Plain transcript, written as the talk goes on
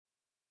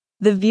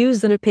The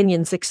views and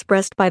opinions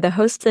expressed by the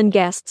hosts and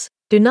guests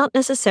do not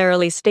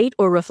necessarily state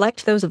or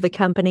reflect those of the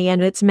company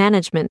and its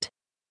management.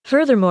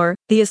 Furthermore,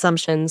 the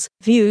assumptions,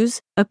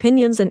 views,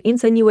 opinions, and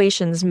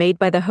insinuations made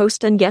by the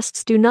host and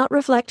guests do not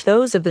reflect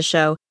those of the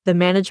show, the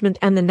management,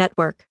 and the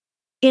network.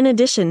 In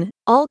addition,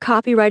 all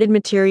copyrighted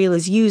material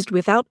is used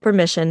without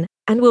permission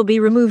and will be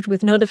removed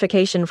with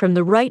notification from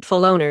the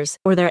rightful owners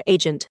or their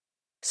agent.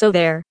 So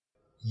there.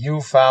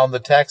 You found the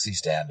Taxi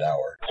Stand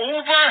Hour.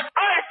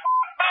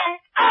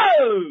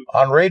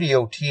 On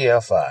Radio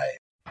TFI.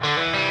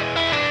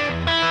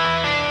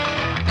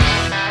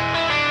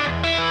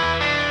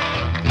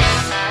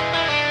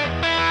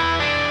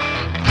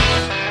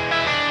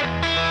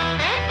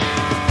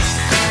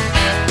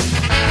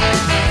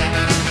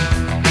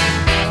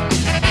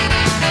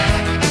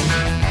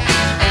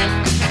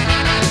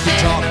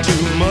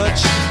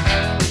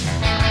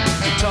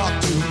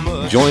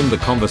 Join the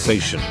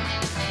conversation.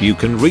 You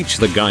can reach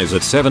the guys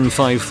at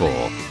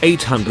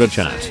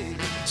 754-800-CHAT,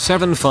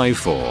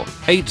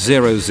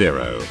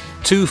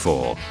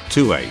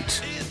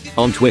 754-800-2428,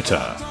 on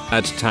Twitter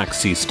at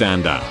Taxi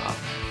Stand Hour.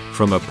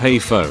 From a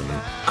payphone,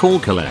 call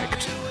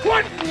collect.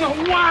 What in the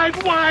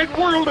wide, wide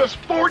world of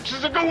sports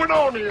is going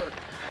on here?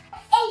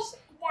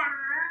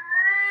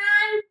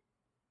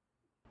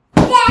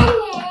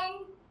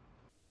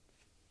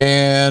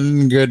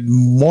 And good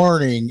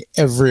morning,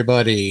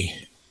 everybody.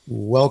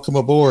 Welcome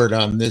aboard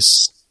on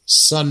this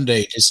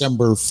Sunday,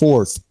 December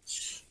 4th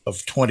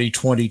of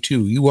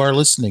 2022. You are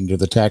listening to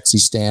the Taxi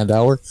Stand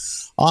Hour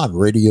on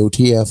Radio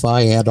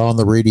TFI and on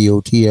the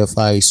Radio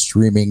TFI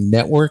streaming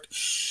network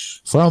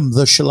from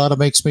the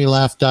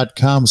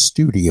ShallottaMakesMeLaugh.com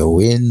studio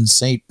in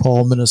St.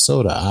 Paul,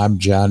 Minnesota. I'm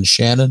John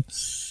Shannon,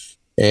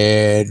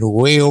 and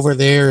way over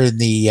there in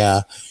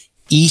the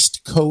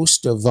east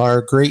coast of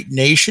our great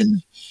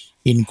nation,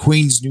 in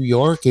Queens, New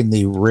York, in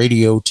the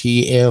Radio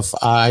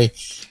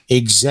TFI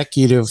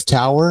Executive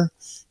Tower,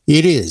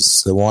 it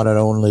is the one and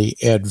only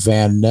Ed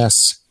Van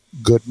Ness.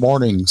 Good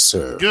morning,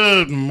 sir.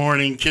 Good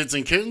morning, kids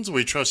and kittens.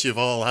 We trust you've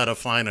all had a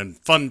fine and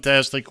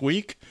fantastic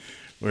week.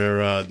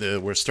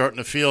 We're starting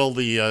to feel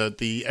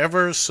the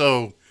ever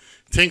so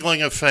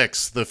tingling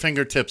effects, the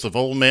fingertips of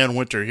old man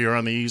winter here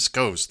on the East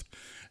Coast,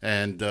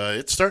 and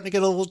it's starting to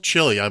get a little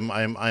chilly.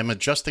 I'm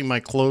adjusting my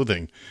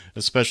clothing,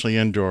 especially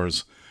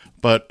indoors.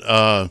 But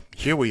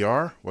here we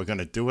are. We're going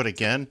to do it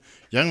again.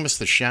 Young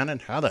Mr. Shannon,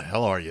 how the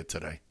hell are you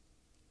today?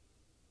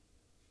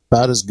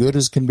 About as good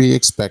as can be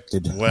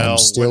expected. Well, I'm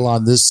still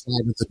on this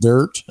side of the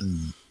dirt,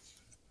 and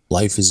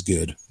life is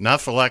good. Not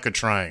for lack of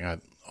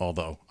trying,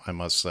 although, I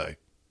must say.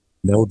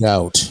 No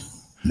doubt.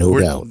 No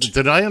doubt.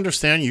 Did I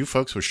understand you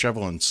folks were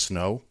shoveling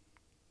snow?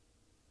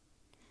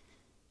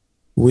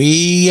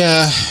 We,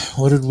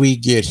 what did we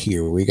get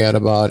here? We got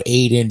about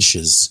 8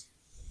 inches.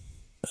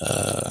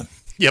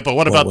 Yeah, but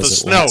what about the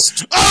snow?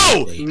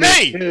 Oh,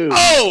 hey!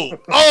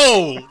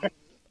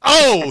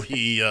 Oh!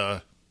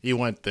 He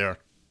went there.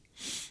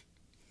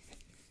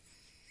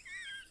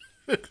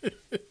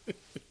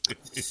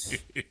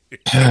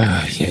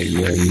 Yeah.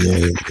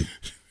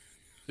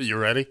 You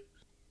ready?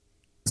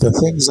 The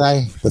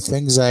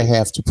things I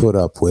have to put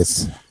up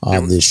with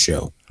on this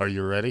show. Are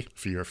you ready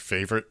for your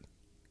favorite?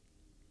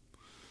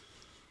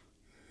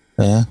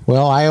 Yeah.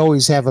 Well, I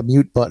always have a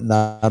mute button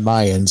on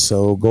my end,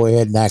 so go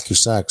ahead and knock your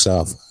socks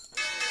off.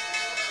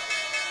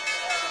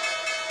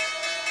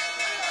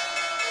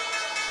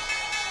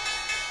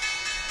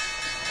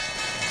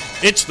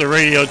 It's the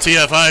Radio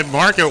TFI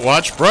Market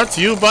Watch, brought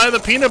to you by the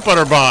Peanut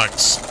Butter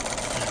Box.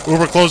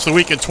 Uber closed the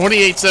week at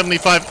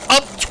 $28.75,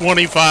 up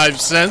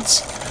 25 cents.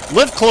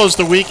 Lyft closed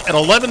the week at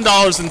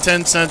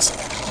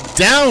 $11.10,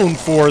 down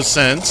 4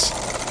 cents.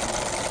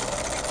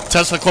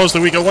 Tesla closed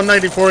the week at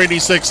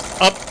 $194.86,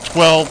 up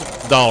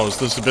 $12.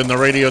 This has been the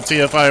Radio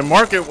TFI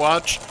Market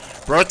Watch,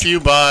 brought to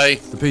you by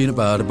the Peanut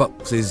Butter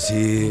Box is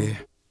here.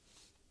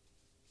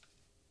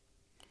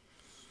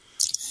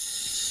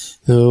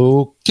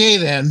 Okay,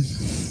 then.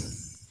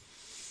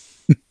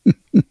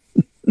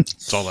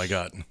 That's all I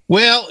got.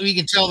 Well, you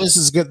can tell this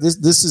is good.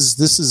 This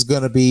is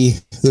going to be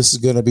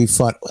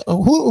fun.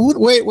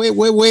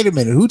 Wait a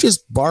minute. Who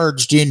just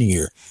barged in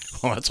here?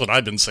 Well, that's what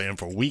I've been saying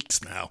for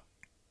weeks now.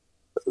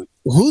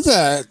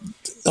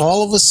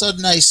 All of a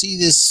sudden I see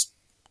this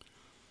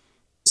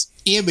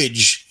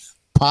image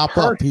pop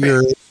up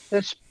here.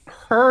 This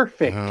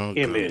perfect Good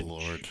image.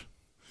 Lord.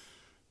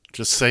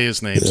 Just say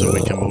his name so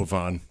we can move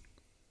on.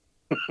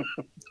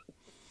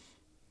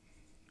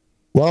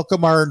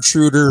 Welcome our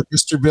intruder,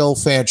 Mr. Bill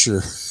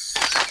Fancher.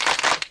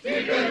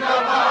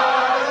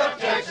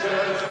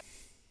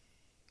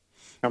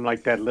 I'm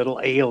like that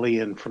little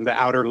alien from the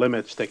Outer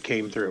Limits that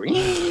came through.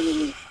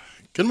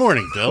 Good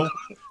morning, Bill.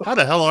 How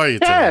the hell are you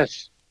today?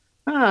 Yes,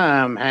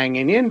 I'm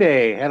hanging in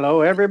there. Hello,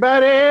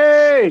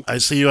 everybody. I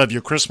see you have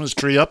your Christmas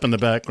tree up in the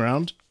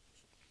background.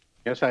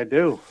 Yes, I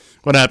do.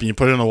 What happened? You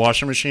put it in the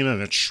washing machine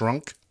and it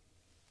shrunk?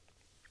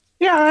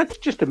 Yeah, it's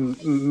just a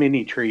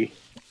mini tree.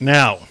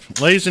 Now,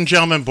 ladies and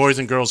gentlemen, boys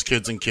and girls,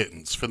 kids and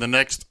kittens, for the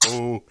next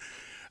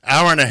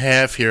hour and a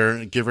half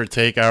here, give or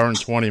take, hour and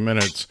 20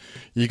 minutes,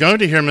 you're going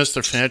to hear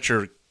Mr.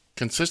 Fancher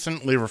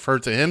consistently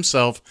referred to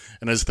himself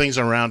and his things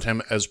around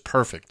him as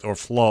perfect or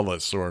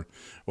flawless or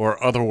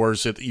other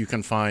words that you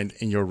can find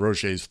in your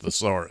Roget's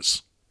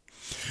Thesaurus.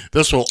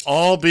 This will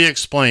all be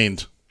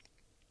explained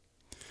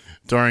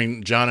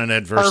during John and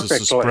Ed versus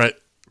the Spread.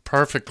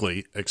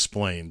 Perfectly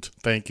explained.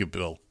 Thank you,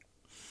 Bill.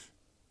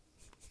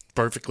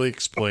 Perfectly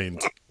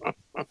explained.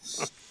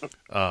 Next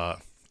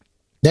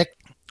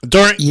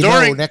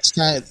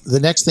time, the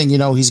next thing you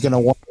know, he's going to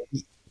want.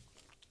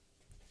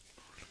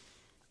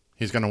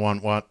 He's going to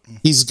want what?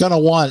 He's going to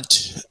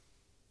want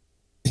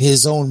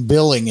his own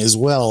billing as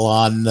well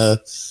on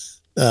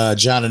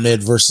John and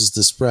Ed versus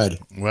the Spread.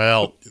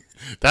 Well,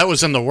 that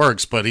was in the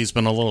works, but he's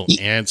been a little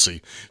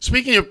antsy.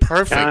 Speaking of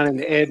perfect, John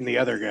and Ed and the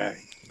other guy.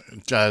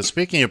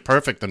 Speaking of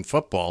perfect in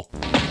football.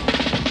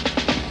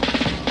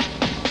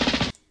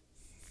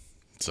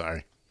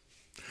 Sorry.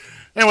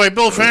 Anyway,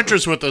 Bill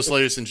Fancher's with us,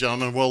 ladies and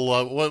gentlemen.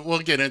 We'll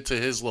get into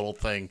his little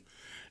thing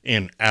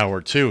in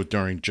hour 2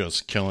 during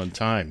Just Killing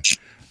Time.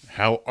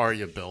 How are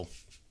you, Bill?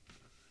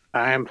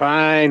 I'm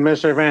fine,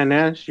 Mr. Van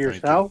Ness.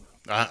 Yourself?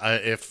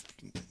 If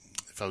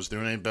I was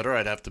doing any better,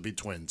 I'd have to be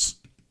twins.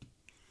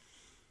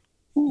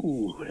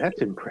 Ooh, that's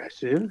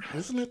impressive.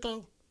 Isn't it,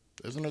 though?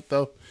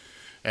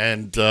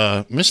 And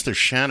Mr.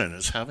 Shannon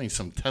is having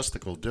some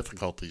testicle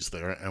difficulties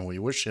there, and we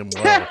wish him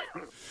well.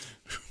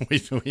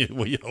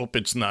 we hope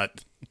it's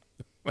not...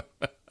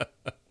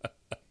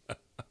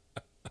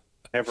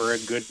 Never a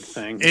good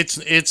thing.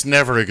 It's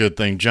never a good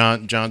thing.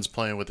 John's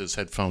playing with his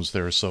headphones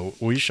there, so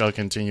we shall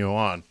continue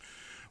on.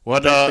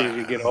 What as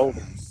you get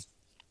older.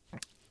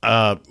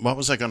 What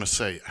was I going to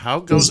say? How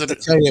goes it?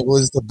 It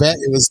was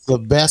the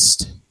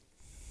best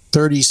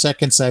 30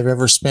 seconds I've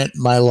ever spent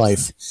in my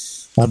life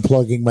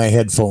unplugging my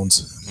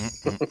headphones.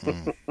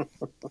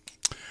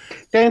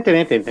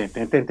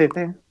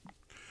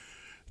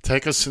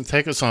 Take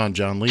us on,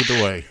 John. Lead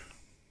the way.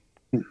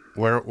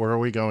 Where are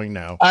we going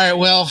now? All right.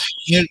 Well,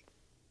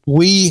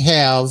 we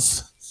have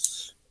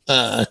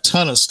a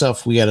ton of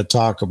stuff we got to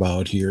talk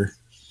about here.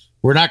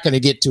 We're not going to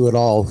get to it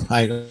all.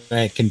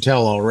 I can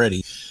tell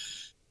already.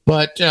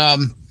 But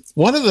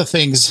one of the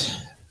things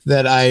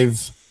that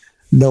I've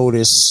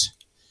noticed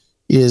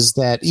is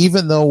that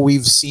even though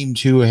we've seemed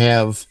to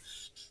have,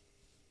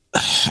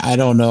 I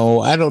don't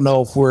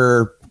know if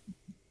we're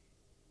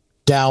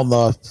down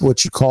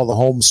what you call the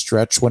home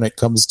stretch when it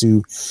comes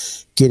to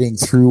getting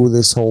through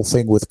this whole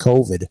thing with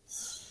COVID.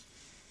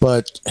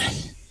 But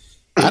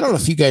I don't know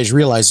if you guys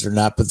realize it or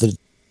not, but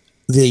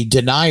the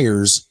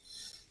deniers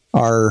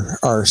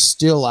are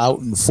still out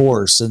in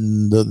force,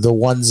 and the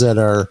ones that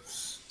are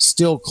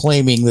still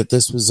claiming that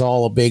this was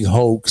all a big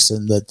hoax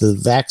and that the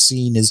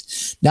vaccine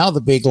is now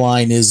the big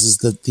line is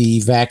that the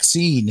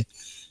vaccine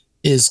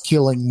is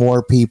killing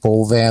more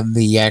people than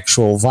the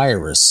actual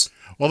virus.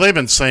 Well, they've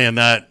been saying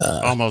that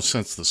almost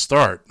since the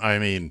start. I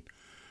mean,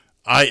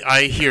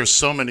 I hear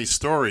so many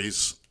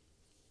stories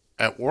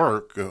at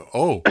work.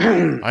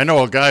 I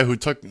know a guy who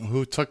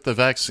took the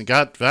vaccine,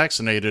 got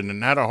vaccinated,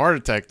 and had a heart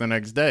attack the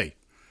next day.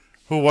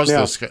 Who was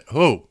this guy?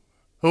 Who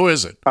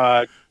is it?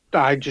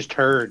 I just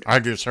heard.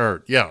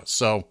 Yeah.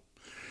 So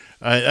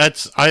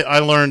I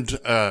learned.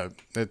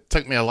 It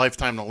took me a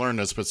lifetime to learn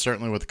this, but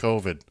certainly with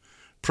COVID,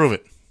 prove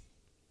it.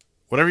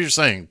 Whatever you're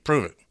saying,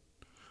 prove it.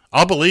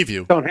 I'll believe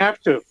you. Don't have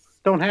to.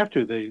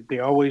 They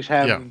always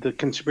have the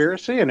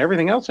conspiracy and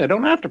everything else. I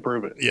don't have to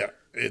prove it. Yeah.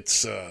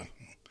 It's.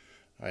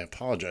 I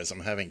apologize. I'm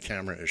having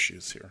camera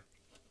issues here.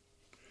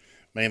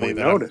 Mainly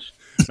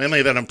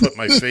that I'm putting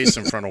my face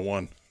in front of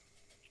one.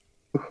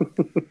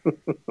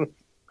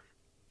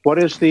 What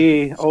is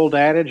the old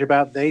adage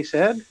about they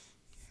said?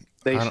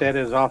 They said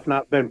has often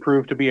not been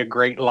proved to be a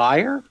great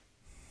liar.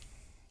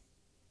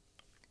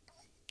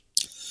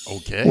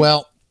 Okay.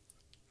 Well,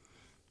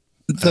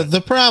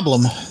 the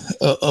problem,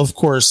 of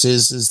course,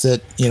 is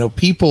that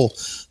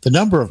the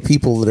number of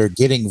people that are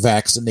getting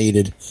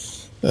vaccinated,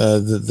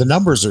 the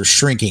numbers are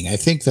shrinking. I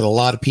think that a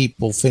lot of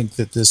people think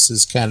that this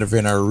is kind of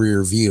in our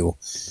rear view.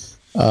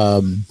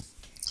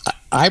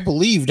 I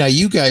believe now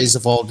you guys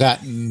have all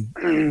gotten,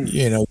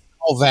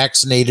 all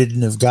vaccinated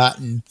and have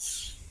gotten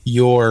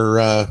your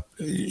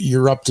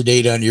up to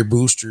date on your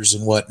boosters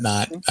and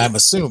whatnot. I'm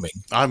assuming.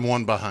 I'm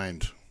one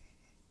behind.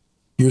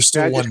 You're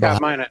still one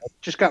behind. I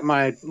just got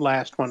my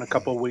last one a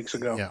couple of weeks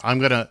ago. Yeah, I'm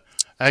gonna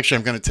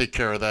take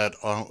care of that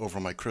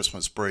over my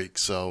Christmas break.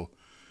 So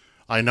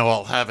I know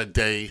I'll have a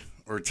day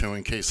or two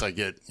in case I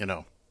get, in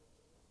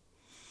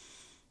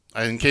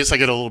case I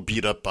get a little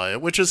beat up by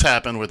it, which has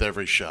happened with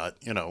every shot.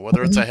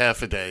 Whether it's a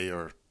half a day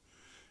or,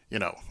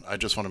 I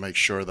just want to make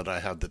sure that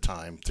I have the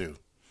time to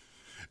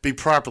be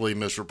properly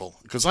miserable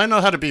because I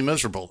know how to be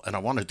miserable and I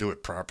want to do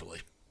it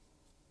properly.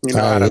 You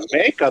know how to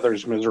make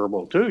others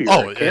miserable too.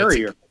 You're a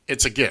carrier.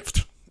 It's a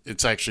gift.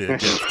 It's actually a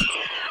gift.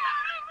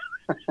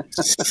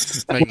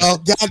 Well,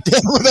 goddamn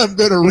it, I'm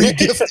going to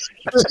re-gift.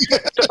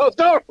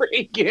 Don't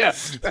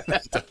re-gift.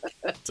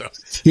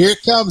 Here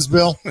it comes,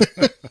 Bill.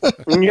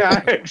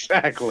 Yeah,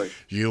 exactly.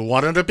 You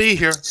wanted to be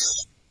here.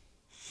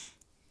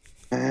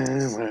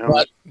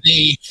 But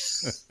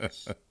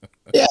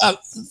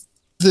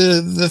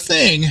the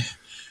thing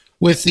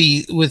with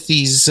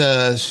these,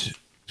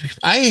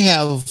 I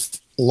have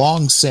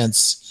long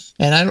since,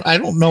 and I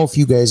don't know if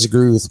you guys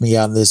agree with me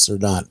on this or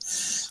not.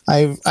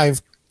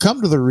 I've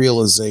come to the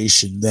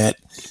realization that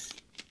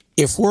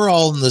if we're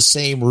all in the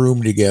same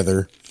room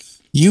together,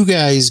 you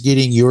guys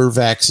getting your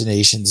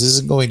vaccinations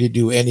isn't going to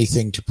do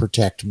anything to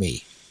protect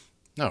me.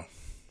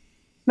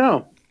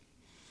 No.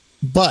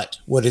 But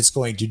what it's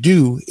going to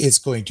do, it's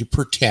going to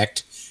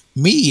protect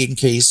me in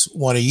case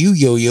one of you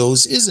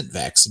yo-yos isn't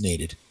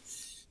vaccinated.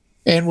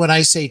 And when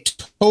I say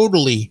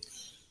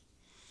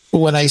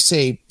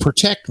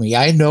protect me,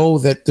 I know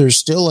that there's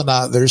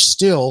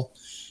still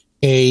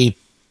a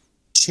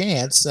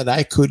chance that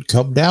I could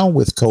come down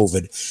with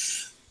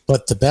COVID.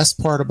 But the best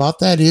part about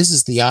that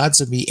is the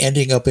odds of me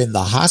ending up in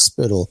the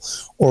hospital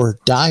or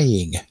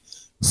dying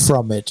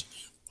from it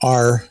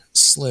are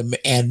slim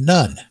and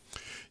none.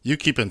 You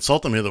keep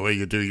insulting me the way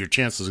you do, your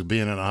chances of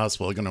being in a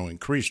hospital are going to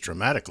increase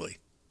dramatically.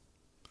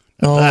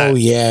 Now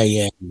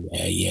yeah.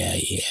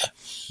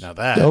 Now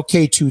that.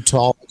 Okay, too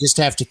tall. You just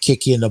have to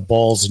kick you in the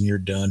balls and you're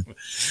done.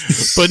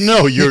 But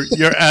no,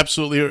 you're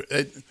absolutely.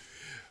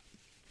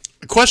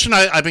 A question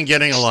I've been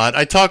getting a lot.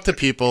 I talked to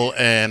people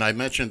and I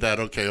mentioned that,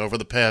 okay, over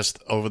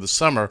the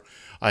summer,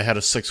 I had a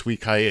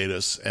 6-week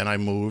hiatus and I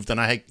moved and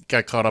I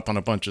got caught up on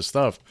a bunch of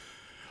stuff.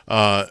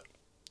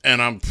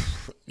 And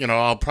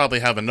I'll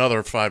probably have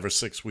another 5 or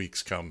 6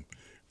 weeks come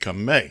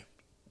May.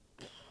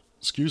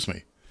 Excuse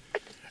me.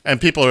 And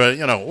people are,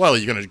 well, are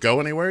you going to go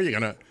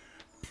anywhere?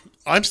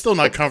 I'm still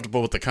not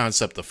comfortable with the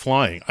concept of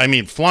flying. I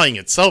mean, flying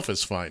itself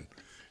is fine,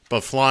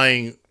 but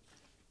flying,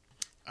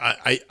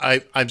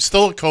 I'm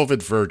still a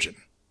COVID virgin.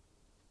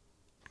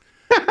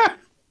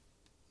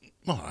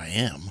 Well, I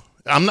am.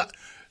 I'm not,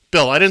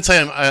 Bill. I didn't say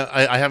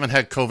I haven't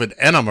had COVID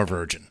and I'm a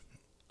virgin.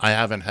 I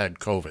haven't had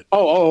COVID.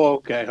 Oh,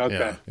 okay.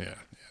 Yeah.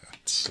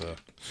 It's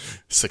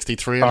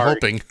 63 and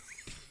hoping.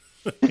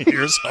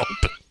 Here's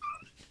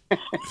hoping.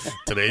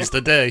 Today's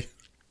the day.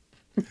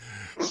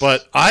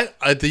 But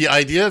the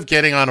idea of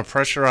getting on a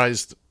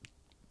pressurized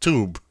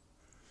tube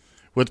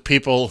with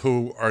people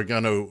who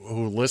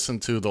listen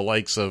to the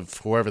likes of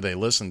whoever they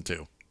listen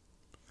to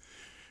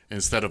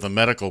instead of a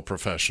medical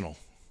professional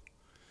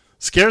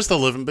scares the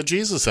living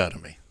bejesus out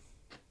of me.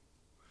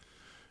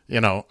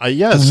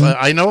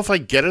 I know if I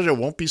get it, it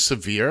won't be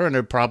severe and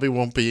it probably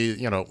won't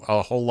be,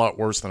 a whole lot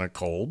worse than a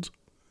cold.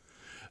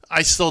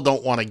 I still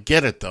don't want to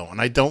get it though. And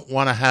I don't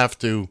want to have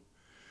to,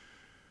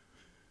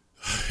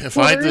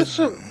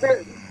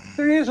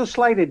 there is a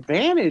slight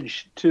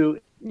advantage to,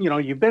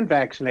 you've been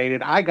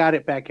vaccinated. I got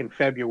it back in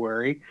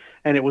February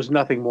and it was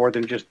nothing more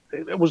than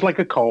it was like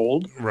a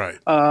cold. Right.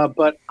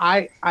 But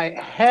I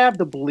have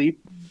the belief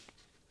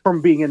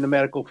from being in the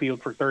medical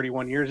field for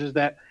 31 years is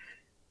that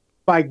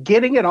by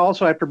getting it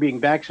also after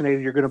being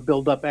vaccinated, you're going to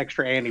build up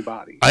extra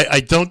antibodies. I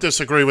don't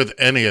disagree with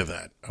any of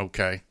that,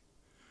 okay?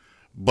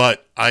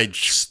 But I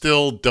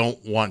still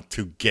don't want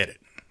to get it.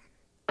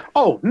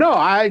 Oh, no,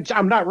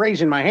 I'm not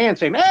raising my hand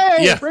saying,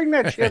 hey, bring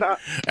that shit up.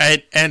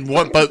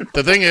 But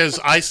the thing is,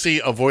 I see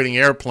avoiding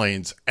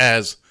airplanes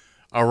as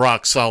a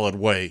rock-solid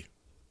way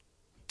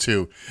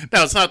to...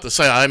 Now, it's not to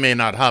say I may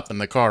not hop in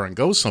the car and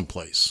go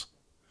someplace.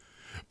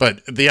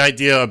 But the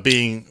idea of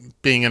being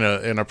in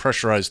a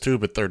pressurized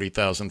tube at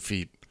 30,000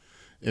 feet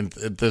in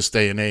this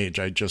day and age,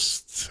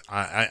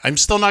 I'm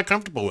still not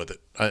comfortable with it.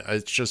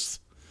 It's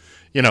just,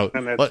 And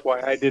that's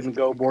why I didn't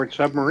go aboard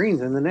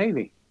submarines in the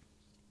Navy.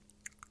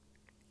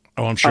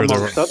 Oh, I'm sure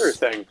amongst other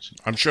things.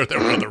 I'm sure there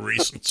were other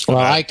reasons for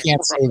well, that. I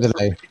can't say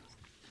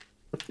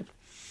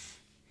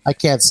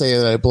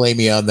that I blame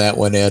you on that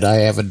one, Ed.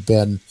 I've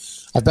been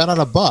on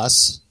a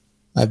bus.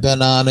 I've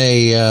been on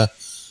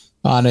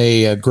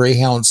a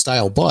Greyhound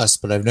style bus,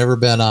 but I've never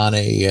been on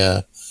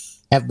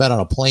haven't been on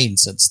a plane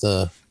since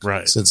the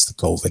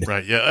COVID.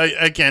 Right. Yeah.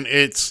 Again,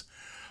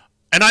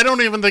 and I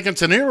don't even think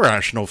it's an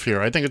irrational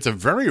fear. I think it's a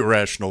very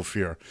rational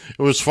fear.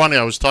 It was funny.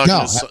 I was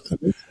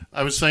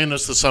I was saying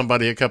this to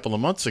somebody a couple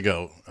of months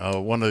ago.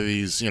 One of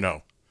these,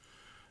 the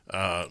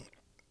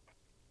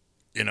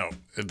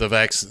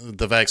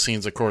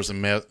vaccines, of course,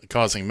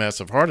 causing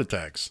massive heart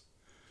attacks,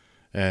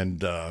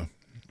 and it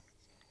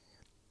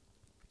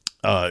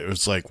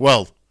was like,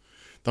 well,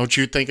 don't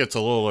you think it's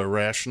a little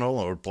irrational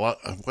or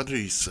what did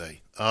he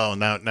say? Oh,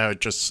 now it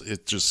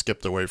just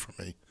skipped away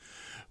from me.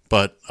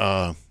 But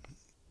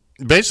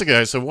basically,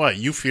 I said, what?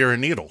 You fear a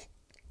needle.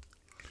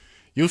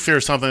 You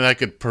fear something that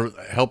could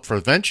help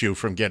prevent you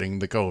from getting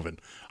the COVID.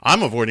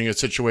 I'm avoiding a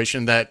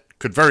situation that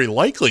could very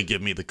likely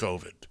give me the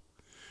COVID.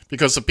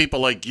 Because of people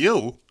like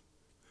you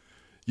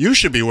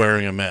should be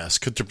wearing a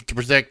mask to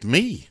protect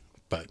me.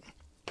 But,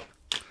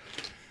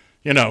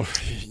 you're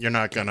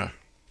not going to.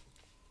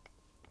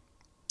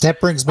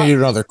 That brings me to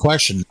another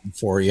question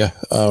for you,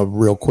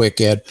 real quick,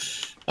 Ed.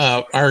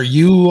 Are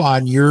you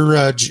on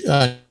your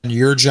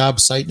job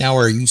site now?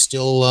 Are you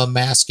still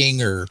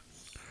masking or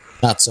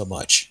not so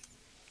much?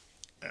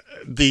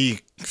 The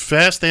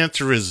fast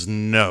answer is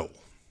no.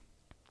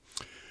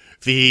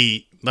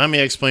 Let me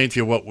explain to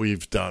you what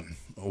we've done,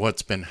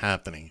 what's been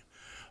happening.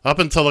 Up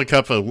until a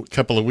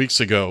couple of weeks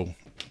ago,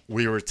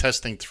 we were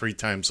testing 3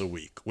 times a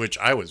week, which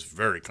I was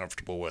very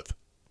comfortable with.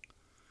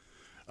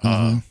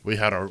 We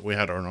had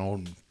our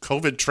own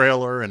COVID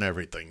trailer and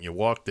everything. You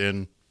walked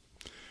in.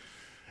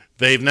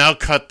 They've now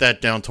cut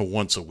that down to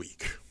once a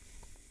week.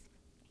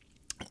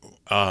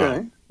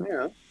 Okay.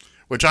 Yeah.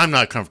 Which I'm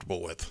not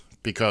comfortable with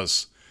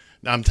because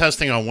I'm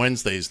testing on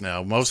Wednesdays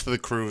now. Most of the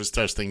crew is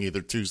testing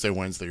either Tuesday,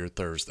 Wednesday, or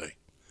Thursday.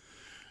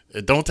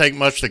 It don't take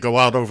much to go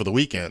out over the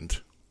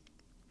weekend.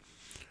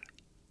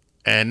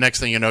 And next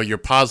thing you know, you're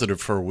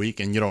positive for a week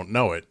and you don't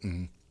know it.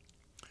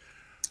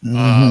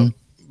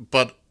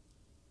 But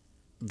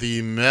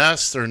the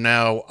masks are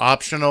now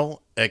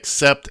optional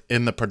except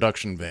in the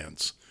production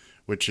vans,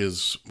 which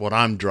is what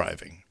I'm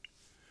driving.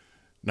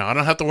 Now, I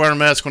don't have to wear a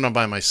mask when I'm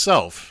by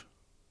myself.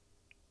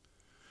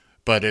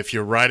 But if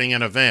you're riding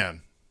in a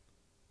van,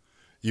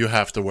 you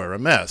have to wear a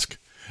mask.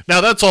 Now,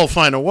 that's all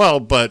fine and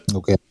well, but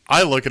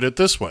I look at it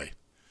this way.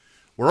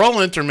 We're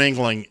all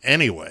intermingling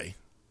anyway.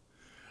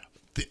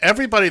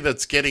 Everybody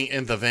that's getting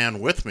in the van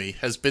with me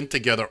has been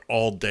together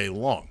all day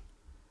long.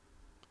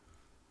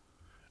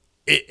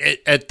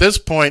 At this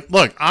point,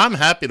 look, I'm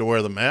happy to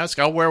wear the mask.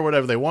 I'll wear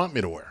whatever they want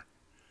me to wear.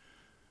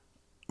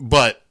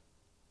 But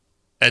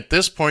at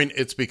this point,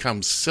 it's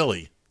become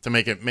silly to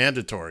make it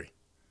mandatory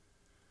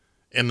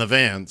in the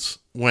vans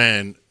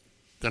when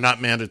they're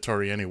not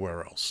mandatory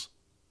anywhere else.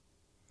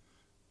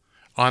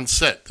 On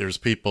set, there's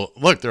people,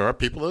 look, there are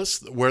people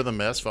that wear the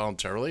mask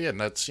voluntarily, and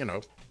that's,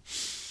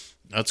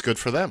 that's good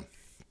for them.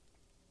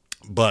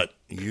 But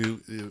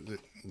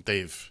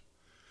they've,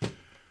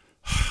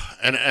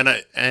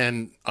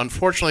 and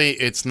unfortunately,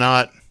 it's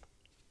not,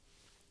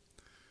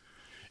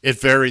 it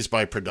varies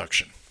by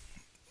production.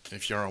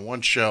 If you're on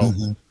one show,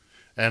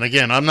 and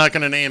again, I'm not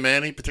going to name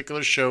any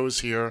particular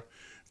shows here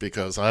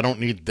because I don't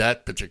need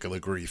that particular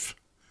grief.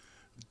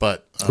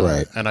 But,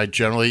 and I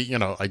generally,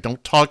 I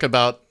don't talk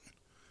about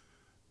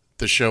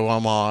the show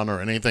I'm on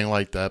or anything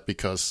like that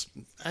because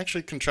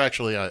actually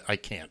contractually I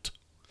can't.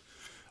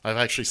 I've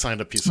actually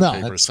signed a piece of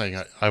paper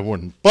saying I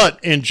wouldn't.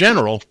 But in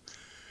general,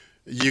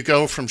 you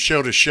go from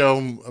show to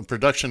show,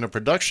 production to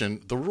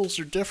production, the rules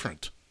are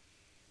different.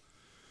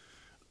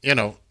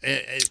 You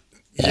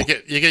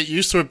get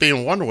used to it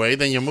being one way,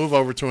 then you move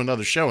over to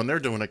another show and they're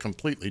doing it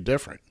completely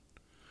different.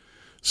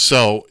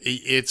 So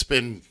it's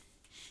been,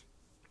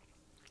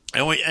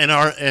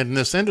 in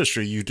this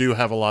industry, you do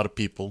have a lot of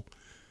people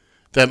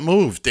that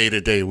move day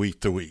to day,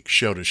 week to week,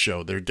 show to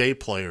show. They're day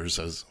players,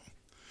 as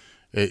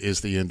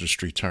is the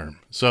industry term.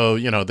 So,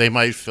 they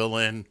might fill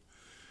in.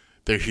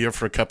 They're here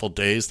for a couple of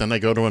days, then they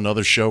go to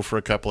another show for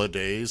a couple of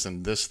days,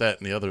 and this, that,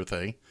 and the other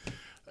thing.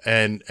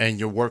 And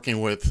you're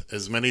working with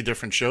as many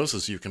different shows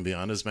as you can be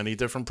on, as many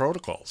different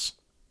protocols.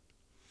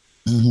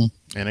 And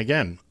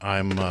again,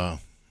 I'm,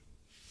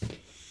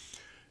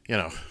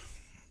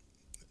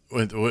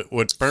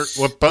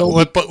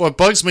 what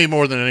bugs me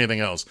more than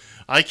anything else,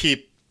 I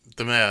keep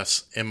the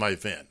mask in my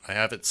van. I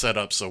have it set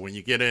up so when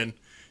you get in,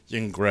 you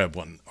can grab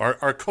one.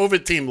 Our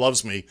COVID team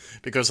loves me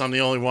because I'm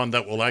the only one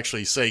that will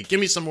actually say, give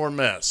me some more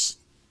masks.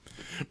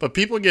 But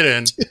people get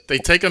in, they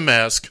take a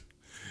mask,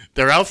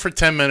 they're out for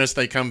 10 minutes,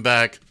 they come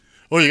back,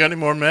 oh, you got any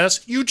more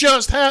masks? You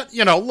just had,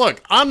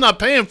 look, I'm not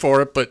paying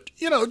for it, but,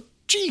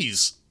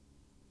 geez.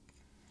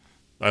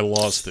 I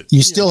lost it.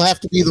 You still have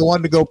to be the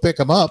one to go pick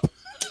them up.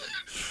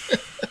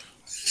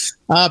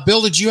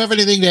 Bill, did you have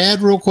anything to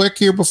add real quick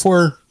here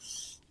before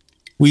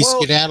we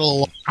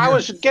skedaddle? I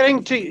was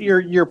getting to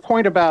your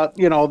point about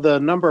the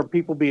number of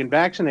people being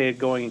vaccinated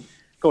going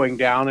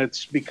down.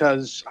 It's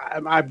because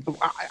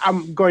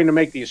I'm going to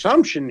make the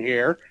assumption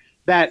here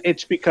that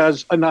it's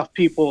because enough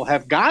people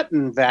have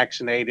gotten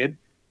vaccinated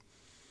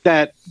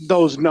that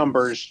those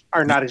numbers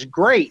are not as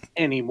great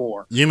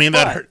anymore. You mean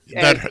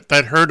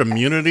that herd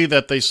immunity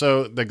that they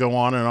go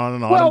on and on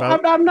and on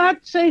about? I'm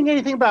not saying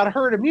anything about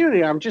herd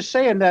immunity. I'm just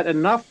saying that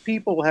enough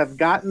people have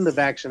gotten the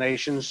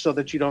vaccinations so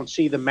that you don't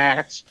see the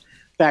mass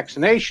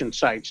vaccination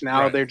sites.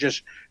 Now they're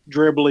just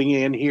dribbling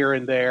in here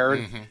and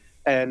there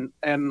and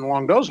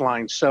along those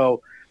lines.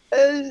 So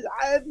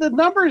the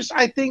numbers,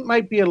 I think,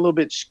 might be a little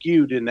bit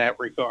skewed in that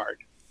regard.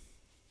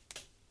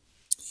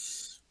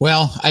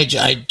 Well,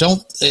 I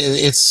don't.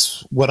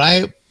 It's what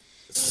I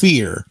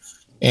fear,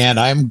 and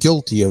I'm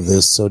guilty of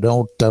this. So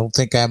don't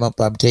think I'm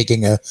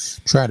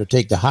trying to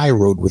take the high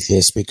road with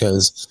this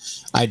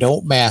because I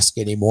don't mask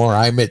anymore.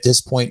 I'm at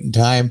this point in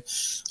time,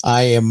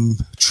 I am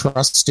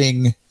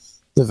trusting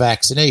the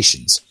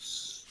vaccinations,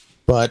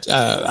 but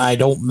I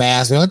don't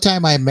mask. The only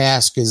time I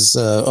mask is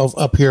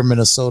up here in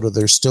Minnesota.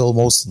 There's still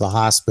most of the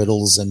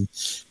hospitals and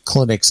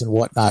clinics and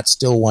whatnot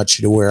still want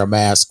you to wear a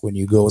mask when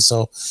you go.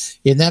 So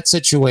in that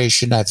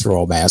situation, I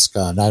throw a mask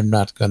on. I'm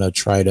not going to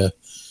try to,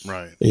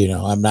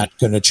 I'm not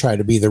going to try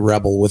to be the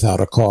rebel without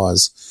a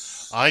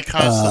cause. I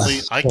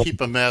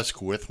keep a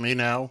mask with me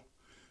now.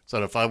 So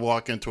that if I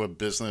walk into a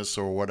business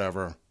or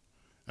whatever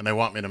and they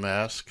want me to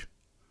mask,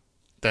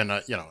 then,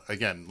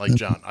 again, like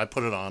John, I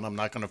put it on. I'm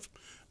not going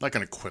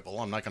to quibble.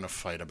 I'm not going to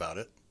fight about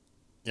it.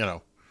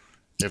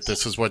 If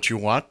this is what you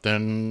want,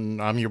 then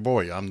I'm your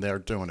boy. I'm there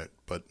doing it.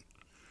 But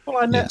Well,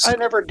 I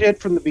never did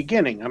from the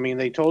beginning. I mean,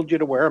 they told you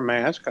to wear a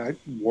mask. I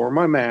wore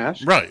my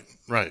mask. Right.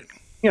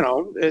 You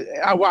know,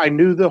 I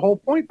knew the whole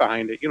point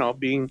behind it. You know,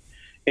 being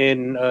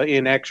in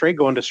X-ray,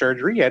 going to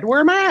surgery, you had to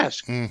wear a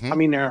mask. Mm-hmm. I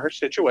mean, there are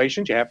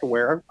situations you have to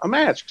wear a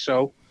mask.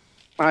 So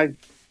I'm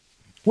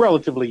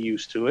relatively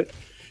used to it.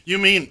 You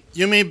mean,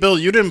 Bill,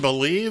 you didn't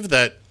believe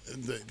that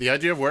the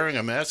idea of wearing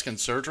a mask in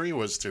surgery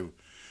was to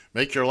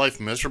make your life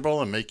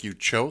miserable and make you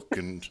choke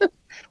and...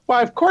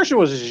 Well, of course it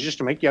was just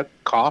to make you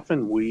cough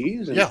and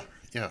wheeze. And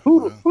yeah.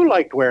 Who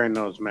liked wearing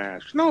those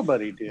masks?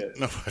 Nobody did.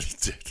 Nobody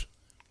did.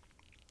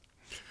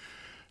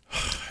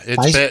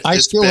 I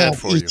still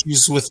have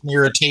issues with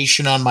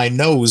irritation on my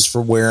nose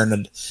for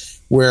wearing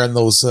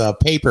those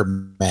paper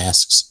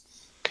masks.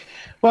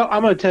 Well,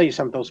 I'm going to tell you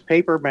something. Those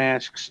paper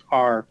masks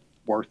are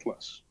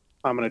worthless.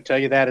 I'm going to tell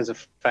you that as a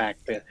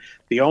fact. That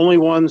the only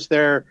ones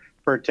they're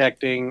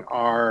protecting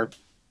are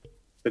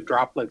the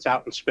droplets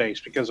out in space,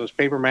 because those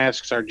paper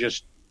masks are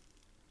just,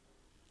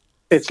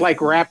 it's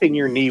like wrapping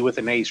your knee with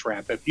an ace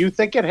wrap. If you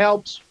think it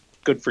helps,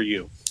 good for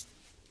you.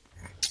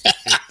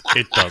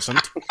 It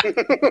doesn't.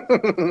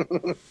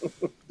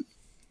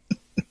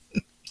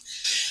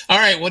 All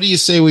right, what do you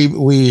say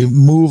we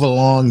move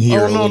along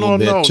here? No.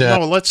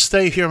 No. Let's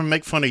stay here and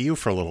make fun of you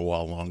for a little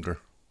while longer.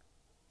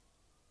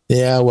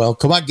 Yeah, well,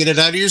 come on, get it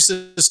out of your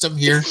system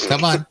here.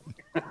 Come on.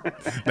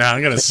 Now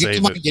I'm gonna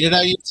save it. Get it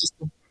out of your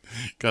system.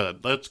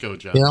 Good. Let's go,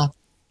 John. Yeah.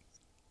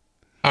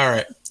 All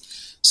right.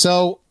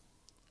 So,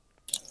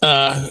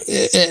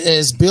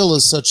 as Bill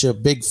is such a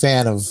big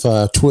fan of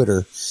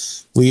Twitter,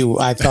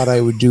 I thought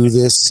I would do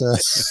this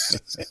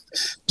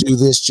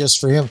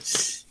just for him.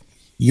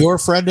 Your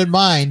friend and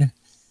mine,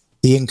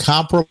 the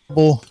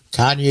incomparable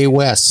Kanye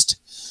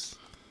West,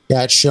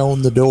 got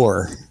shown the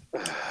door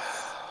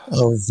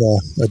of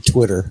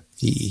Twitter.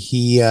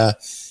 He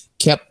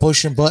kept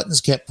pushing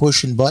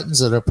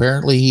buttons, and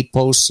apparently he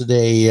posted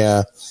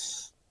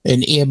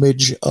an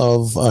image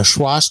of a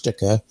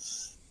swastika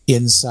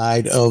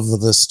inside of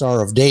the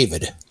Star of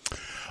David.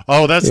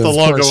 Oh, that's the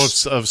logo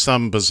of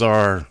some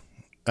bizarre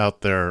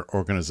out there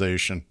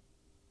organization.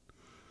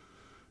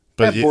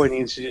 But that boy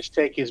needs to just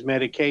take his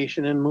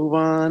medication and move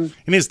on.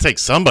 He needs to take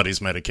somebody's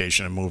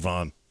medication and move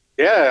on.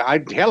 Yeah,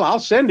 I'll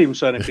send him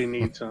some if he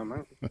needs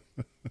some.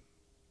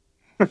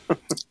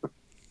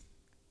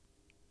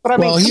 But I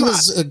mean,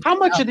 how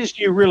much of this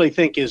do you really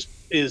think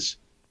is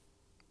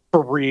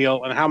for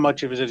real, and how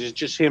much of it is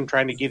just him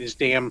trying to get his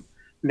damn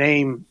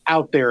name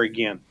out there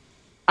again?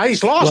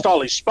 He's lost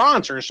all his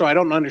sponsors, so I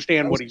don't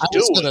understand what he's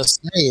doing. I was going to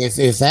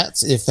say,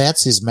 if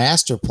that's his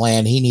master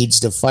plan, he needs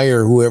to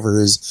fire whoever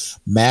his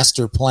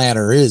master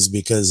planner is,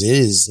 because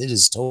it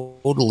is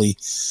totally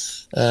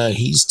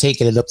he's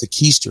taking it up the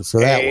keister for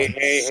that one.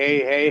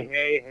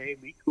 Hey,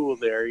 be cool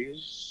there. You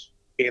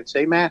can't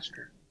say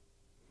master.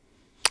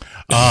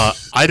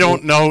 I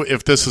don't know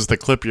if this is the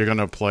clip you're going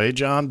to play,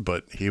 John,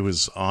 but he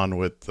was on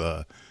with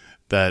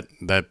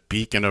that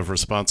beacon of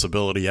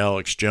responsibility,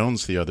 Alex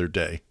Jones, the other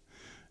day.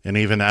 And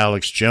even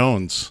Alex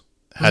Jones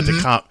had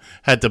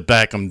to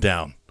back him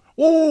down.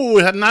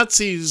 Oh,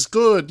 Nazis,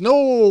 good.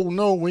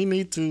 No, we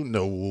need to.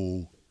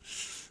 No.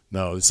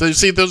 So you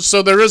see,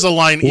 so there is a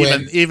line.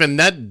 Even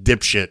that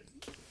dipshit.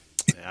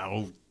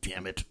 Oh,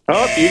 damn it!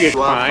 Oh, you get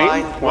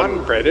fined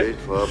one credit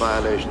for a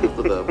violation of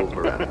the verbal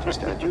morality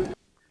statute.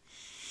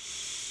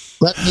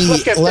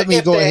 Let me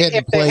go ahead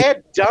and play. If the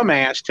head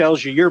dumbass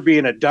tells you you're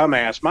being a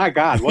dumbass, my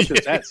God, what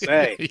does that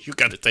say? You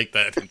got to take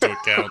that into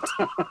account.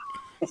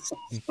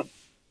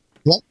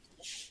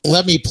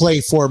 Let me play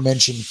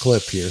aforementioned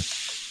clip here.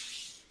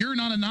 You're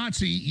not a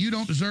Nazi. You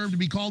don't deserve to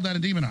be called that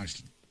and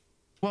demonized.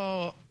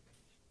 Well,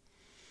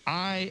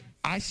 I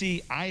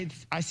see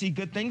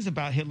good things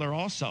about Hitler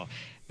also.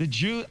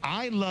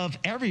 I love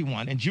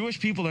everyone, and Jewish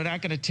people are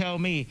not going to tell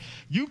me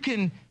you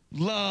can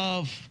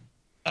love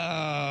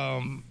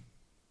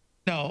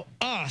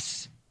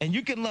us, and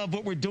you can love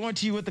what we're doing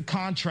to you with the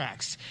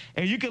contracts,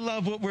 and you can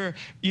love what we're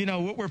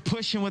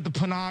pushing with the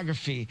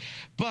pornography.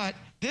 But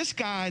this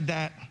guy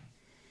that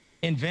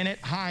invented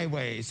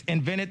highways,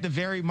 invented the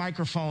very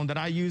microphone that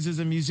I use as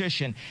a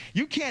musician,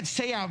 you can't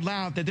say out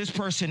loud that this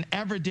person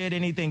ever did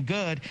anything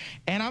good,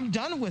 and I'm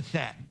done with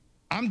that.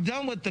 I'm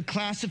done with the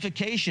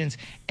classifications.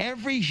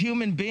 Every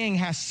human being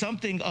has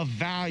something of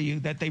value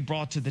that they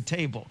brought to the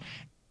table,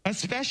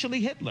 especially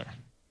Hitler.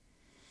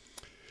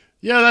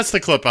 Yeah, that's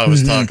the clip I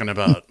was talking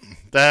about.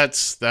 That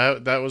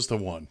was the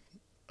one.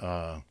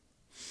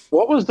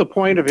 What was the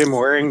point of him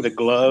wearing the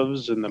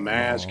gloves and the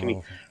mask? And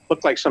he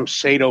looked like some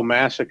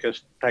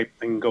sadomasochist type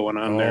thing going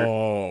on there.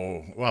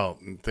 Oh, well,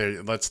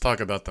 let's talk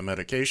about the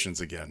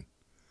medications again.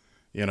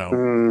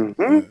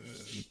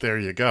 There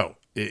you go.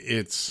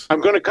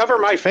 I'm going to cover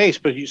my face,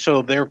 but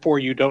so therefore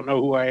you don't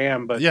know who I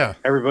am. But yeah,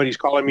 everybody's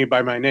calling me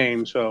by my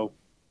name. So,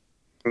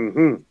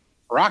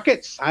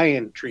 rocket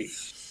scientry.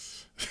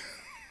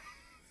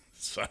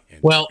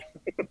 Well,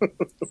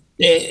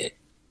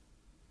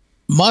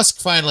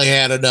 Musk finally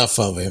had enough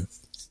of him.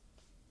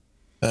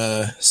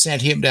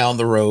 Sent him down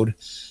the road,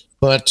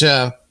 but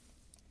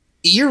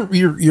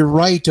you're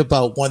right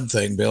about one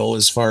thing, Bill,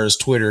 as far as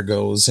Twitter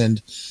goes,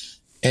 and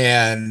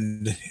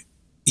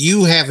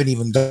you haven't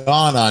even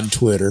gone on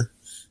Twitter.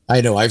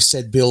 I know I've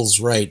said Bill's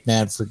right,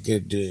 man.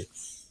 Forget it.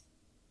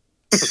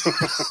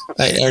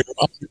 I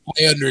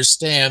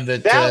understand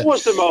that. That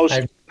was the most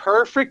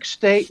perfect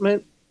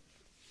statement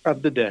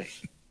of the day.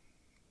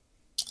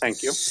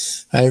 Thank you.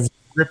 I've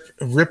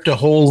ripped a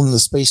hole in the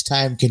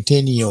space-time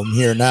continuum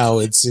here now.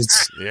 It's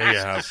Yeah, you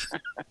have.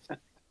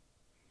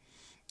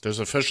 There's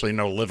officially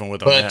no living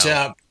with them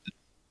now.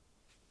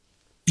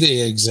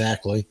 Yeah,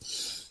 exactly.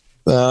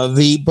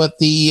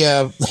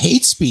 The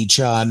hate speech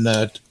on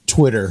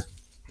Twitter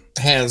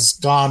has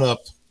gone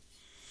up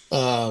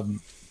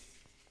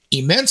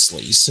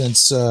immensely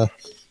since good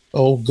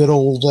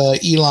old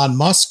Elon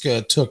Musk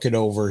took it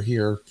over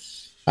here.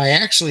 I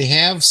actually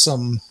have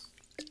some.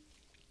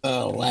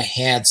 I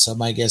had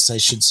some, I guess I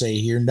should say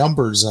here,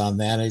 numbers on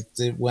that.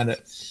 It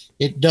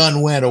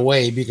went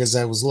away because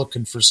I was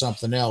looking for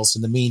something else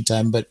in the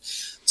meantime. But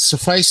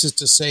suffice it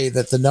to say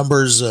that the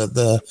numbers,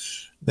 the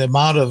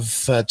amount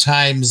of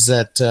times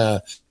that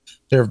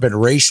there have been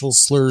racial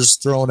slurs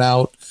thrown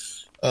out,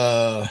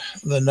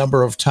 the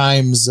number of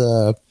times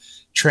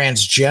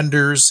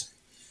transgenders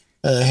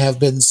have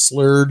been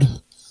slurred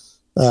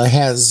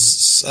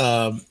has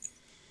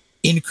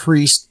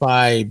increased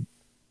by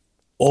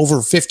over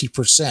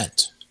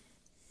 50%.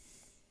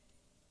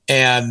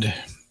 And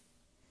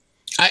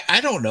I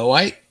don't know.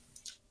 Like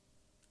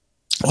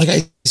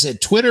I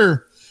said,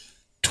 Twitter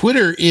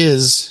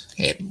is,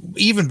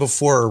 even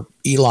before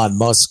Elon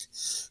Musk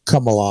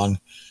come along,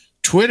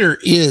 Twitter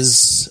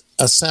is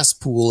a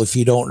cesspool if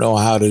you don't know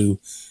how to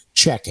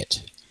check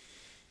it.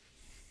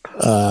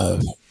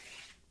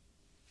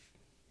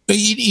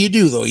 You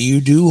do, though.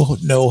 You do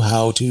know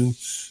how to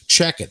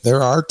check it.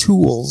 There are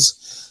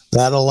tools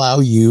that allow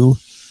you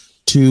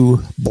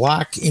to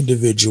block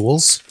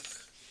individuals.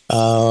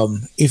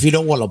 If you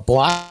don't want to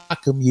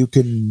block them, you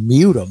can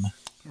mute them.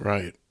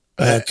 Right.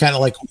 Kind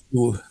of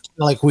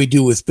like we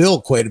do with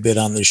Bill quite a bit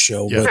on this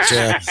show. Yeah. But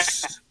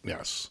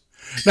yes.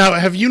 Now,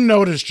 have you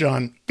noticed,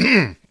 John,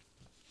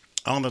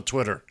 on the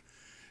Twitter,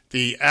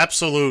 the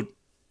absolute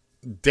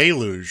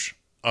deluge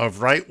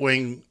of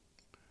right-wing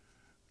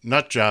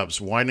nut jobs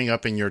winding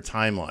up in your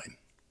timeline?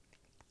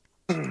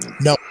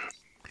 No.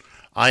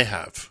 I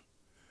have.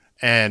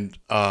 And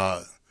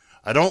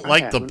I don't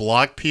like to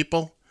block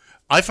people.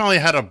 I finally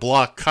had to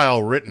block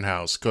Kyle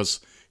Rittenhouse because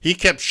he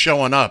kept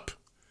showing up.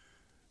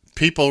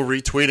 People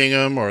retweeting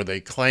him, or they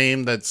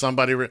claim that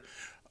somebody.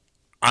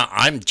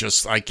 I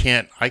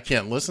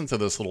can't listen to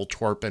this little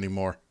twerp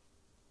anymore.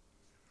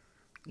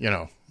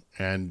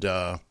 And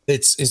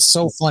it's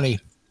so funny.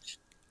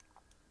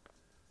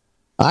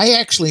 I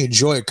actually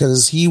enjoy it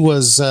because he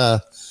was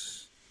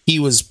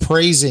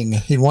praising,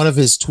 in one of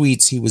his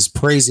tweets, he was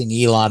praising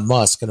Elon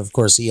Musk, and of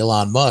course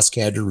Elon Musk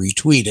had to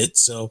retweet it.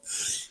 So,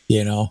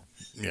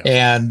 Yeah.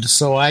 And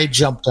so I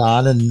jumped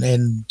on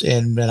and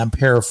I'm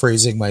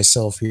paraphrasing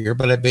myself here,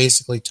 but I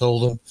basically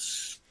told him,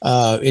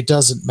 it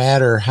doesn't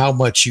matter how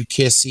much you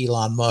kiss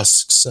Elon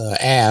Musk's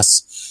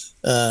ass.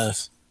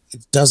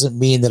 It doesn't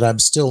mean that I'm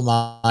still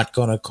not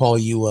going to call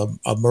you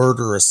a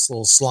murderous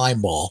little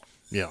slime ball.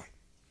 Yeah.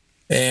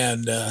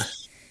 And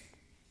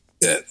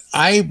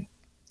I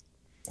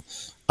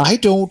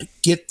don't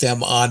get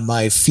them on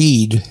my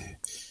feed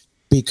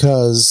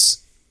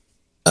because,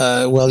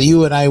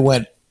 you and I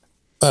went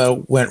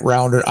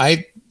round it.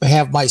 I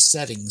have my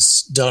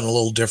settings done a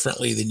little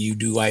differently than you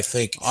do, I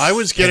think. I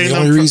was getting the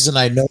only reason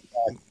I know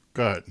that.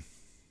 Go ahead.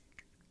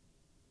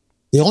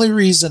 The only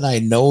reason I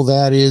know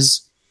that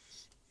is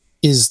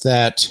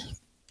that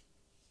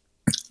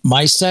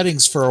my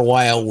settings for a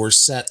while were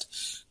set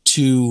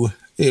to,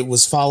 it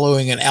was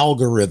following an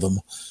algorithm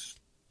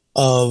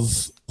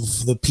of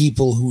the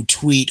people who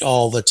tweet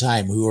all the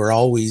time, who are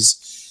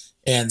always,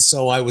 and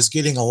so I was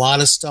getting a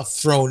lot of stuff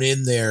thrown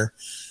in there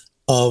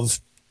of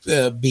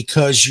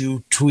because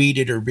you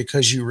tweeted or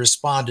because you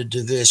responded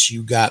to this,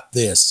 you got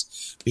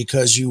this.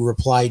 Because you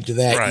replied to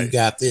that, right. You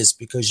got this.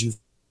 Because you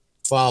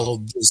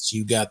followed this,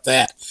 you got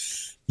that.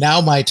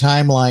 Now my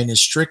timeline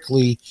is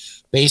strictly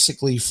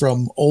basically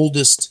from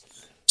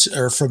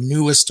from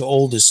newest to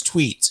oldest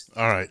tweets.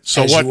 All right.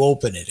 So as you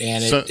open it,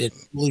 and it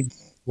really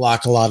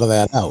block a lot of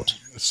that out.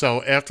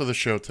 So after the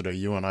show today,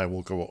 you and I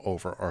will go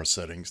over our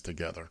settings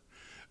together.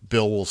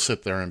 Bill will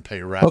sit there and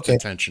pay rapt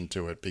attention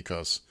to it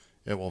because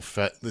it will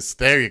this.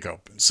 There you go.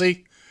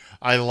 See,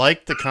 I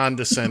like the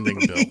condescending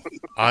Bill.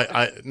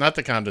 I not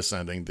the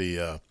condescending,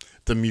 the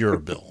demure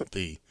Bill,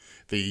 the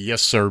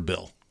yes sir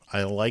Bill.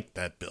 I like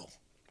that Bill.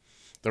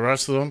 The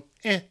rest of them,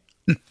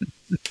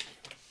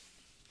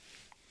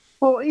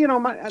 Well,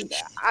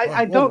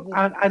 I don't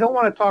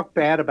want to talk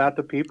bad about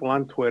the people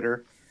on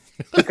Twitter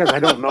because I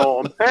don't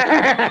know them.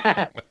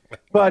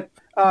 But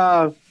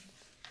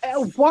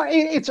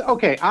it's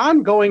okay.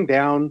 I'm going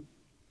down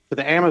to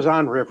the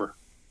Amazon River.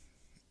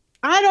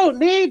 I don't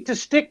need to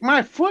stick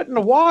my foot in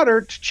the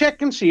water to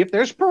check and see if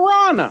there's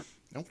piranha.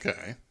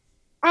 Okay.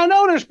 I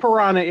know there's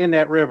piranha in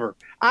that river.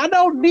 I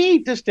don't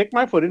need to stick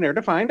my foot in there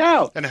to find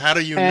out. And how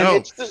do you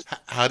know?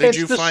 How did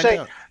you find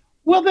out?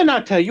 Well, then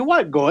I'll tell you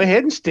what. Go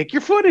ahead and stick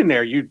your foot in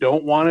there. You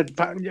don't want to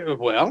find.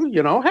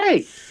 Well,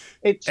 hey,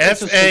 it's a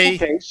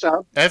simple case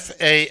of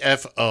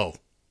FAFO.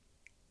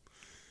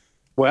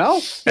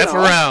 Well, F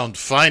around,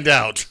 find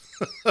out.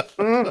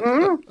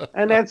 Mm-hmm.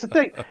 And that's the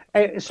thing.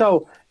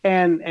 So,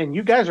 and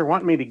you guys are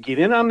wanting me to get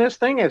in on this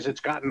thing as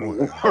it's gotten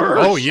worse.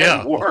 Oh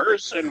yeah, and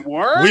worse and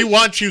worse. We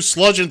want you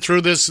sludging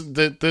through this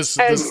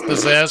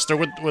disaster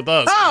with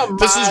us. Oh,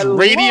 this is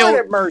Lord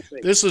have mercy.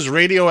 This is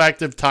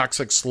radioactive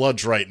toxic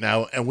sludge right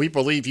now, and we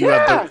believe you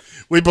have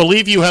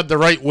the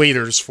right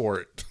waiters for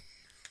it.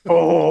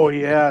 Oh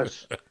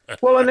yes.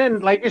 Well, and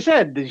then like you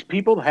said, these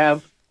people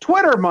have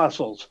Twitter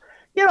muscles.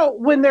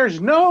 When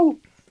there's no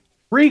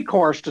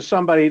recourse to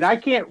somebody, and I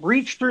can't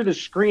reach through the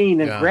screen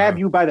and grab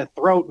you by the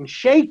throat and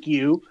shake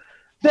you,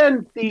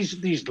 then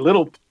these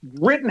little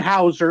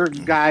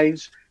Rittenhauser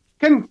guys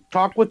can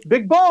talk with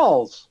big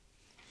balls.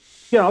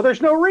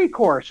 There's no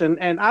recourse,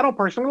 and I don't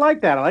personally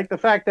like that. I like the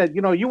fact that,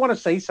 you want to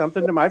say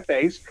something to my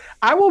face,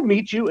 I will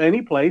meet you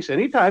any place,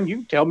 anytime.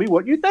 You tell me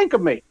what you think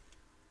of me.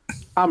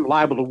 I'm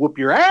liable to whoop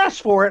your ass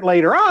for it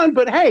later on,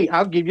 but hey,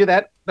 I'll give you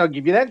that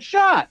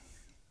shot.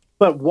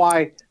 But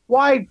why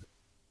swing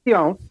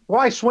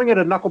at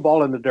a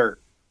knuckleball in the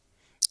dirt?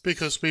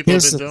 Because people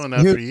have been doing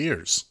that for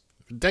years,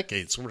 for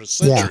decades, for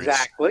centuries. Yeah.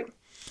 Exactly.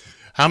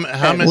 How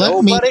many?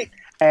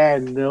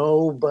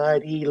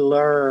 Nobody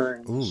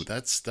learns. Ooh,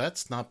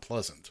 that's not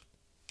pleasant.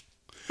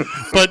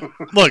 But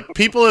look,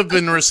 people have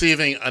been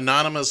receiving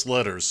anonymous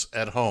letters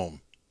at home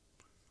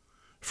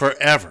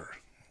forever.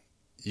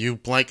 You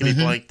blankety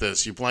blank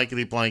this, you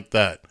blankety blank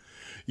that.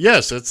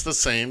 Yes, it's the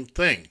same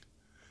thing.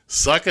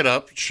 Suck it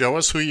up. Show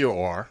us who you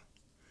are.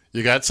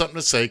 You got something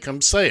to say,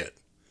 come say it.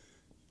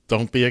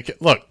 Don't be a kid.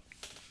 Look,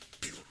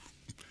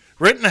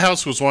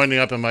 Rittenhouse was winding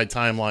up in my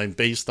timeline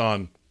based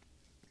on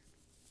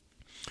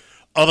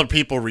other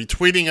people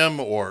retweeting him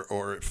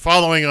or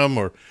following him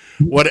or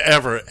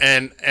whatever.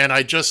 And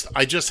I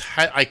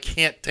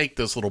can't take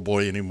this little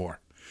boy anymore.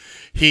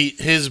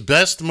 His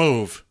best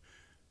move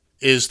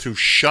is to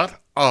shut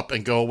up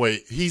and go away.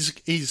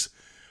 He's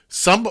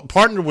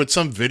partnered with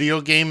some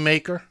video game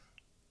maker.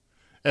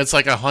 It's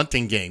like a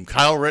hunting game.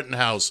 Kyle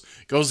Rittenhouse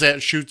goes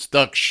out, shoots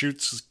ducks,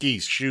 shoots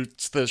geese,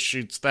 shoots this,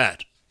 shoots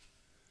that.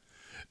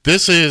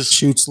 This is...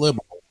 Shoots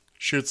liberals.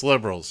 Shoots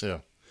liberals,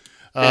 yeah.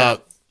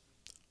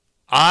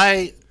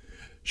 I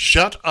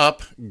shut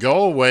up,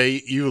 go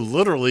away. You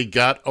literally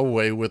got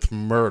away with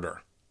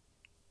murder.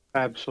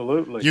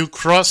 Absolutely. You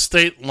crossed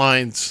state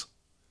lines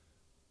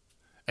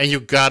and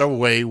you got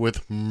away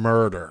with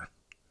murder.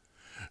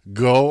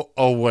 Go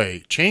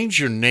away. Change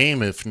your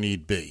name if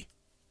need be.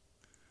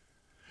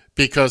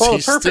 Because a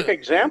perfect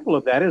example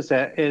of that is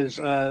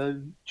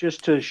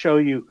just to show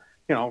you,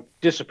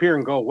 disappear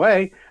and go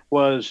away,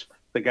 was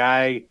the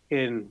guy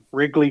in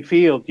Wrigley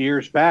Field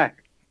years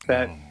back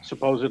that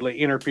supposedly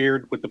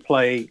interfered with the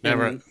play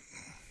in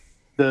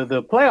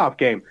the playoff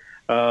game.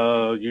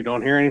 You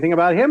don't hear anything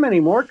about him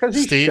anymore because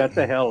he shut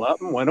the hell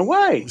up and went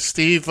away.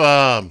 Steve,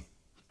 I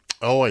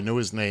knew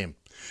his name.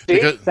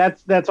 Steve,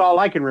 that's all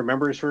I can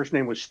remember. His first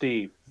name was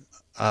Steve.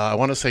 I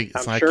want to say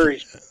it's not.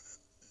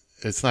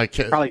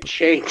 Probably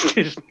changed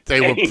his name.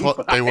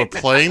 They were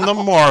playing the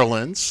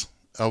Marlins.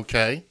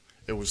 Okay,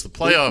 it was the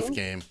playoff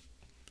game,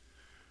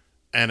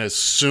 and as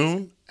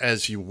soon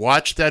as you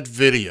watch that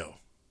video,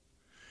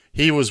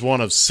 he was one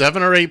of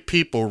 7 or 8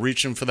 people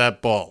reaching for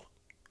that ball.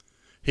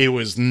 He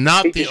was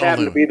not the only. He just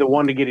happened to be the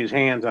one to get his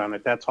hands on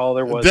it. That's all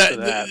there was to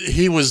that.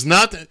 He was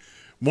not.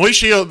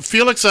 Felix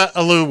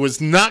Alou was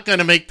not going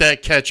to make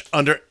that catch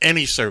under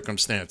any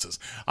circumstances.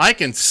 I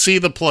can see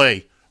the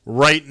play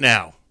right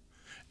now.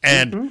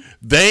 And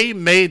they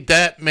made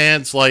that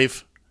man's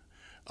life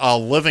a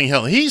living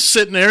hell. He's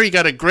sitting there. He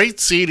got a great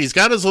seat. He's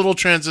got his little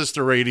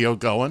transistor radio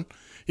going.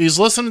 He's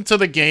listening to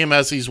the game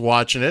as he's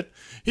watching it.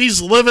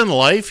 He's living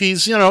life.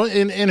 He's,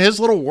 in his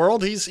little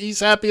world,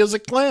 he's happy as a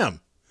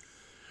clam.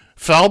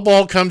 Foul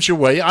ball comes your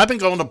way. I've been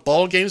going to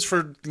ball games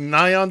for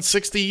nigh on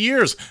 60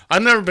 years.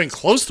 I've never been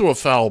close to a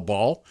foul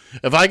ball.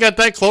 If I got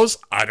that close,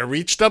 I'd have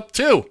reached up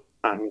too.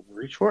 I would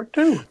reach for it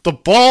too. The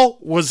ball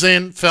was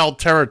in foul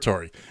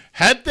territory.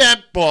 Had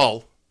that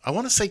ball, I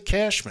want to say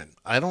Cashman.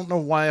 I don't know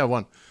why I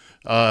want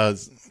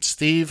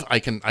Steve.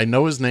 I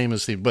know his name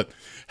is Steve, but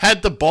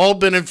had the ball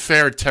been in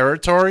fair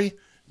territory,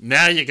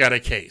 now you got a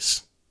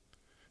case.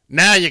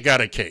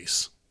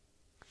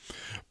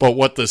 But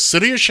what the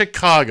city of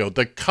Chicago,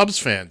 the Cubs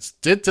fans,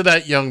 did to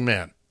that young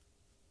man,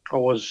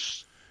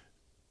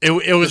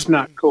 it was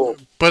not cool.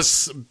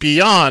 But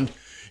beyond,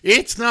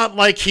 it's not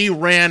like he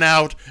ran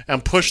out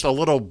and pushed a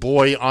little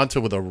boy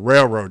onto the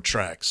railroad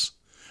tracks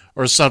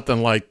or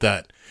something like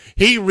that.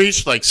 He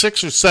reached like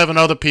 6 or 7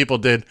 other people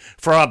did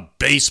for a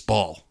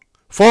baseball.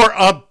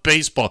 By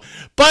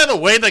the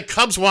way, the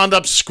Cubs wound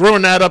up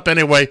screwing that up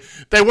anyway.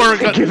 They weren't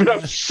going to give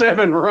up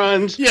 7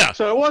 runs. Yeah.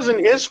 So it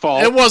wasn't his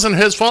fault. It wasn't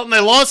his fault, and they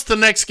lost the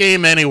next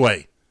game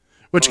anyway,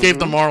 which gave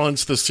the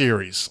Marlins the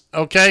series.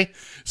 Okay?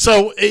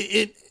 So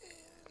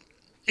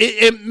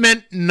it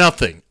meant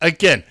nothing.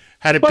 Again,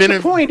 had it but been the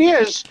point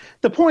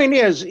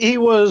is, he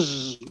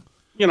was,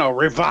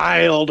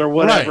 reviled or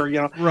whatever,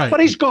 Right, right. But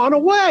he's gone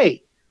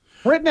away.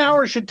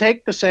 Rittenhour should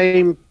take the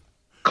same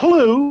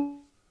clue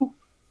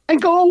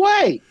and go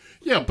away.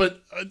 Yeah,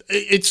 but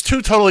it's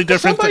two totally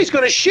different Somebody's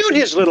going to shoot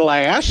his little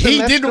ass, and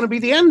that's going to be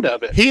the end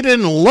of it. He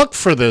didn't look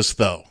for this,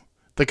 though,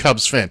 the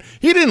Cubs fan.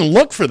 He didn't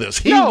look for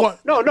this. No,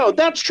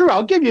 that's true.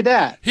 I'll give you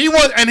that.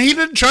 And he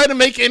didn't try to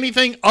make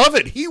anything of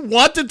it. He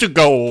wanted to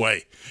go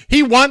away.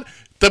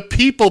 The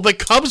people, the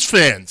Cubs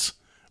fans,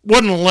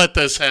 wouldn't let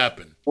this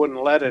happen.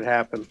 Wouldn't let it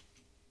happen.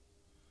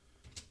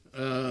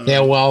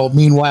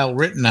 Meanwhile,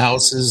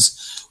 Rittenhouse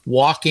is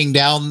walking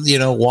down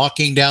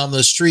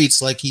the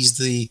streets like he's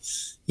the,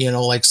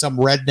 like some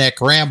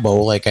redneck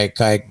Rambo, like I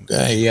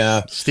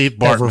Steve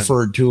Bartman. have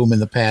referred to him in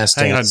the past.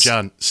 Hang on,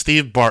 John.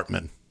 Steve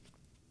Bartman.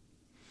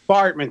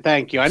 Bartman,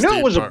 thank you. I knew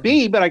it was a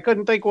B, but I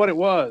couldn't think what it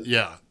was.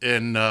 Yeah,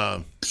 and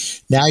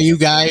now you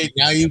guys,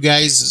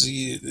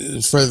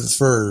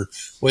 for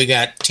we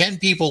got 10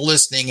 people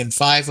listening, and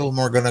 5 of them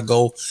are going to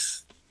go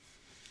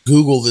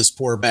Google this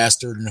poor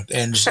bastard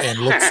and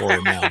look for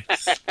him now.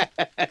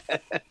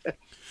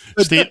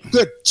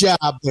 Good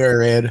job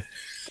there, Ed.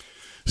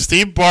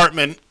 Steve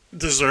Bartman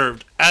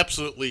deserved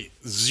absolutely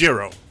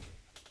zero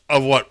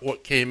of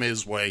what came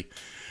his way.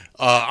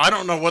 I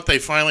don't know what they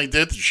finally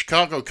did. The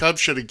Chicago Cubs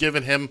should have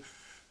given him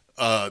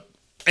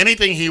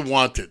anything he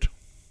wanted.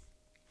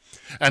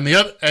 And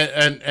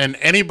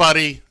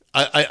anybody,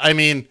 I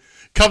mean,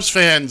 Cubs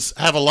fans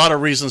have a lot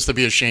of reasons to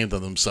be ashamed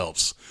of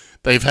themselves.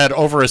 They've had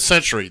over a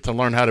century to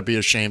learn how to be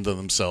ashamed of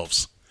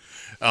themselves.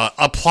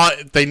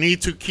 They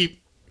need to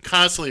keep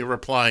constantly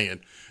replying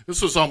it.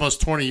 This was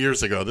almost 20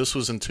 years ago. This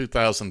was in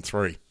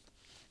 2003.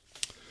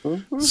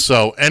 Mm-hmm.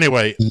 So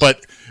anyway,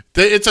 but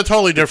it's a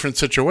totally different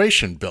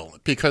situation, Bill,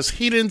 because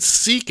he didn't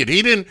seek it.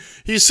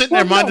 He's sitting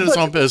there minding his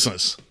own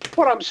business.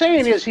 What I'm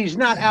saying is he's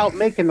not out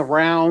making the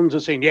rounds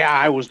and saying, yeah,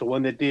 I was the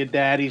one that did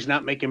that. He's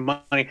not making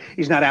money.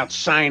 He's not out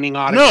signing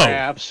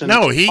autographs and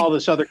all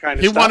this other kind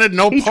of stuff. He wanted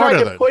no part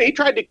of it. He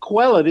tried to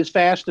quell it as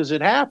fast as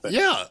it happened.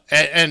 Yeah,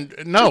 and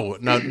no.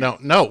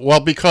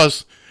 Well,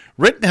 because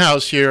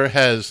Rittenhouse here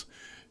has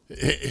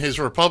his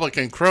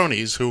Republican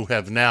cronies who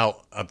have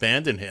now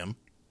abandoned him.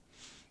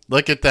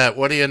 Look at that.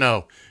 What do you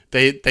know?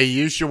 They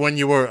used you when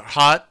you were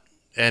hot,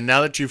 and now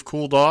that you've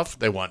cooled off,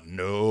 they want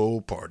no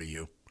part of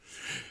you.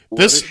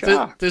 This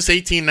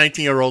 18,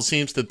 19-year-old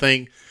seems to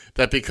think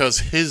that because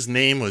his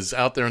name was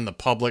out there in the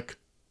public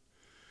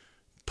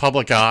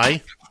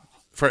eye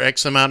for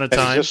X amount of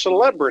time. He's a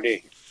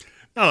celebrity.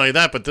 Not only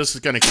that, but this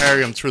is going to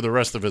carry him through the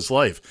rest of his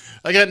life.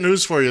 I got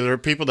news for you. There are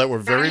people that were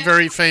very,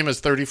 very famous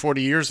 30,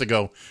 40 years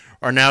ago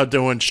are now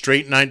doing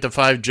straight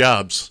 9-to-5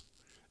 jobs,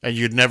 and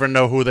you'd never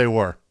know who they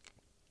were.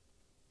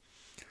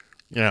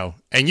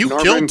 And you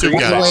killed 2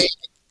 guys.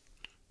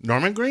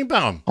 Norman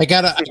Greenbaum. I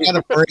gotta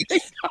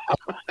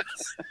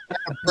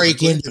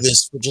break into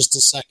this for just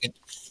a second.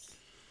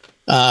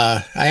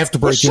 I have to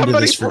break into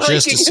this for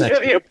just a second.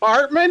 Into the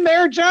apartment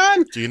there,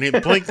 John? Do you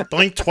need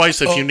blink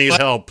twice if you need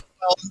help?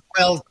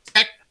 Well,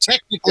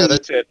 technically, yeah,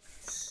 that's it.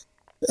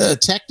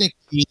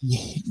 Technically,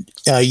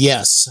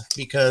 yes,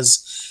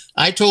 because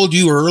I told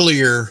you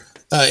earlier,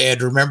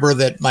 Ed. Remember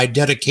that my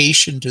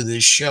dedication to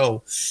this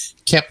show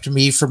kept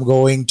me from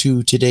going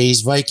to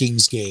today's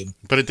Vikings game.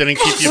 But it didn't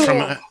keep you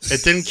from.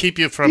 It didn't keep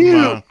you from.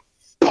 You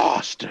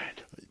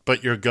bastard!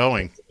 But you're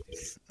going.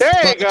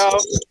 There you go.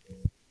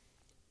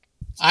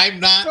 I'm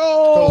not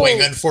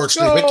going,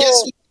 unfortunately. But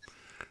guess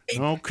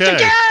who? Okay.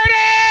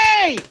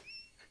 Security!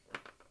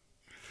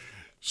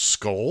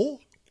 Skull?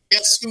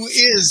 Guess who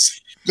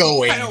is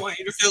going? I don't want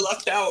you to feel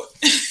left out.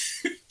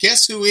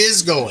 Guess who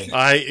is going?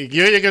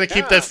 You're going to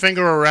keep that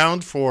finger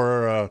around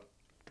for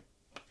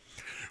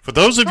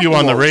those of you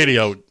on the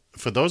radio.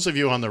 For those of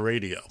you on the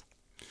radio,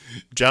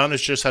 John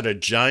has just had a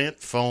giant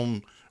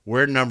foam,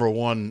 we're number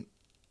one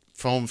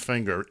foam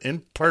finger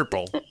in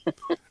purple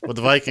with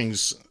the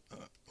Vikings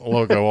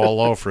logo all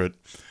over it.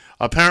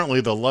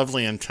 Apparently, the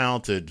lovely and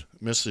talented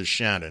Mrs.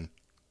 Shannon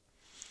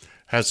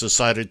has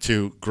decided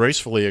to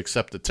gracefully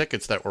accept the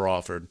tickets that were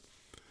offered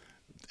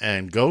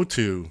and go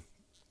to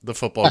the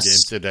football game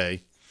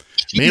today.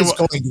 She's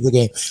going to the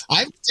game.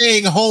 I'm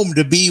staying home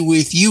to be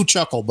with you,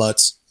 Chuckle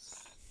Butts.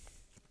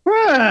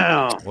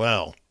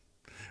 Well,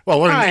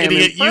 what an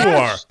idiot you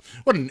are.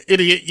 What an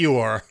idiot you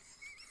are.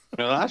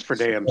 Well, that's for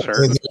damn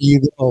certain. There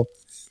you go.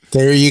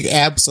 There you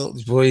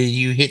absolutely, boy,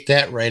 you hit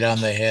that right on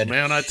the head.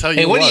 Man, I tell you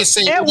hey, what do you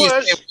say? It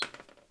was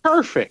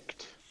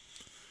perfect.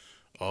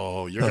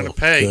 Oh, you're going to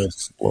pay.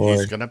 He's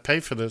going to pay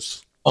for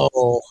this.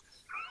 Oh.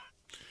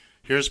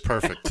 Here's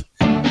perfect.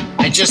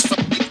 I just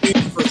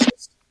for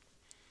this.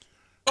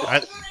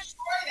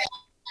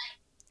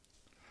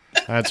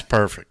 That's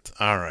perfect.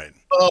 All right.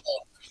 Oh.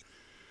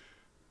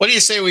 What do you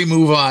say we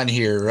move on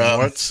here?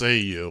 What say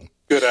you?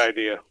 Good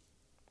idea.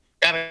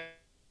 Got a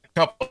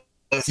couple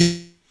of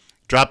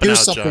Drop it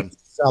out, John.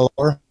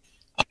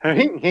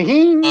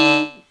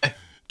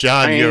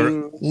 John,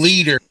 you're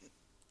leader.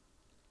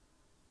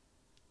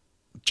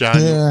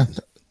 John,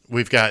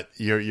 We've got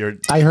your.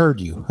 I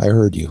heard you.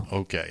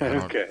 Okay.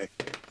 Okay.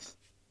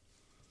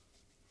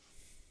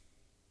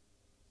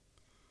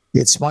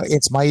 It's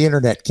my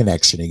internet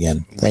connection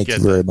again. Thank you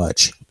very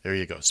much. There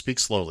you go. Speak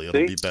slowly.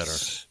 It'll be better.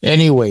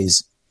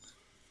 Anyways,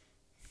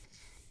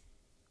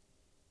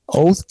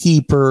 Oath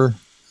Keeper,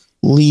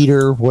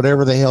 leader,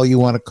 whatever the hell you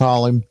want to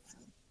call him,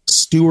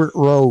 Stuart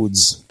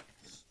Rhodes,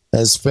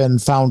 has been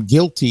found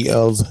guilty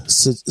of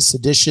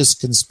seditious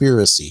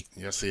conspiracy.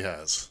 Yes, he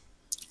has.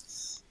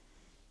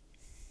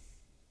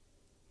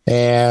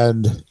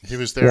 And he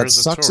was there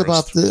as a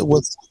tourist.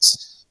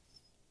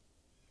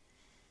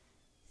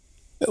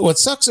 What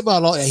sucks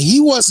about all, he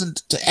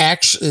wasn't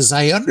actually, as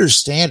I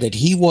understand it,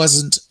 he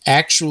wasn't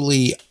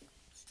actually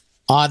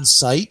on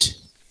site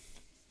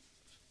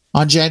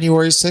on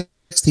January 6th.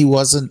 He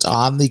wasn't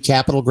on the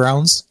Capitol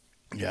grounds.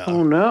 Yeah.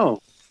 Oh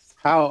no.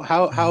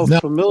 How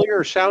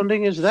familiar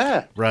sounding is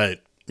that?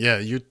 Right.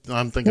 Yeah,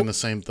 I'm thinking the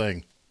same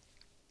thing.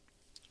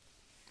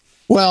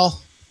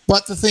 Well,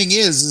 but the thing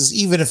is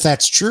even if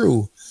that's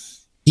true,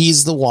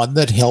 he's the one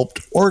that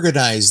helped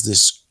organize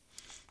this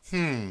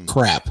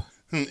crap.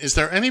 Is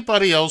there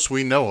anybody else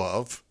we know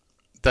of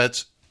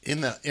that's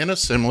in a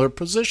similar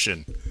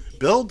position?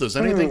 Bill, does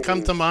anything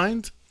come to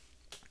mind?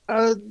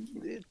 On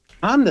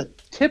the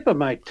tip of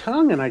my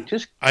tongue, and I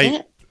just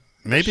can't.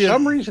 Maybe for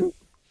some reason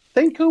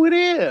think who it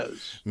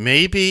is.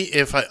 Maybe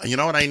if you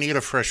know what, I need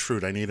a fresh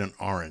fruit. I need an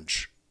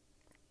orange.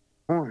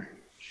 Orange,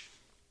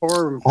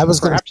 or I was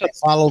going to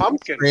follow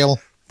pumpkin. The trail.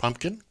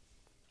 Pumpkin.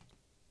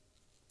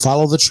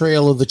 Follow the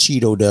trail of the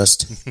Cheeto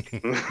dust.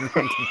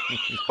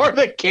 Or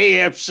the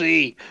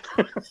KFC.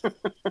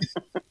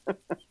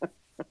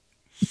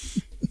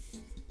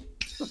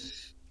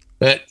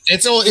 But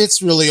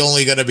it's really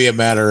only going to be a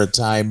matter of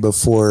time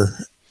before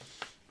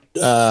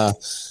the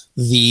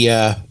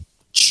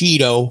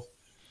Cheeto,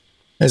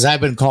 as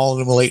I've been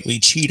calling him lately,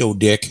 Cheeto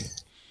Dick.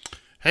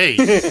 Hey.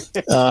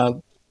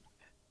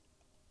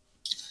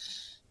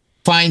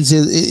 Finds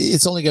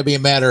it's only going to be a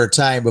matter of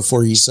time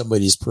before he's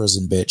somebody's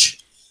prison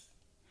bitch.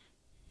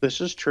 This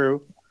is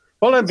true.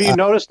 Well, have you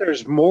noticed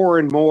there's more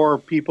and more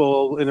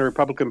people in the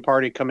Republican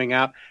Party coming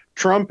out?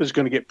 Trump is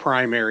going to get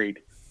primaried.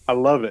 I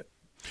love it.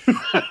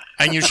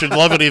 And you should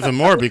love it even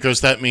more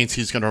because that means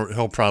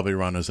he'll probably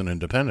run as an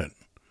independent,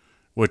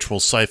 which will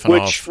siphon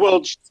off. Which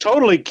will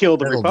totally kill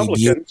the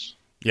Republicans.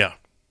 Yeah.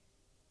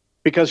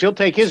 Because he'll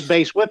take his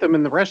base with him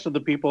and the rest of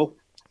the people.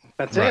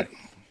 That's it.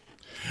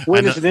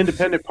 When has an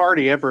independent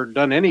party ever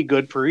done any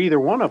good for either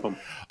one of them?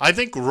 I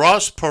think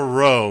Ross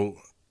Perot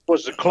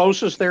was the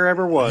closest there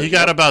ever was. He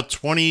got about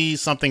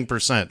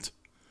 20-something%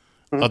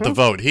 of the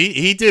vote.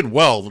 He did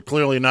well,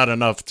 clearly not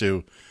enough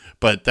to,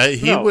 but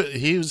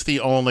he was the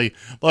only.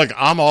 Look,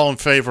 I'm all in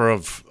favor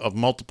of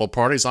multiple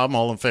parties. I'm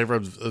all in favor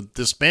of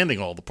disbanding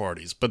all the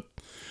parties, but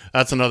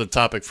that's another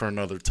topic for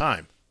another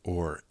time.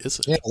 Or is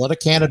it? Yeah, let a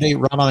candidate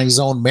run on his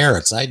own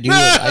merits. I do it.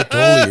 I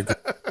totally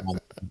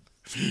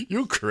agree.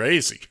 You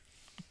crazy.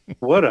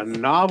 What a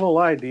novel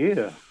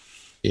idea.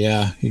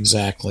 Yeah,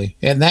 exactly.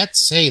 And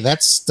that's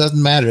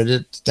doesn't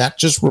matter. That's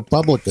just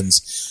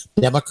Republicans,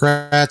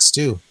 Democrats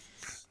too.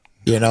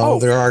 You know,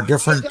 there are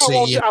different.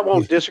 I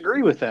won't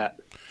disagree with that.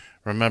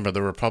 Remember,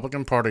 the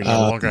Republican Party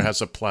no longer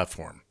has a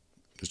platform.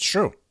 It's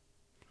true.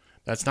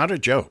 That's not a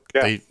joke.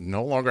 Yeah. They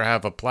no longer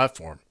have a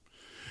platform.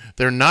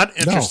 They're not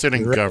interested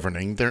in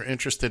governing. They're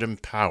interested in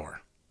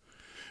power.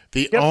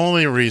 The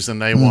only reason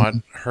they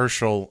want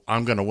Herschel,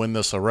 I'm going to win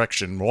this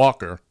election,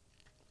 Walker.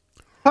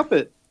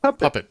 Puppet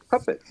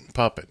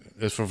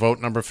is for vote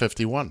number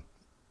 51.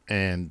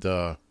 And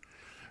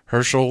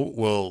Herschel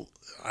will,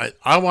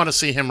 I want to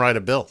see him write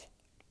a bill.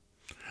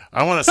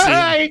 I want to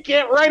see he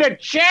can't write a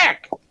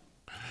check.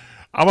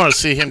 I want to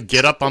see him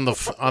get up on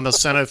the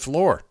Senate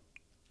floor.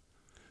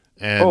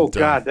 And, oh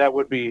God,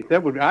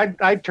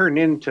 I'd turn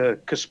into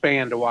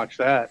Caspan to watch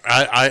that.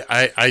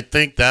 I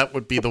think that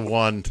would be the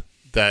one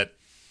that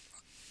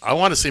I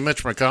want to see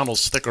Mitch McConnell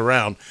stick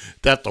around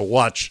to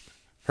watch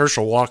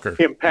Herschel Walker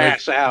him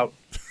pass out,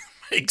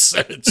 make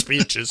Senate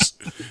speeches.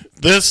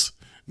 this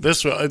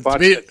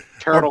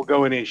turtle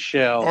go in his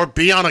shell, or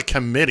be on a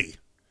committee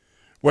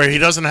where he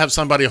doesn't have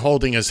somebody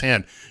holding his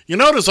hand. You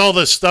notice all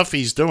this stuff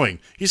he's doing.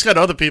 He's got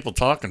other people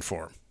talking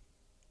for him.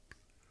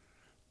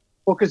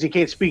 Well, because he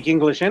can't speak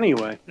English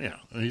anyway. Yeah,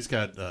 he's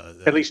got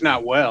at least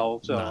not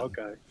well. So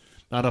okay,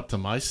 not up to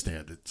my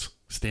standards.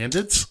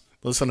 Standards?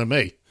 Listen to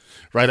me,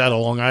 right out of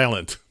Long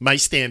Island. My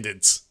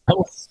standards.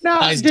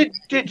 Now,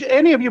 did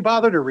any of you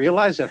bother to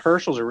realize that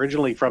Herschel's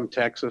originally from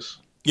Texas?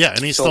 Yeah,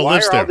 and he still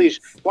lives there.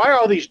 Why are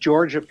all these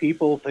Georgia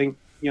people think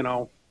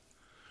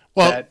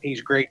that he's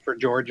great for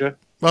Georgia?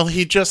 Well,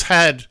 he just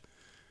had.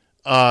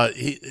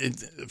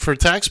 For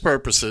tax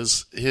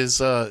purposes, his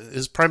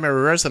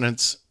primary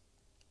residence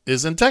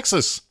is in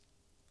Texas.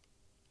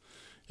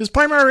 His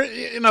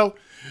primary,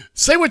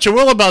 say what you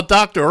will about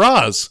Dr.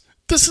 Oz.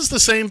 This is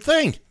the same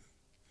thing.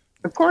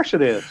 Of course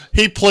it is.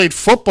 He played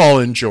football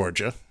in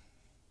Georgia.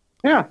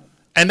 Yeah.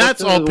 And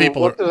that's all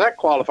people What does that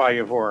qualify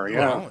you for? Yeah.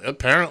 Well,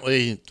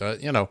 apparently,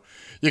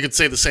 you could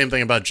say the same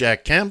thing about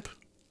Jack Kemp,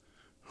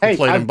 Hey,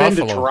 played I've in been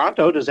Buffalo. to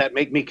Toronto. Does that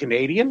make me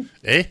Canadian?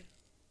 Eh?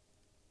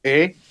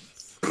 Eh?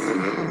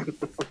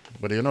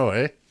 What do you know,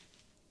 eh?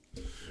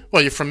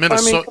 Well, you're from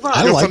Minnesota. come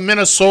on. You're from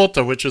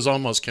Minnesota, which is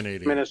almost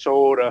Canadian.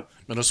 Minnesota.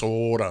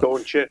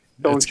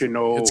 Don't you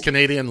know? It's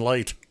Canadian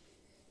light.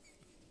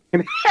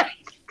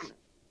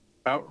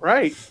 About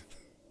right.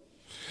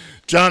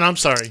 John, I'm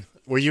sorry.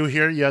 Were you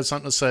here? You had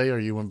something to say? Are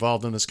you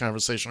involved in this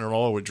conversation at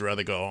all, or would you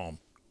rather go home?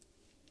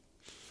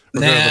 Or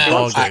go to the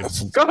ball game?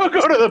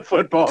 Go to the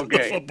football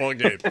game. The football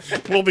game.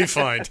 We'll be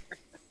fine.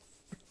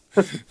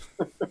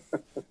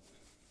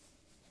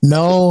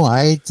 No,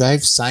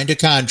 I've signed a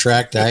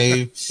contract.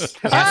 I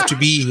have to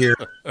be here.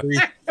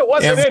 It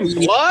wasn't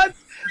in blood?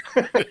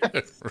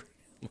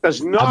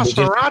 There's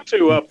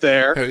Nosferatu up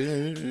there.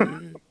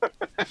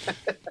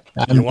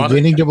 I'm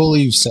beginning to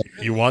believe so.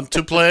 You want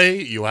to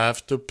play, you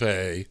have to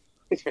pay.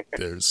 It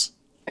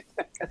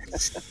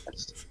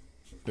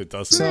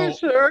doesn't. So,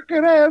 sir,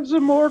 can I have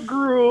some more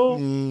gruel?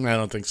 I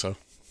don't think so.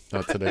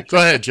 Not today. Go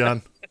ahead,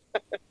 John.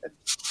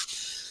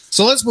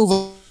 So let's move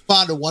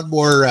on to one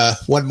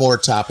more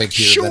topic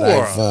here.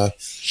 Sure.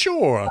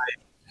 Sure.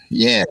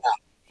 Yeah.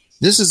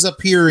 This is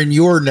up here in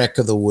your neck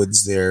of the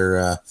woods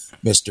there,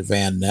 Mr.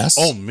 Van Ness.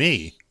 Oh,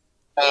 me.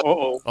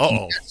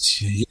 Uh-oh.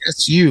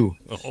 Yes, you.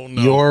 Oh,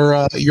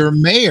 no. Your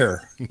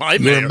mayor. My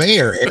mayor. Your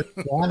mayor. Eric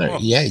Bonner.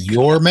 Yeah,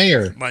 your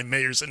mayor. My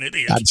mayor's an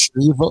idiot.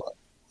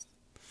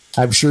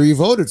 I'm sure you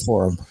voted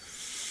for him.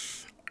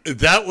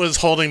 That was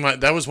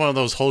one of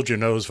those hold your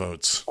nose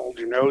votes. Hold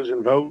your nose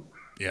and vote.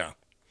 Yeah.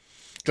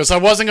 Because I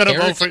wasn't going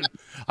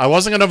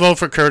to vote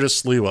for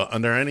Curtis Lewa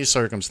under any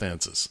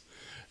circumstances.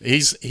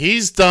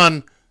 He's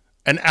done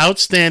an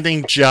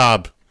outstanding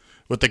job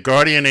with the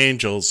Guardian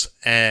Angels,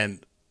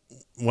 and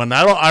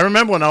I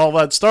remember when all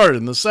that started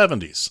in the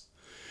 70s.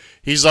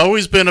 He's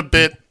always been a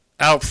bit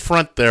out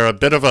front there, a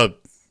bit of a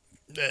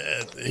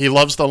he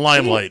loves the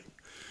limelight,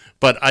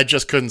 but I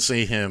just couldn't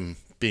see him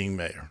being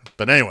mayor.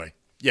 But anyway,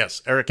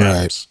 yes, Eric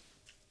Adams.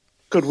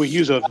 Could we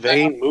use a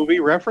vain movie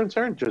reference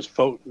there and just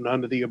vote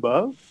none of the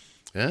above?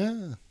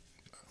 Yeah.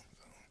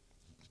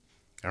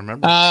 I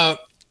remember. I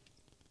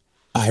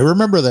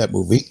remember that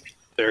movie.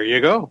 There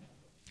you go.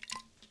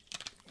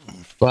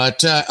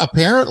 But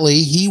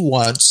apparently he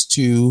wants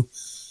to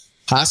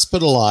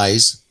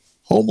hospitalize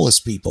homeless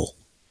people.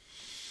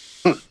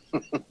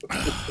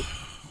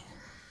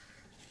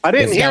 I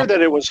didn't hear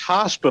that it was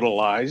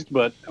hospitalized,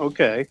 but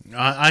okay.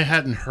 I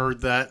hadn't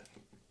heard that,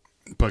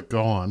 but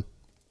go on.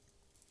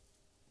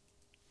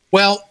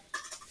 Well,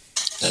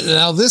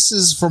 now this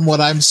is from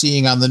what I'm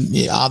seeing on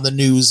the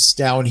news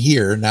down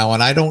here now,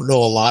 and I don't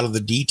know a lot of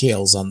the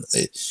details on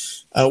it.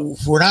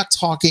 We're not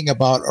talking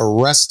about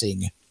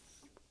arresting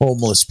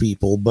homeless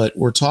people, but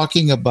we're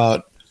talking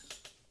about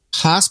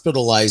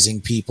hospitalizing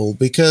people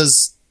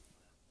because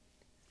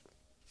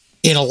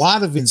in a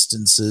lot of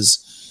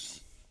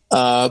instances,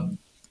 it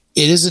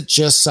isn't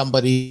just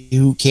somebody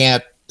who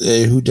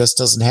just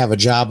doesn't have a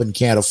job and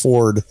can't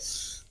afford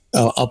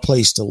a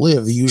place to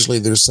live. Usually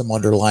there's some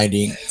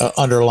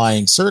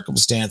underlying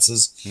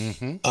circumstances,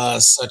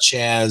 such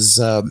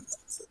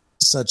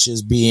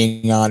as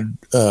being on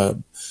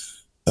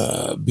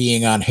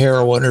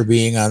heroin or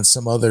being on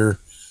some other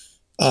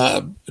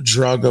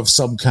drug of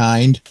some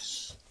kind.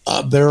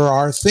 There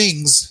are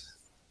things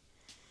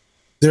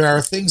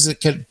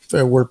that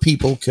where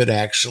people could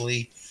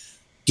actually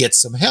get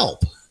some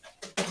help.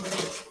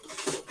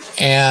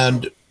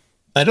 And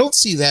I don't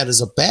see that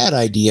as a bad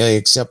idea,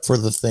 except for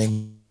the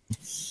thing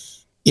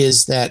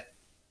is that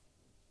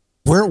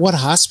what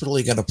hospital are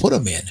you going to put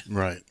them in?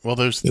 Right. Well,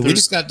 we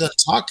just got done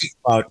talking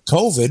about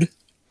COVID.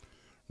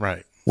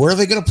 Right. Where are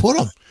they going to put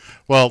them?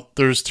 Well,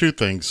 there's two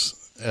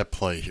things at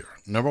play here.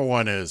 Number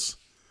one is,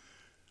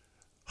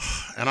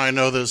 and I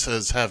know this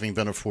as having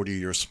been a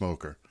 40-year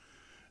smoker,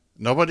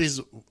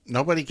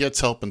 nobody gets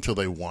help until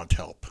they want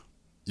help.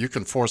 You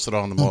can force it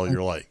on them all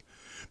you like.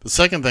 The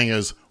second thing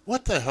is,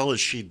 what the hell is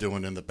she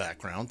doing in the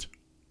background?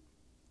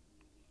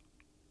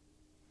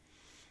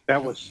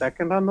 That was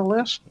second on the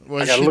list?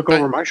 Well, I got to look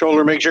over my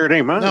shoulder, make sure it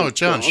ain't mine. No,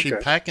 John, okay.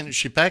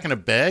 She packing a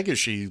bag? Is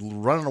she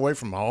running away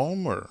from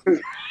home? Or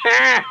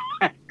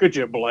could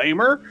you blame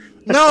her?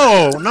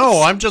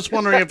 No, I'm just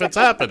wondering if it's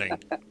happening.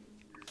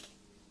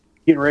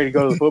 Getting ready to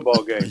go to the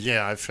football game.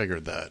 Yeah, I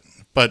figured that.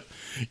 But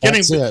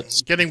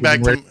getting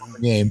back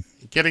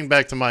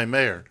to my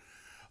mayor.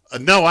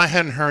 No, I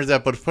hadn't heard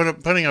that, but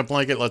putting a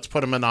blanket, let's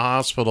put him in the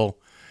hospital.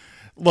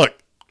 Look,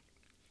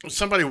 if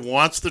somebody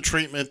wants the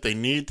treatment, they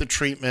need the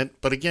treatment.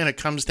 But again, it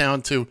comes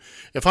down to,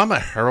 if I'm a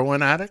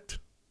heroin addict,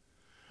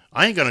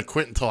 I ain't going to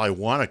quit until I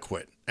want to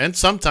quit. And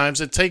sometimes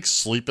it takes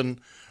sleeping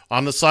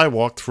on the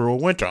sidewalk through a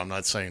winter. I'm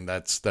not saying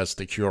that's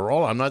the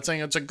cure-all. I'm not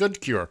saying it's a good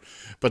cure.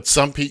 But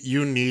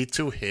you need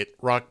to hit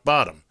rock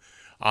bottom.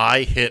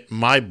 I hit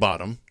my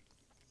bottom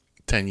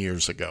 10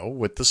 years ago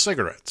with the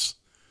cigarettes.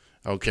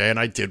 Okay, and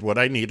I did what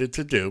I needed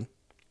to do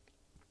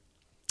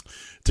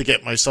to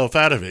get myself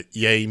out of it.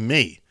 Yay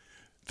me.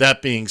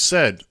 That being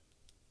said,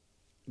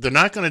 they're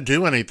not going to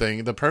do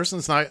anything.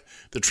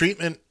 The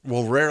treatment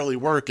will rarely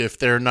work if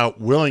they're not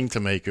willing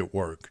to make it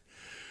work.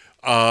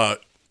 Now,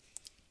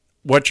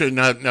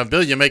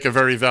 Bill, you make a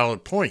very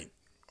valid point.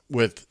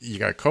 With you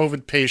got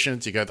COVID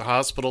patients, you got the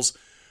hospitals.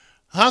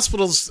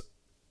 Hospitals,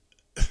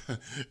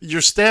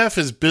 your staff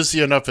is busy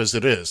enough as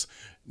it is.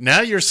 Now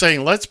you're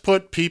saying let's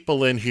put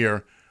people in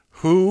here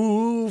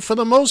who, for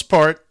the most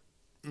part,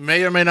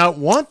 may or may not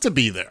want to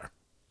be there.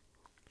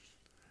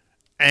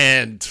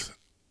 And,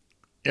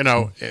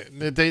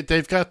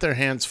 they've got their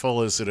hands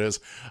full as it is.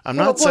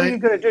 What are you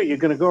going to do? You're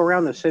going to go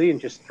around the city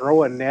and just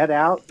throw a net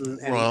out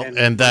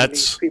and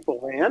that's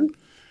people in?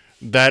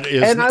 That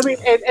is, and I mean,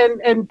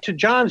 and to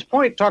John's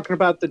point, talking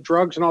about the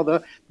drugs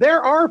and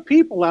there are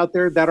people out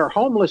there that are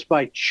homeless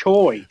by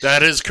choice.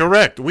 That is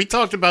correct. We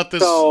talked about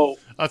this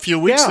a few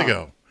weeks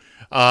ago,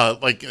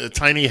 like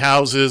tiny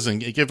houses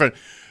and different.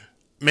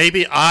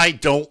 Maybe I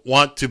don't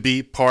want to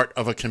be part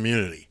of a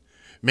community.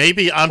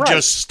 Maybe I'm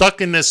just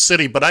stuck in this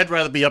city, but I'd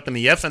rather be up in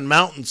the effing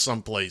mountains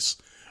someplace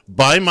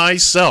by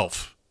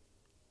myself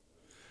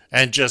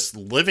and just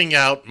living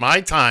out my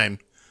time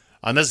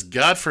on this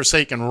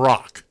godforsaken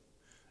rock.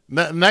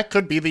 And that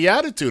could be the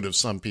attitude of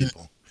some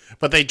people,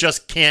 but they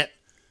just can't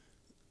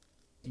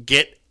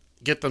get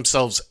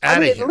themselves out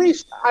of here. At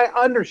least I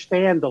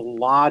understand the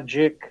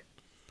logic,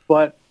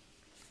 but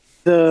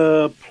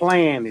the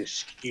plan is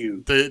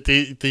skewed.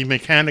 The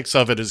mechanics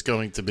of it is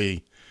going to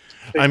be,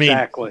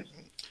 exactly.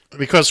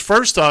 Because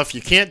first off,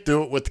 you can't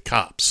do it with the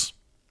cops.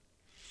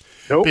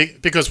 Nope.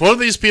 Because one of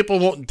these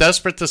people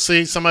desperate to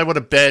see somebody with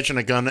a badge and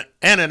a gun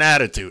and an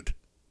attitude,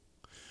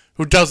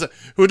 who doesn't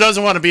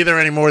want to be there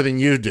any more than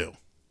you do.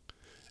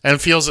 And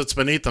feels it's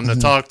beneath them to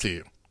talk to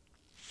you.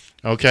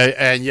 Okay?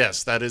 And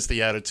yes, that is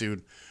the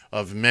attitude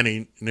of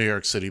many New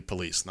York City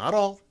police. Not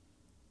all,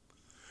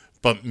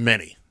 but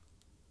many.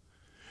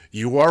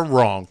 You are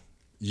wrong.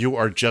 You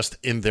are just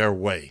in their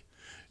way.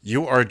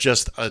 You are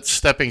just a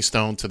stepping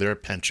stone to their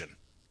pension.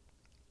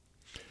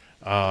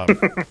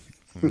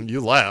 You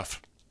laugh.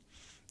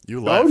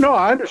 Oh, no,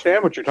 I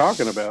understand what you're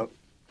talking about.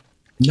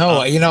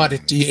 No,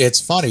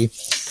 it's funny.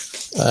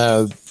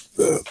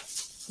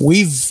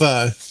 We've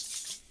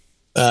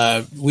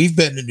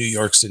been to New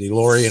York City.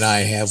 Lori and I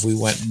have. We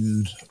went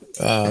and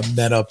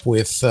met up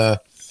with a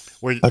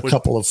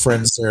couple of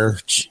friends there.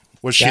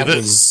 Was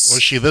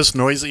she this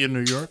noisy in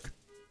New York?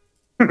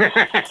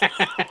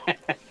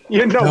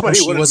 Nobody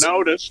would have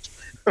noticed.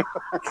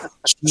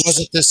 She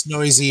wasn't this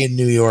noisy in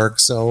New York.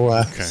 So,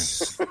 okay.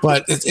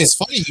 But it's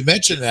funny you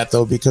mentioned that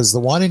though, because the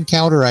one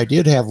encounter I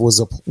did have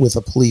was with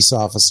a police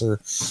officer.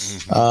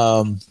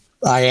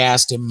 Mm-hmm. I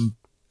asked him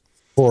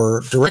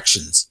for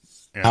directions.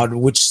 Yeah.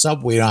 Which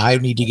subway? I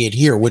need to get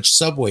here. Which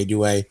subway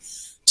do I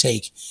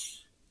take?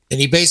 And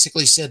he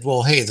basically said,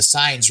 "Well, hey, the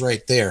sign's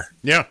right there."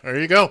 Yeah, there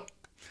you go.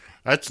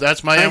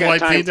 That's my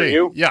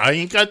NYPD. Yeah, I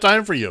ain't got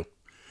time for you.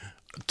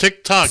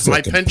 TikTok.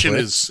 My pension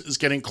is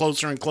getting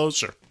closer and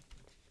closer.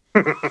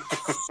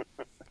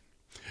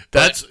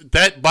 That's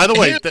that. By the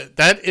way,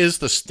 that is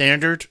the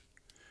standard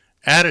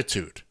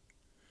attitude.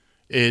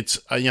 It's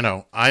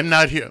I'm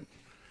not here.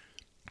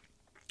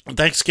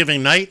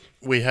 Thanksgiving night,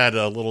 we had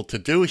a little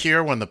to-do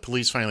here when the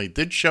police finally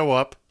did show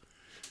up.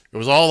 It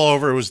was all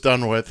over. It was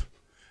done with.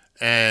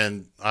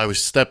 And I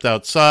stepped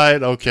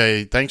outside.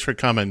 Okay, thanks for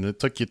coming.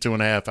 It took you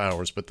 2.5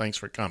 hours, but thanks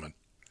for coming.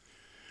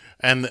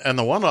 And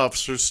the one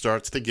officer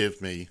starts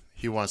to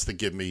he wants to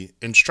give me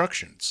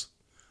instructions.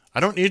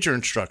 I don't need your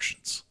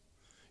instructions.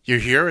 You're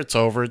here. It's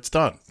over. It's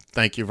done.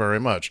 Thank you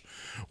very much.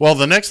 Well,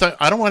 the next time,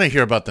 I don't want to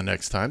hear about the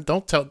next time.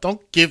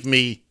 Don't give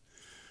me...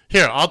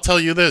 Here, I'll tell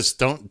you this.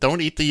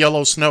 Don't eat the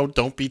yellow snow.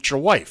 Don't beat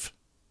your wife.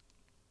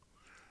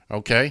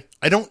 Okay?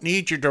 I don't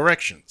need your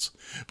directions.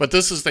 But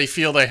they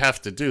feel they have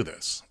to do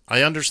this.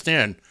 I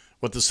understand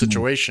what the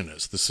situation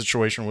is. The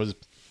situation was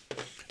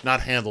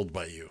not handled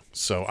by you.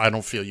 So I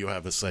don't feel you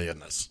have a say in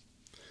this.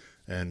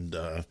 And,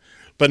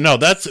 but no,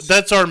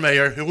 that's our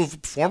mayor, who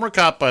former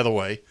cop, by the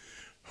way,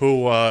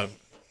 who,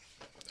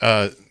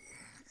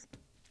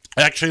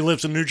 actually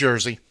lives in New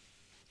Jersey.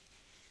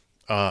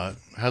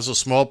 Has a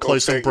small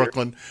place in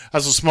Brooklyn.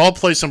 Has a small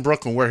place in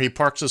Brooklyn where he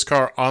parks his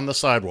car on the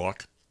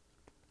sidewalk.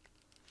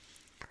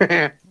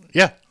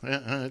 Yeah,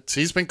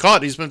 he's been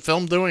caught. He's been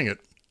filmed doing it,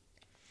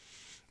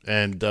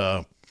 and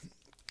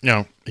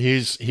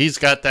he's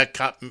got that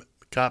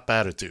cop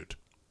attitude,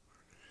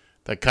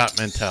 that cop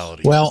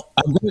mentality. Well,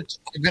 I'm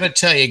going to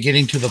tell you,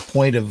 getting to the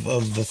point of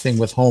the thing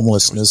with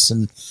homelessness,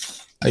 and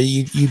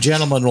you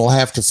gentlemen will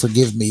have to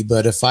forgive me,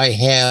 but if I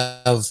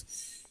have.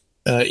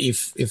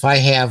 If I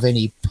have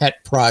any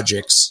pet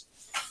projects,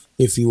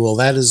 if you will,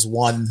 that is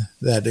one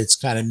that it's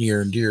kind of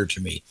near and dear to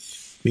me,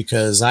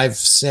 because I've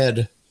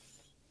said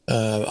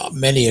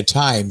many a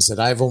times that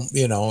I've,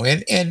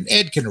 and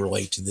Ed can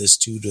relate to this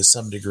too to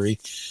some degree.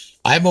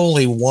 I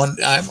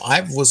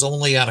was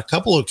only on a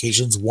couple of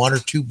occasions 1 or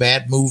 2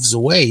 bad moves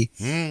away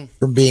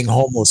from being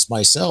homeless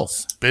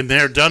myself. Been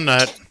there, done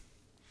that.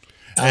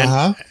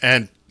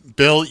 And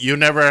Bill, you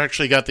never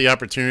actually got the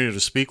opportunity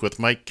to speak with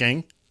Mike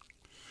King.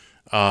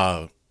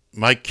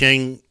 Mike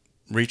King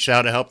reached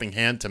out a helping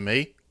hand to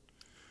me,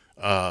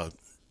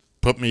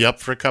 put me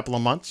up for a couple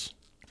of months.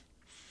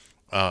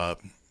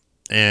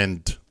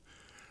 And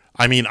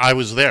I mean, I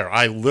was there.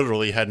 I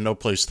literally had no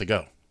place to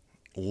go.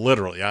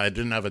 Literally, I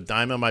didn't have a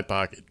dime in my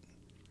pocket.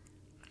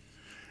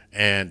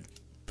 And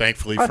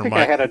thankfully I think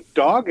I had a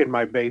dog in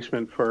my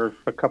basement for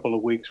a couple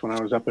of weeks when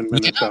I was up in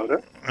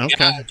Minnesota. Yeah.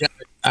 Okay. Yeah,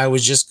 I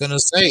was just going to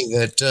say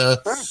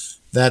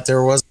that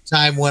there was a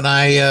time when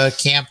I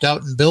camped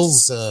out in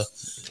Bill's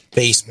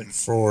basement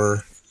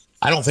for,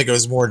 I don't think it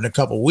was more than a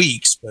couple of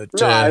weeks, but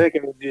no, I think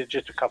it was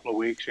just a couple of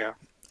weeks. Yeah.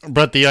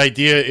 But the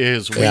idea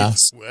is,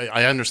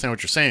 I understand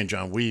what you're saying,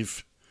 John.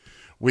 We've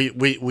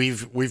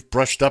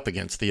brushed up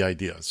against the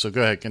idea. So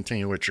go ahead,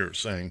 continue what you're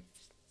saying.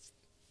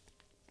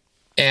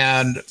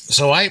 And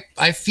so I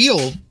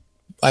feel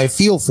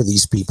for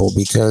these people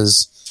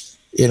because,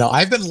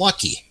 I've been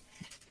lucky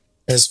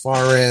as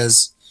far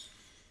as,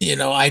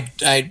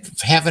 I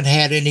haven't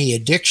had any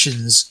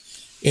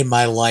addictions in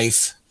my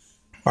life,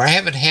 or I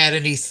haven't had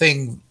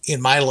anything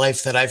in my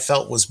life that I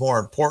felt was more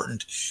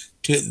important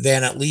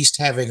than at least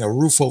having a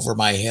roof over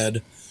my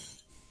head.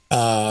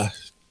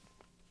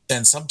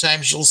 And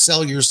sometimes you'll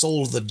sell your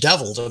soul to the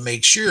devil to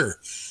make sure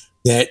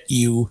that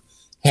you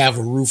have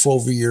a roof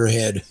over your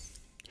head.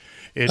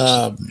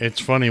 It's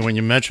funny when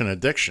you mention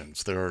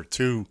addictions. There are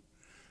two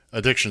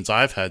addictions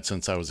I've had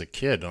since I was a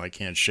kid, and I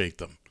can't shake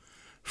them: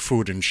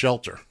 food and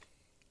shelter.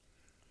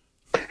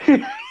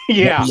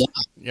 Yeah.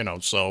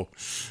 So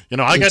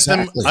I got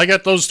them. I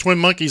got those twin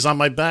monkeys on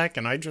my back,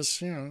 and I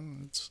just,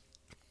 I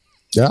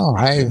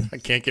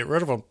can't get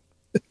rid of them.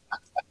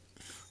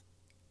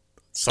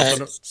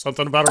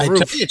 Something about a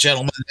roof. I tell you,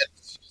 gentlemen.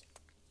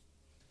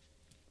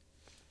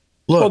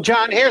 Look, well,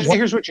 John, here's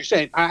what you're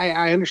saying.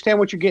 I understand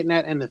what you're getting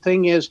at, and the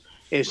thing is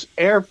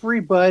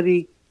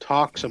everybody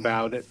talks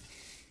about it,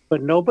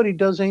 but nobody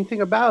does anything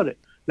about it.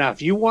 Now,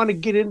 if you want to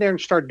get in there and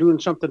start doing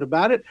something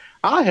about it,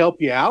 I'll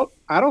help you out.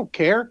 I don't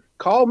care.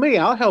 Call me.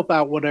 I'll help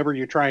out whatever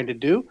you're trying to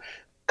do,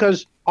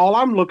 because all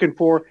I'm looking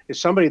for is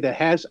somebody that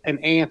has an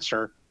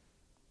answer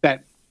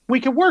that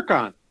we can work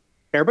on.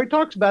 Everybody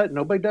talks about it.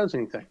 Nobody does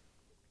anything.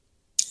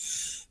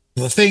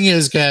 The thing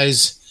is,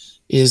 guys,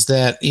 is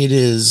that it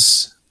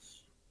is,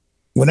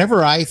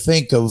 whenever I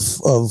think of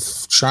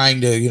trying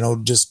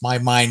to, just my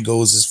mind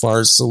goes as far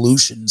as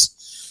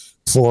solutions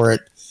for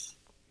it,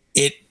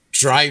 it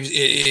drives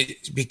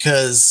it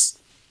because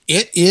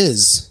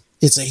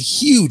it's a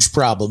huge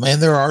problem,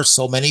 and there are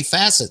so many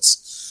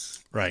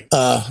facets. Right.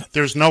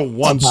 There's no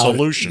one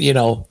solution.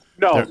 No,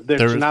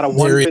 there's not a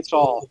one fits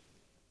all.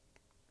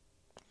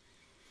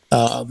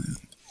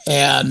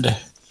 And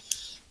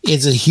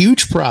it's a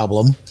huge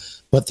problem.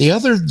 But the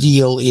other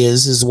deal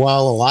is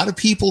while a lot of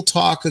people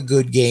talk a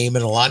good game,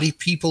 and a lot of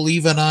people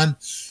even on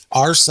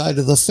our side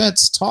of the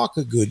fence talk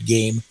a good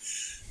game,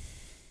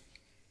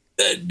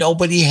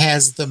 nobody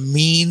has the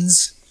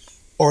means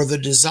or the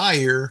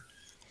desire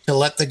to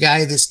let the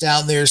guy that's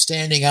down there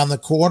standing on the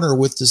corner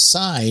with the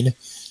sign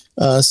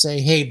say,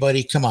 "Hey,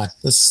 buddy, come on,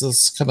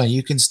 let's come on.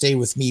 You can stay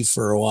with me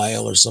for a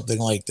while," or something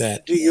like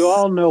that. Do you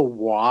all know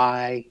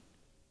why?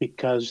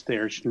 Because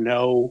there's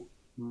no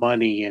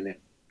money in it.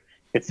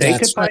 If they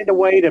could find a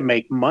way to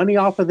make money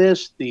off of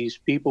this, these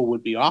people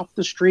would be off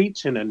the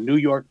streets in a New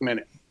York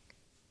minute.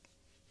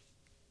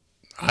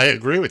 I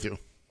agree with you.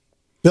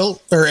 Bill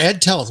or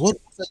Ed, tell us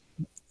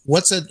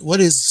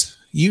what is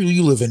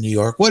you live in New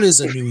York. What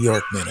is a New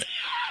York minute?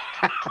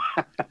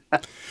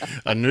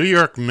 A New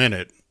York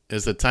minute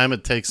is the time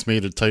it takes me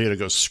to tell you to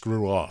go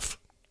screw off.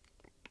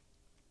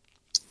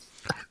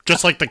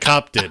 Just like the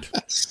cop did.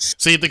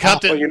 See, the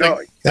cop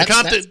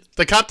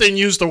the cop didn't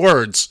use the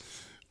words,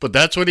 but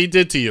that's what he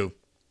did to you.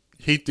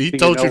 He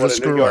told you to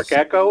screw off. New York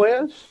Echo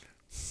is?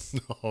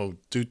 Oh,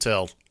 do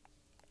tell.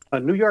 A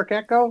New York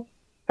Echo?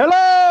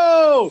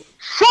 Hello!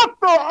 Shut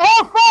the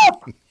F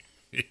up!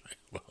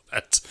 Well,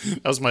 that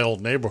was my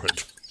old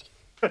neighborhood.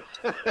 Oh,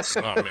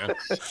 man.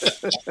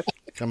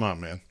 Come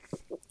on, man.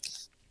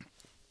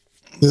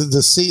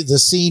 The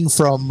scene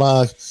from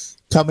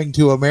Coming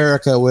to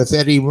America with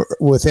Eddie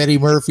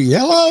Murphy.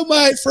 Hello,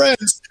 my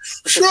friends.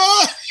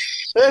 Sure.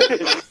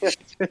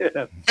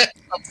 That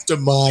comes to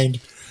mind.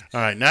 All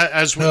right, now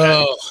as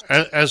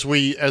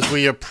we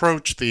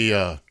approach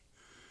the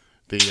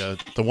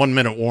 1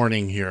 minute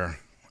warning here,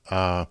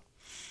 I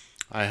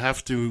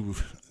have to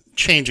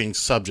changing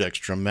subjects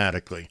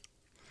dramatically.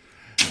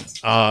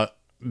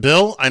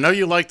 Bill, I know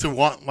you like to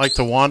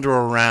wander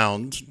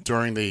around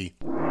during the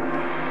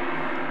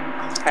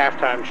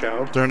halftime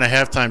show. During the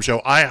halftime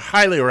show, I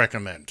highly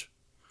recommend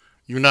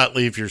you not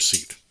leave your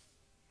seat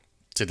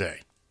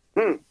today.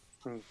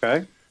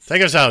 Okay.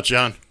 Take us out,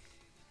 John.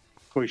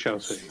 We shall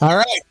see. All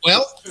right.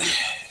 Well,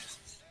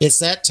 it's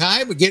that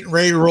time. We're getting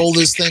ready to roll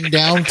this thing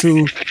down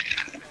to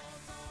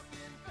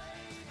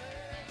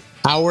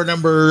hour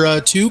number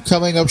 2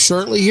 coming up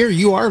shortly here.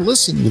 You are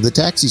listening to the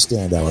Taxi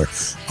Stand Hour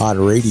on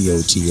Radio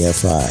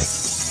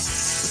TFI.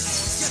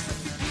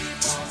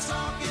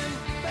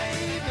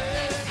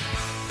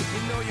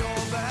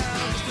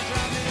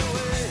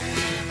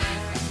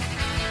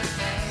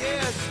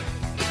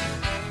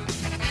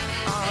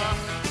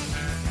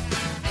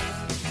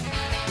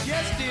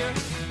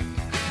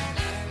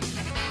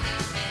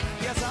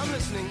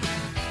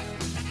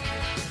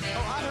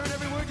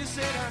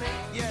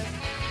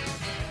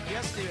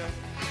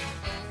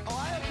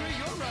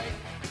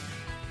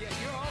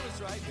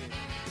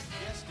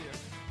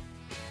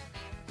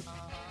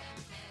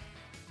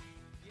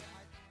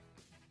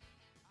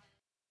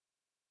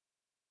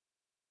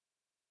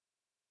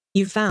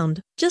 You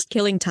found Just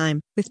Killing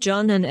Time with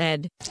John and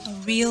Ed. A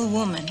real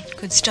woman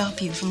could stop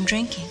you from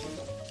drinking.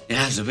 It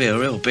has to be a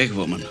real big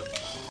woman.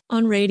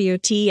 On Radio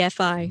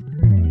TFI.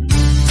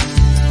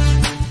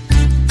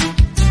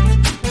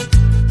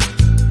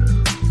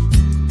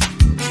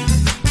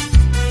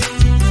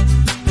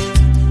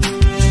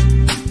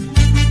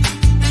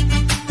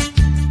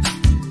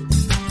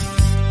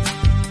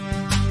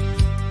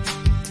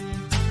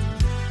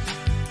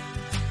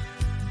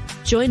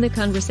 Join the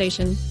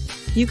conversation.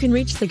 You can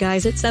reach the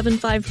guys at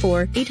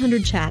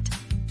 754-800-CHAT,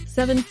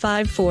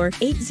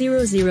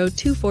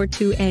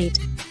 754-800-2428.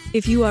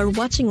 If you are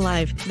watching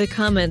live, the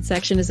comment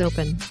section is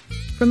open.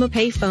 From a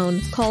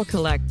payphone, call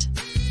collect.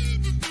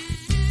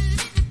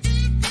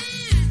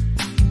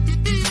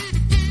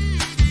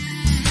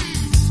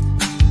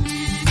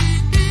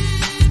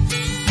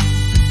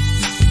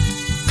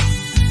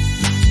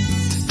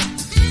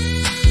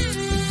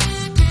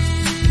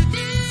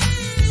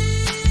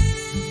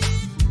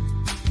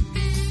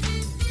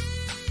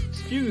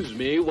 Excuse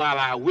me while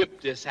I whip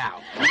this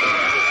out.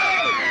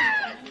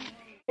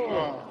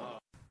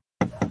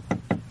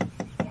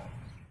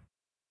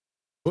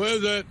 Who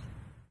is it?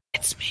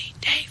 It's me,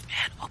 Dave,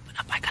 man. Open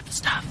up, I got the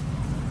stuff.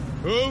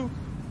 Who?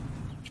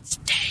 It's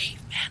Dave,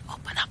 man.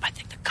 Open up, I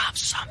think the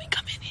cops saw me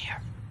come in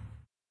here.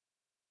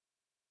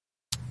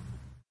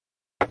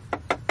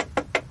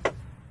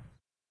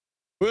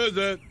 Who is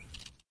it?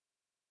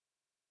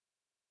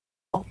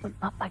 Open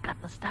up, I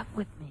got the stuff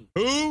with me.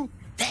 Who?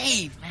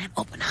 Dave, man,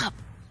 open up.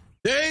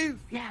 Dave?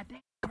 Yeah, Dave.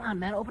 Come on,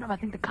 man, open up, I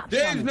think the cops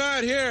Dave's saw me.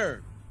 not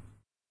here.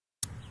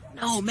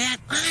 No, man,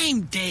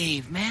 I'm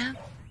Dave, man.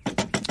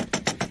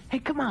 Hey,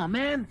 come on,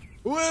 man.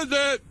 Who is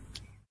it?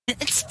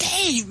 It's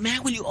Dave,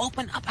 man. Will you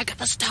open up? I got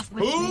the stuff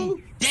with Who?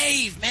 me.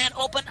 Dave, man,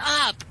 open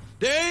up.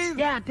 Dave?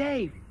 Yeah,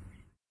 Dave.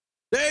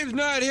 Dave's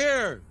not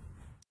here.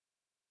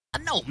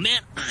 No,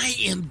 man, I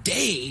am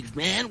Dave,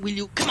 man. Will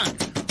you, come on,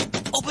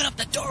 open up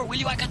the door, will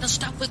you? I got the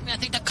stuff with me. I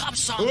think the cops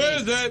saw me. Who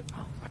is it?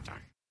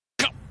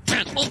 Come,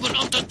 man, open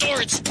up the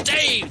door. It's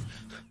Dave.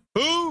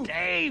 Who?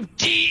 Dave,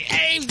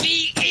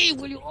 D-A-V-E.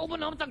 Will you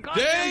open up the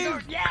goddamn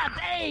door? Yeah,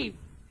 Dave.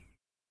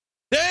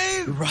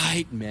 Dave?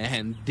 Right,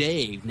 man,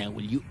 Dave. Now,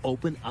 will you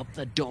open up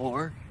the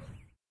door?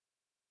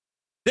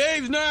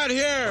 Dave's not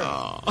here.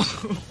 Oh.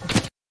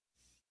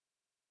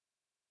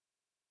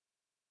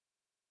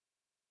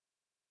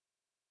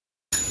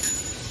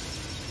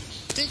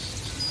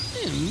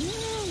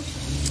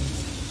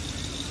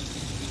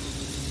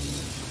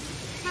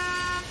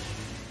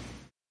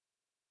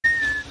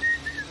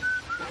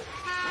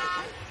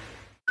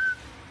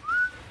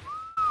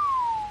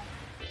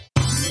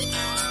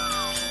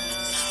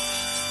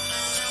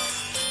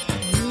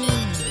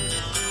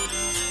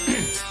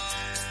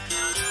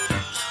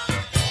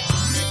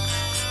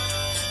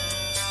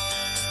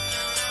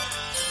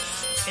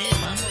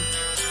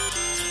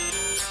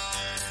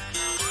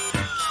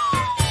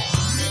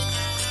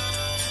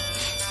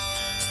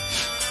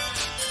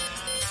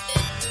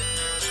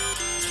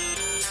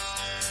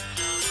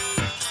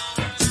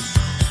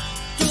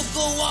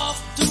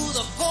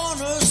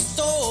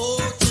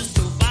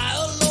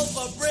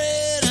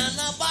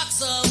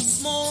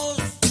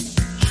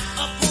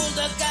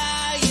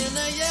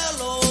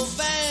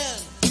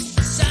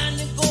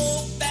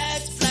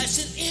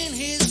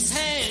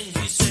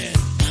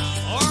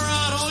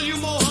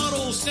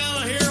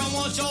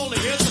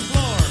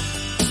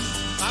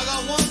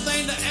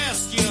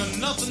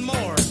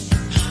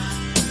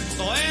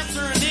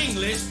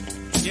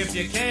 If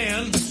you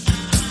can.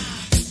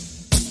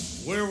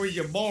 Where were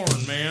you born,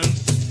 man?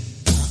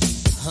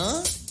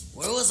 Huh?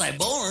 Where was I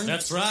born?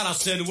 That's right, I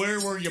said, where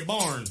were you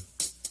born?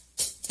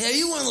 Hey, are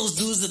you one of those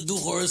dudes that do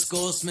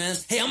horoscopes, man?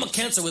 Hey, I'm a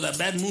Cancer with a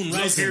bad moon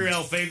rising. Look here,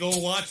 El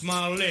Fago, watch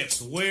my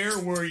lips. Where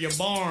were you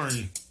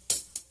born?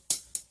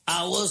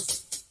 I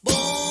was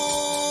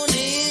born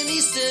in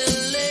East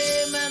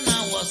LA, man.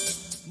 I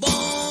was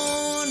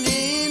born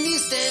in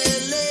East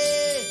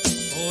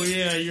LA. Oh,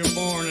 yeah, you're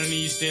born in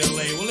East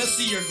LA. Well, let's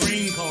see your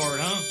green card,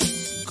 huh?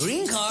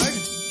 Green card?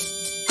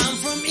 I'm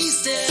from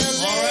East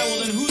LA. All right, well,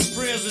 then who's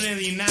president of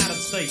the United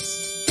States?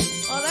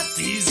 Oh, that's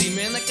easy,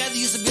 man. That guy that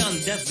used to be on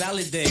Death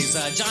Valley days,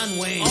 John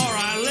Wayne. All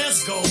right,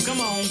 let's go. Come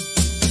on.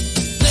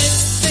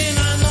 Next thing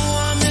I know,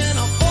 I'm in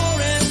a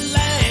foreign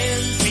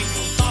land.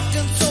 People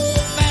talking so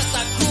fast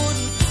I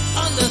couldn't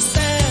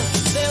understand.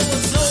 There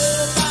was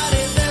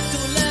nobody there to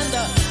lend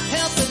a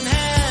helping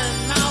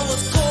hand. I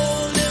was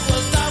cold, it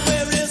was dark.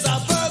 Where is a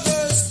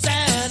burger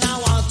stand? I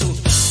want to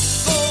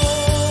go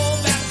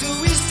back to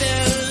East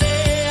LA.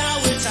 I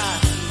wish I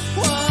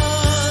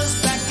was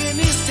back in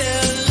East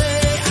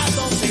LA. I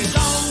don't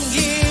belong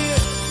here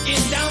in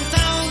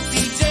downtown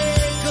DJ,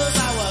 'cause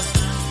I was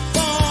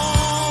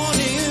born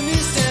in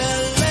East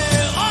LA.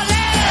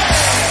 Ole!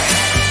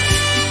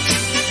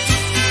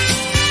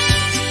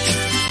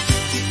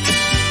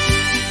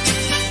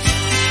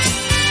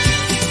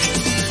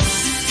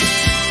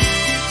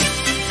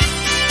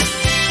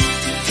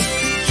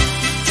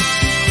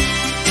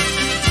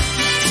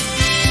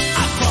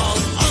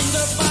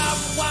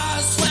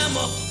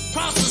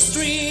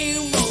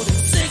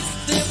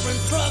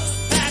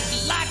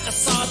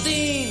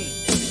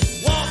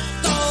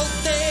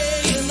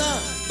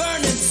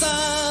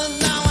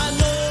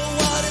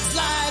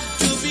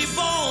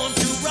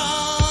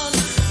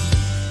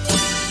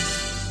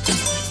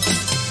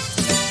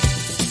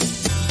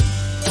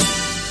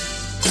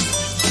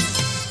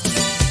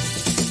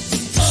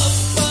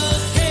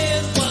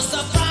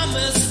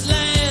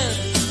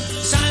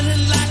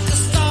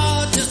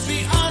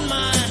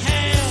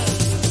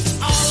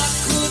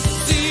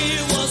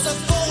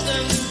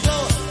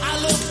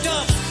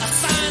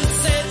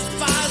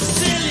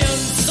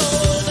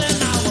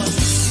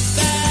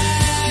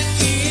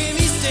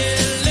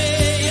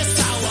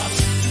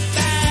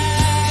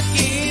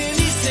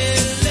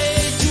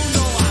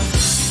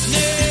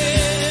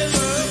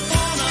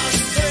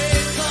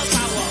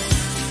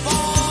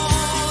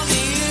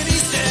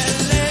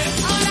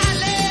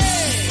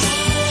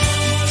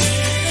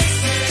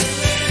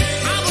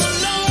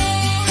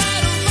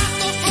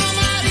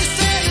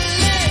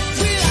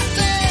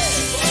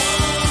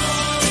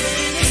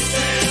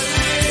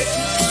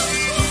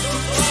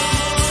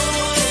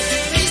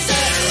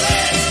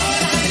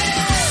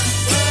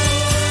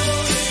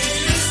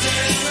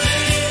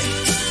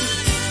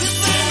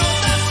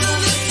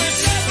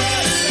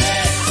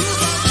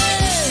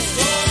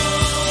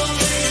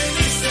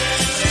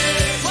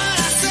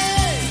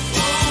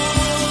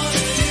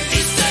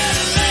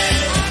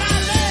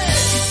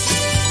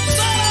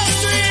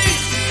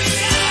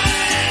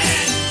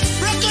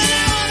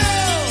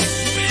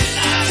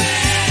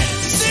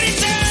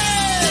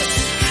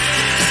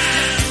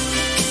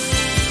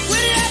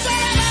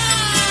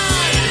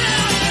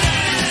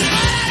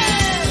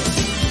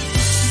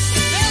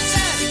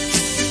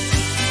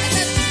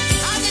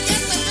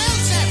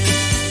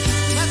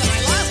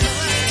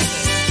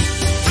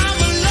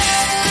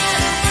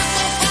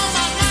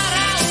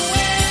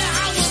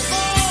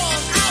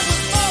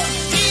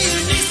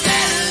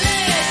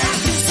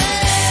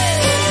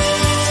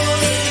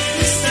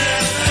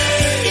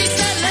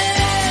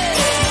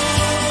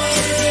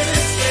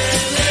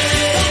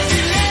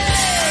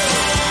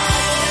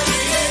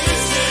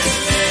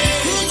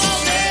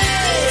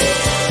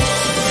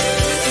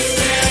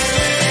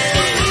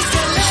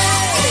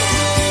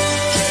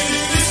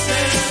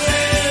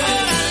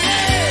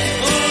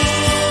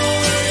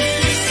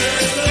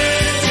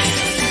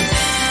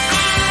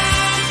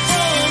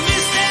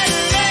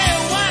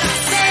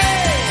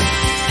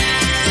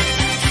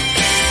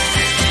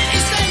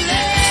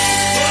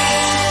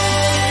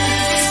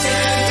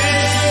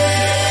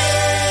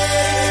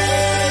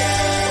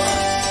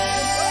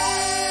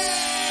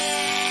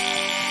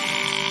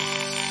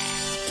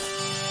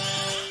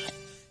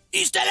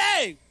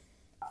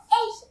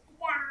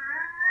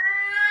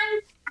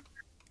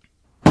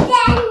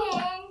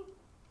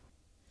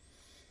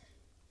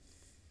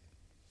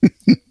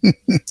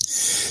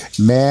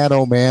 Man,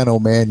 oh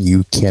man,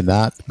 you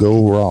cannot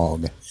go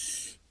wrong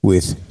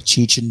with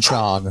Cheech and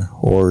Chong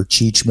or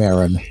Cheech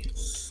Marin.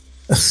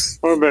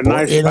 Would have been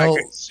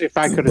nice if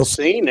I could have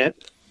seen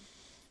it.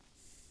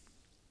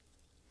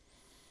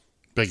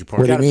 Beg your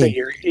pardon.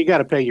 You got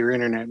to pay your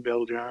internet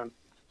bill, John.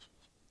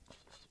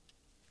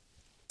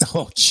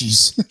 Oh,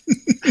 jeez.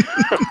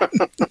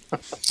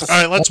 All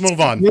right, let's move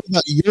on.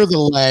 You're the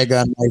lag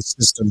on my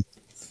system.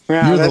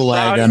 Yeah, you're the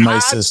lag on my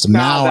system.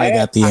 Now I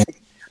got the.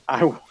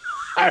 I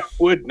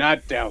would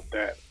not doubt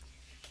that.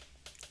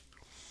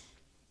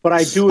 But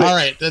I do it. All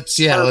right, let's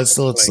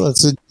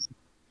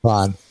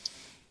on.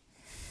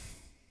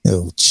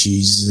 Oh,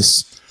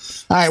 Jesus.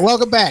 All right,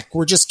 welcome back.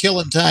 We're just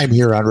killing time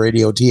here on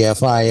Radio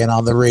TFI and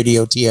on the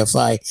Radio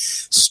TFI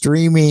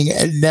streaming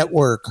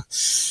network.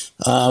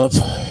 From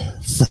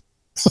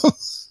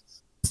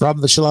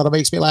the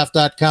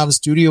ShalanaMakesMeLaugh.com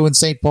studio in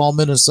St. Paul,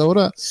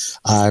 Minnesota,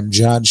 I'm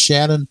John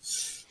Shannon.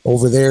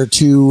 Over there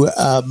to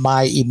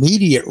my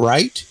immediate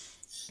right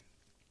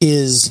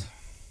is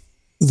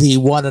the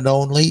one and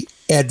only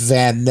Ed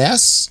Van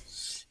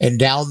Ness, and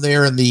down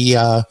there in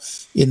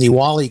the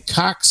Wally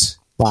Cox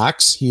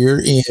box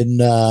here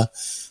in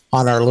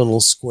on our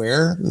little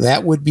square,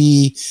 that would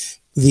be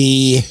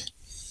the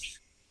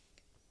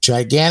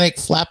gigantic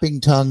flapping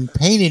tongue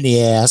pain in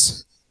the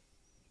ass.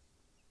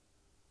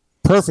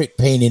 Perfect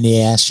pain in the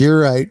ass.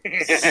 You're right.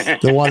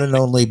 The one and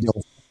only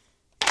Bill.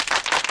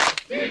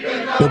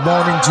 Good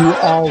morning to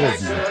all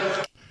of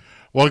you.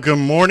 Well, good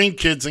morning,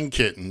 kids and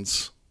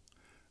kittens.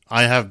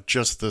 I have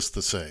just this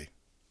to say.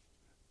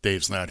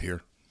 Dave's not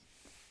here.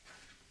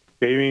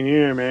 Dave ain't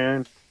here,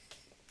 man.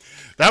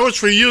 That was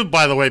for you,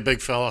 by the way,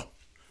 big fella.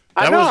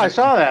 I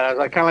saw that. I was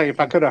like, kind of like if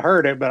I could have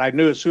heard it, but I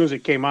knew as soon as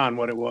it came on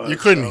what it was. You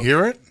couldn't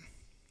hear it?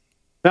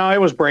 No, it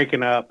was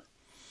breaking up.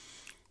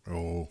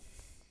 Oh.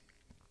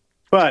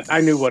 But I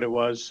knew what it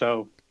was,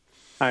 so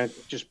I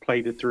just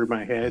played it through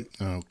my head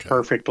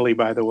perfectly,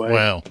 by the way.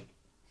 Well.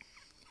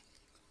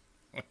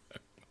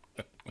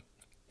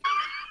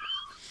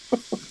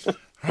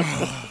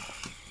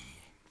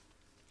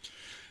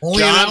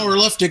 Only an hour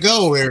left to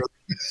go here.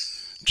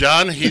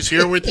 John, he's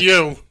here with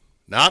you,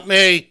 not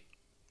me.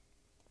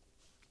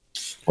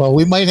 Well,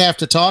 we might have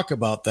to talk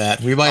about that.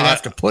 We might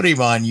have to put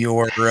him on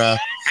your.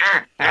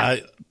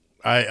 I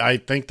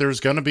think there's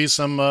going to be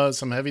some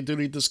heavy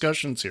duty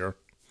discussions here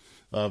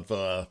of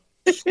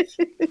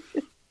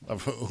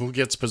who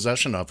gets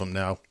possession of them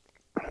now.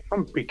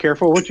 Be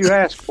careful what you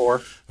ask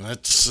for.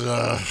 That's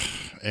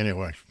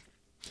anyway.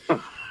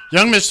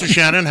 Young Mr.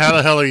 Shannon, how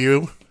the hell are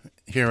you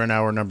here in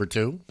hour number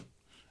 2?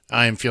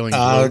 I am feeling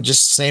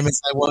just the same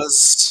as I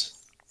was.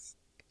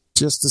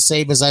 Just the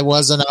same as I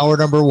was in hour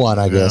number 1,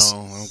 I guess.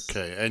 Oh,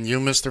 okay. And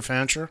you, Mr.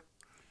 Fancher?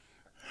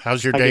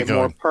 How's your day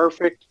going?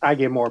 I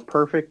get more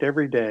perfect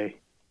every day.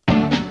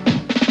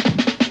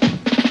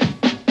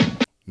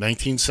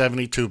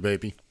 1972,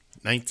 baby.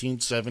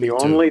 1972. The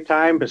only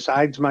time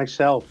besides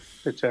myself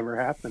it's ever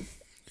happened.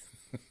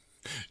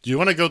 Do you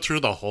want to go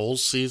through the whole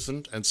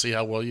season and see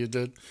how well you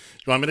did? Do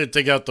you want me to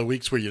dig out the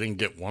weeks where you didn't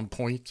get 1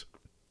 point?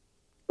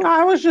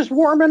 I was just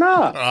warming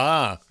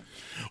up.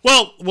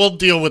 Well, we'll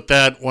deal with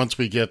that once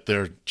we get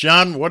there.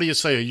 John, what do you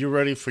say? Are you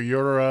ready for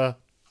your...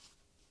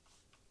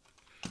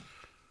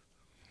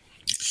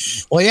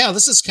 Well, yeah,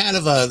 this is kind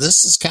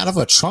of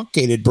a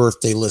truncated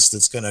birthday list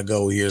that's going to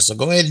go here. So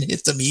go ahead and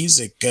hit the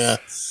music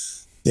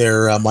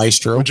there,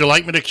 Maestro. Would you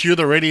like me to cue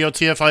the Radio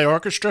TFI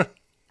Orchestra?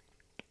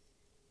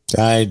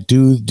 I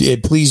do.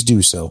 Please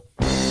do so.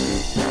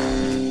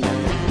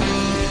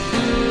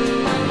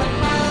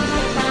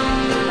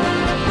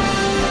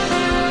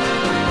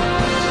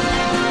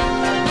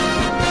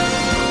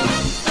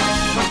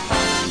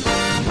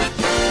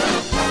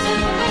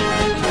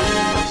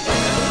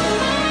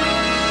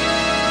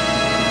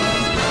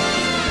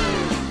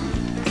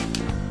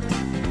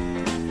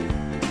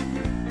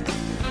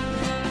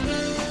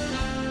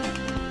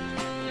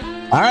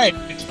 All right,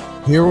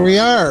 here we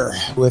are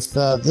with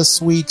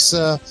this week's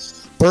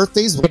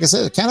birthdays. Like I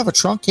said, kind of a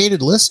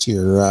truncated list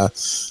here.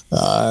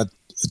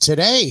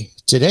 Today,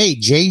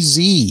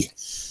 Jay-Z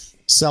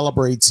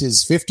celebrates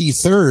his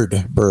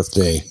 53rd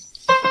birthday.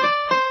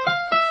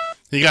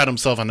 He got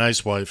himself a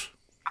nice wife.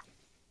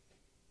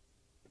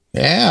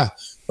 Yeah,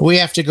 we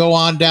have to go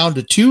on down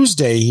to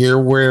Tuesday here,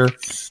 where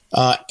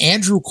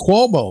Andrew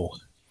Cuomo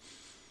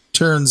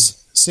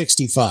turns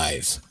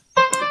 65.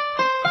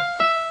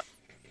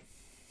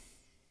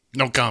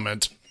 No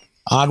comment.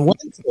 On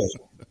Wednesday.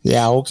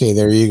 Yeah, okay,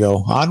 there you go.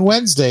 On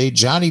Wednesday,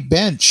 Johnny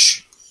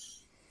Bench,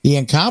 the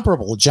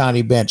incomparable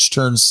Johnny Bench,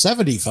 turns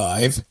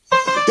 75.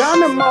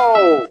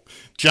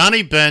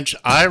 Johnny Bench,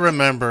 I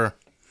remember,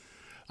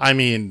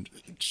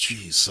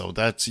 geez, so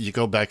that's, you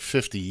go back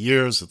 50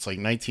 years, it's like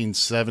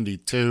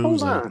 1972.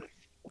 Hold on.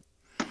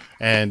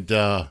 And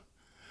I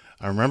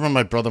remember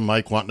my brother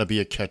Mike wanting to be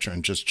a catcher,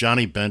 and just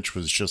Johnny Bench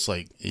was just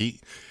like,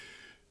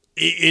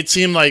 it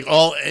seemed like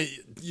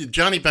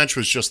Johnny Bench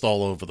was just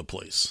all over the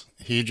place.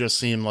 He just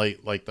seemed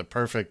like the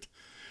perfect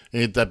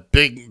He had that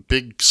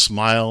big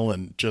smile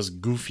and just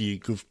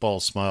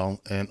goofball smile.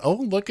 And, oh,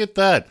 look at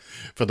that.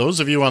 For those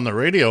of you on the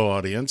radio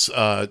audience,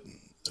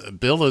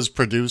 Bill has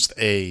produced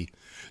a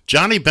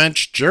Johnny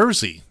Bench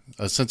jersey,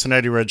 a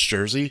Cincinnati Reds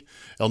jersey,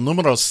 El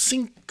Número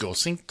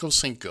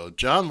 555.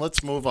 John,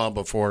 let's move on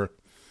before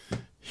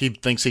he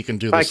thinks he can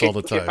do this all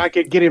the time. If I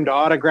could get him to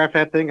autograph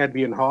that thing, I'd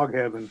be in hog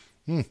heaven.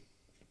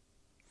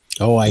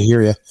 Oh, I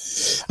hear you.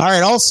 All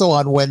right. Also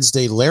on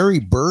Wednesday, Larry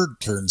Bird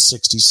turned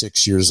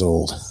 66 years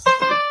old.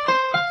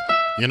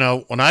 You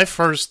know, when I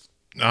first,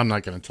 I'm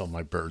not going to tell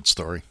my Bird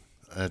story.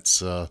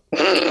 That's no,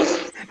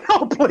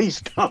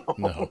 please don't.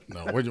 No,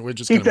 we're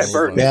just keep gonna that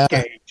bird on. in his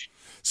cage.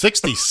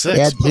 66.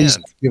 Dad, please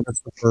man. give us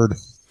the Bird.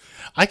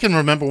 I can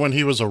remember when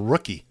he was a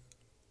rookie.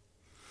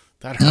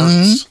 That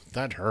hurts.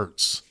 That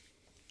hurts.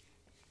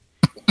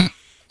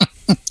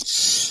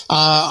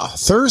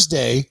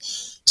 Thursday,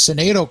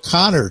 Sinead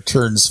O'Connor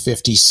turns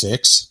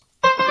 56.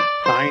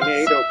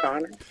 Sinead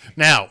O'Connor.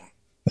 Now,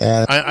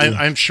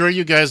 I'm sure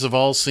you guys have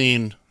all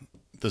seen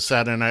the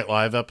Saturday Night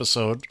Live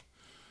episode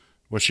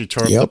where she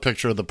tore up the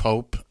picture of the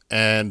Pope,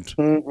 and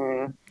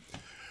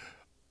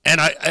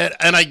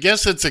I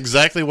guess it's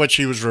exactly what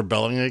she was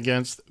rebelling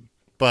against.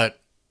 But,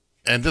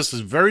 and this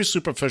is very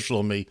superficial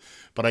of me,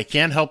 but I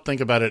can't help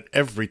think about it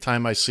every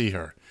time I see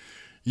her.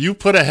 You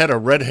put a head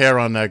of red hair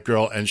on that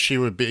girl, and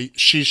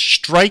she's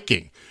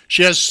striking.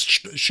 She has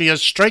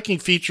striking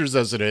features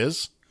as it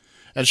is,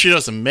 and she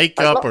doesn't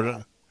make up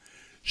or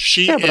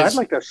she. Yeah, but I'd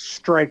like to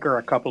strike her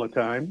a couple of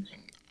times.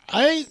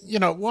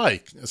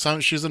 Why?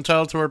 She's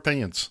entitled to her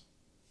opinions.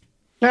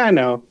 I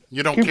know.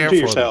 You don't Keep care it to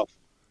for yourself. them.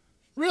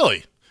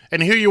 Really?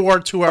 And here you are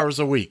 2 hours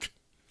a week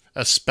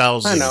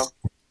espousing. I know.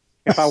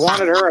 If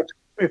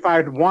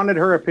I'd wanted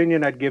her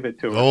opinion, I'd give it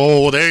to her.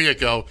 Oh, there you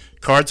go.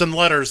 Cards and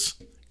letters.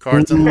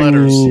 Cards and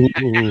letters.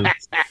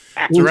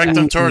 Direct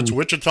them towards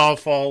Wichita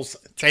Falls,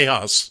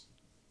 Tejas.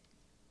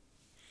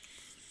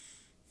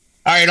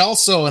 All right.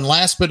 Also, and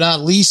last but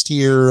not least,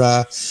 here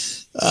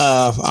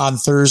on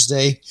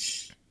Thursday,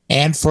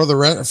 and for the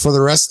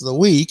rest of the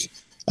week,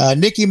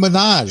 Nicki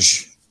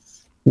Minaj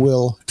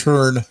will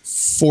turn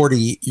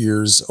 40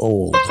 years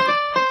old.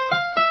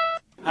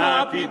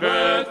 Happy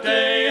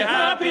birthday,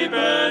 happy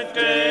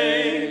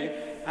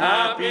birthday,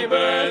 happy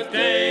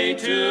birthday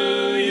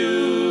to you.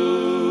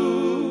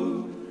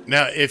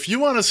 Now, if you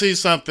want to see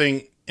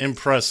something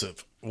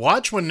impressive,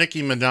 watch when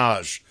Nicki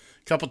Minaj,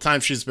 a couple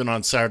times she's been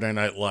on Saturday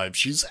Night Live.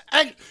 She's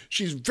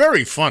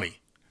very funny.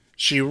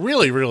 She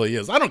really, really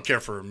is. I don't care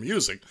for her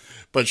music,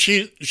 but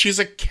she's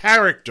a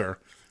character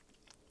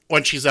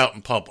when she's out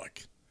in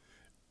public.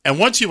 And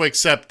once you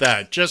accept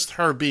that, just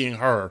her being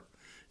her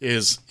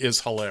is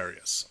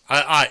hilarious.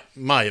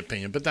 My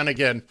opinion. But then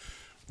again,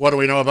 what do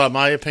we know about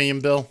my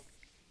opinion, Bill?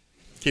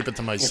 Keep it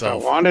to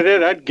myself. If I wanted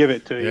it, I'd give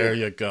it to you. There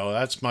you go.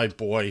 That's my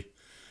boy.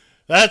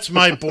 That's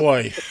my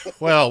boy.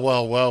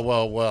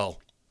 Well.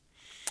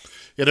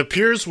 It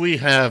appears we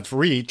have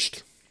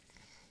reached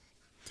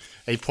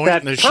a point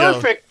in the show.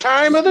 Perfect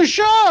time of the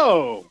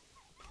show.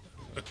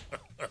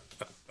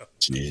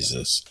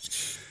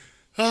 Jesus.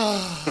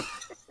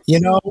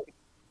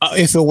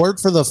 If it weren't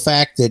for the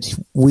fact that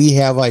we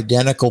have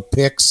identical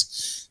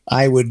picks,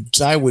 I would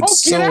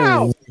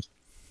so.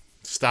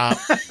 Stop.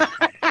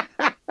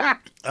 All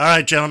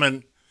right,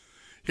 gentlemen.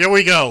 Here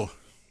we go.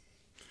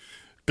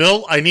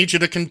 Bill, I need you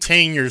to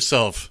contain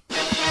yourself.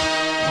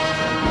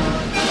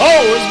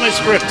 Oh, where's my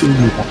script?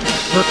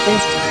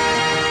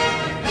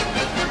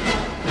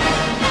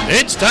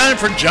 It's time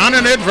for John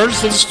and Ed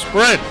versus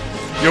Spread,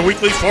 your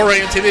weekly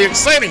foray into the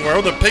exciting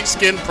world of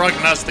pigskin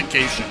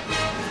prognostication.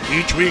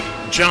 Each week,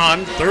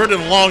 John, third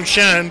and long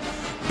Shannon,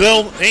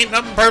 Bill, ain't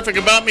nothing perfect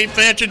about me,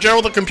 Fancy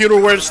Gerald, the computer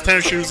wears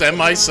tennis shoes, and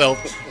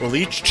myself will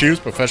each choose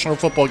professional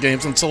football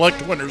games and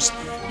select winners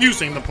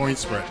using the point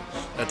spread.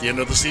 At the end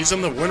of the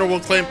season, the winner will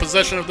claim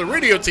possession of the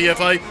Radio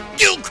TFI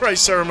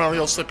Gilchrist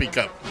Ceremonial Sippy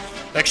Cup.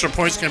 Extra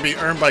points can be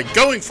earned by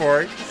going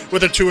for it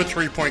with a 2 or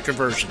 3 point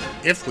conversion,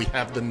 if we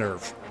have the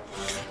nerve.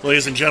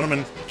 Ladies and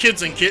gentlemen,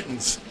 kids and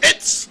kittens,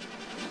 it's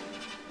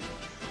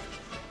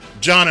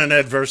John and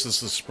Ed versus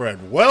the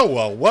Spread. Well.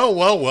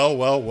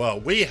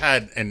 We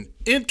had an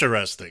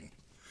interesting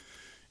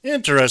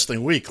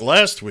week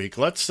last week.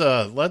 Let's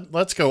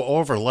go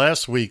over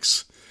last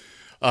week's.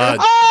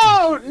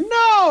 Oh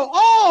no!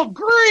 All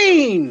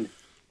green.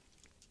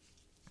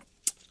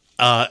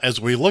 As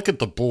we look at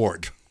the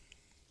board,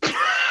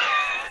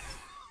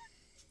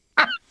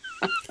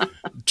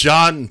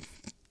 John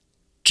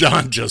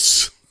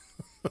just.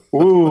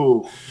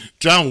 Ooh.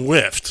 John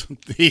whiffed.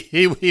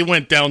 He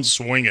went down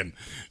swinging.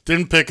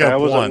 Didn't pick up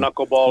one. That was a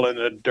knuckleball in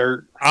the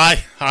dirt.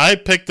 I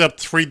picked up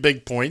 3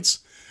 big points,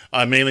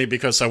 mainly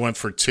because I went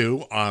for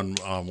 2 on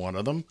one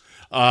of them.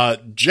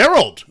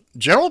 Gerald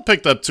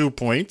picked up 2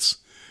 points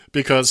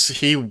because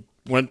he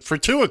went for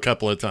 2 a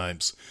couple of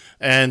times.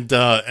 And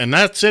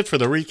that's it for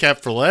the recap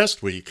for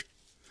last week.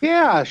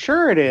 Yeah,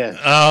 sure it is.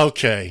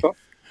 Okay.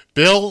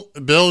 Bill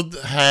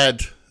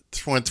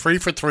went 3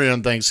 for 3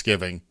 on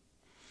Thanksgiving.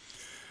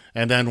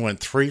 And then went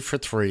 3 for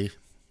 3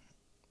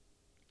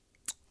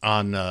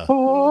 on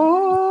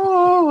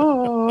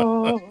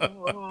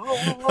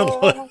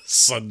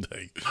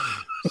Sunday.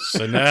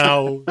 So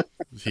now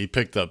he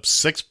picked up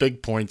 6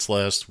 big points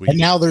last week. And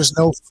now there's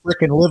no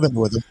freaking living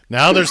with him.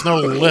 Now there's no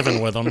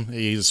living with him.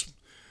 He's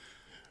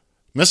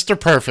Mr.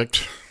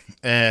 Perfect.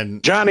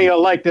 And Johnny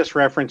will like this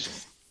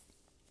reference.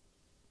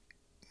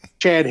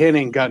 Chad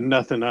Henning got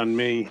nothing on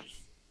me.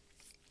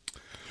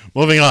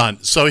 Moving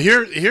on. So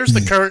here's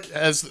the current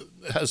as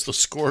the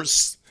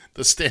scores,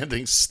 the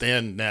standings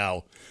stand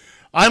now.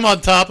 I'm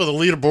on top of the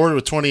leaderboard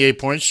with 28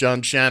 points.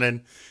 John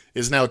Shannon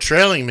is now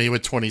trailing me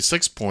with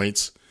 26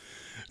 points.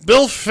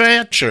 Bill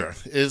Fancher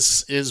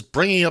is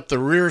bringing up the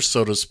rear,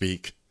 so to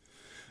speak,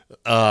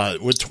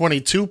 with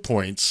 22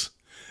 points.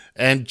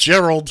 And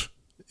Gerald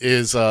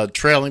is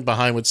trailing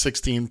behind with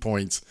 16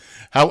 points.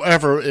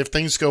 However, if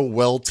things go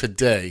well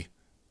today,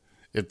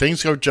 if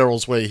things go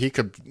Gerald's way, he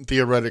could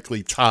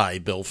theoretically tie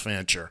Bill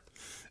Fancher.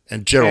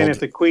 And Gerald. And if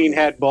the queen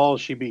had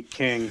balls, she'd be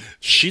king.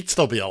 She'd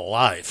still be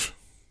alive.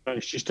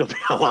 She'd still be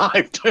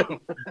alive,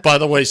 too. By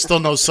the way, still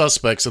no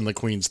suspects in the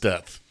queen's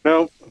death.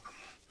 Nope.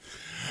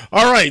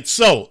 All right,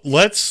 so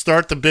let's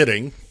start the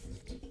bidding.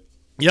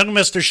 Young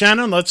Mr.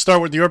 Shannon, let's start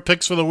with your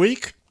picks for the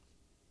week.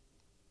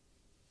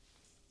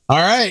 All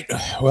right.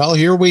 Well,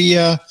 here we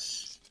go.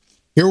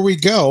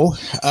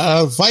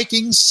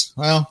 Vikings.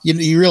 Well,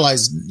 you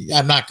realize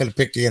I'm not going to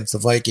pick against the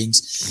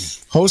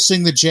Vikings.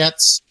 Hosting the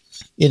Jets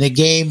in a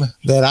game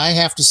that I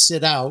have to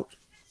sit out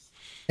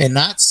and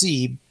not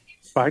see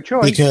by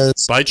choice.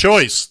 Because by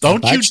choice.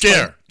 Don't you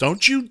dare!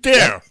 Don't you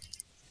dare!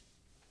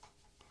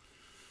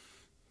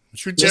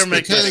 Don't you dare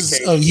make that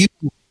case.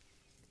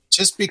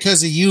 Just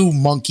because of you,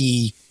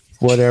 monkey,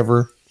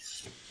 whatever.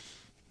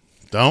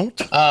 Don't.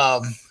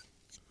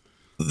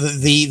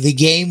 The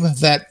game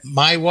that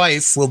my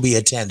wife will be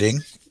attending,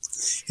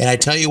 and I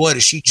tell you what,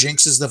 if she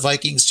jinxes the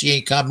Vikings, she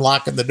ain't come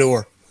locking the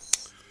door.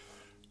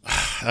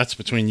 That's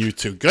between you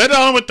two. Get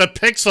on with the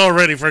picks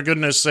already, for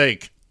goodness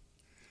sake.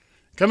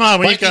 Come on,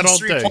 we ain't got all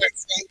day.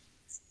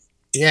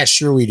 Yeah,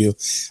 sure we do.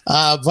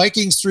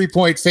 Vikings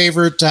 3-point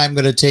favorite. I'm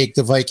going to take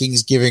the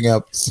Vikings giving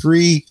up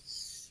 3.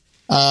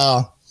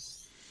 My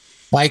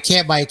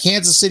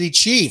Kansas City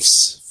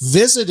Chiefs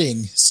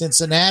visiting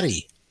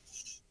Cincinnati.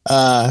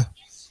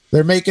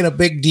 They're making a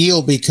big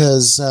deal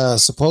because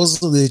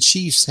supposedly the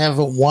Chiefs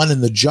haven't won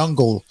in the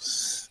jungle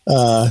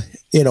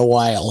in a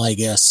while, I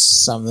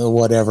guess.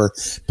 Whatever.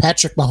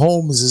 Patrick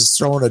Mahomes is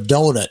throwing a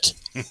donut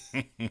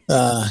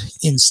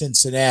in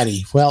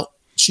Cincinnati. Well,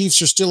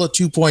 Chiefs are still a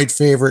 2-point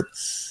favorite.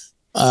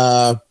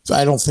 I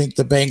don't think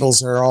the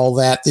Bengals are all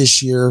that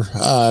this year.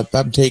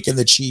 I'm taking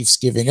the Chiefs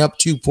giving up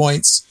 2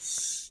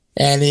 points.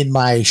 And in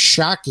my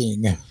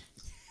shocking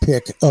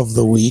pick of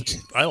the week.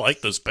 I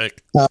like this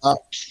pick.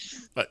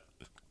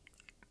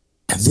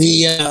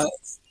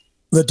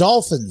 The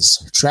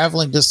Dolphins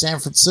traveling to San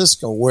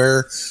Francisco,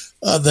 where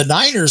the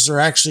Niners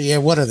are actually,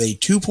 what are they,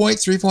 2-point,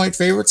 3-point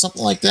favorites,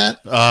 something like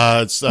that?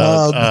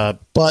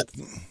 But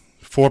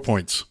 4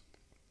 points.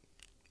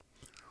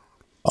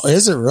 Oh,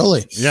 is it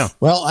really? Yeah.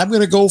 Well, I'm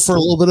going to go for a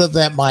little bit of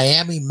that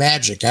Miami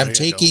magic. I'm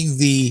taking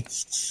the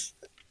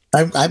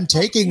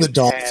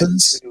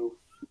Dolphins,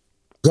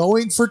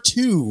 going for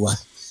 2.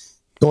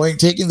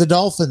 Taking the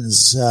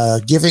Dolphins,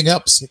 giving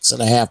up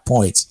 6.5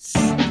 points.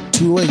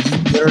 Tua,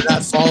 you better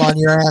not fall on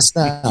your ass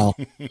now.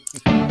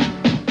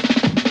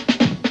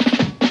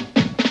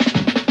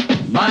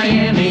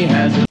 Miami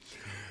has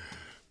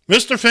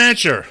Mr.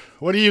 Fancher,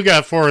 what do you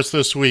got for us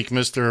this week,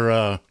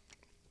 Mr.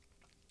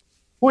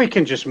 We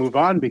can just move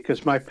on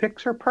because my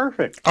picks are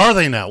perfect. Are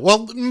they now?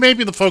 Well,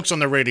 maybe the folks on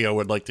the radio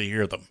would like to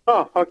hear them.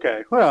 Oh,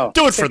 okay. Well,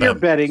 do it for them. If you're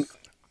betting,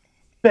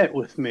 bet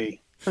with me.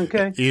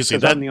 Okay? Easy.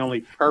 I'm the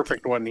only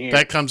perfect one here.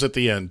 That comes at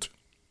the end.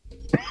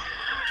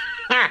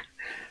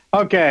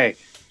 Okay.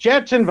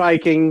 Jets and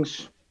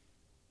Vikings.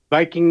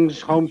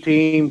 Vikings, home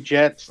team,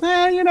 Jets.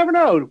 You never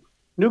know.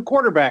 New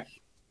quarterback.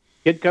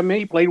 Kid come in,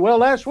 he played well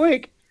last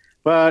week,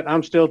 but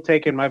I'm still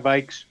taking my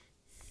Vikes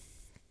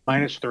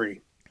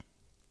 -3.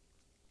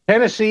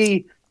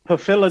 Tennessee to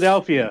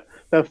Philadelphia.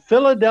 The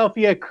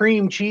Philadelphia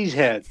Cream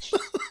Cheeseheads.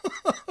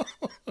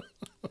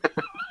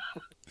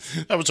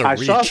 That was a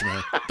reach,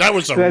 man. That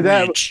was a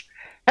reach.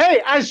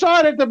 Hey, I saw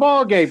it at the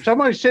ball game.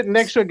 Someone sitting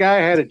next to a guy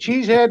had a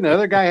cheesehead, and the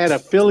other guy had a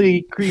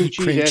Philly cream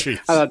cheese.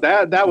 I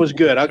thought that was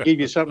good. I'll give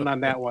you something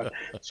on that one.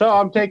 So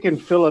I'm taking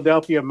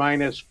Philadelphia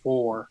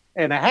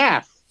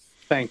 -4.5.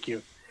 Thank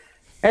you.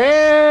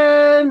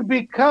 And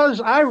because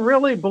I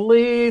really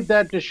believe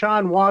that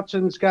Deshaun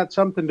Watson's got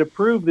something to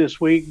prove this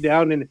week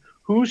down in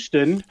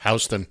Houston,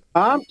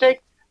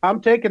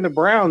 I'm taking the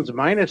Browns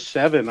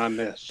 -7 on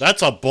this.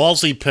 That's a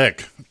ballsy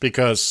pick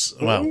because,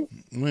 well,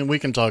 we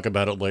can talk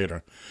about it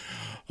later.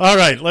 All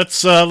right,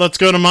 let's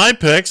go to my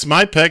picks.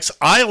 My picks,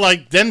 I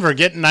like Denver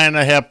getting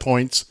 9.5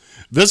 points,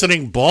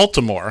 visiting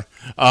Baltimore.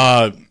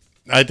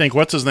 I think,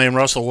 what's his name,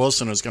 Russell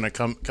Wilson, is going to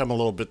come a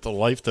little bit to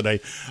life today.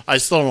 I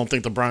still don't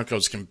think the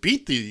Broncos can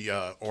beat the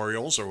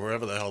Orioles or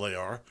wherever the hell they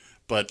are,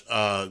 but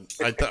I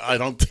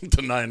don't think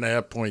the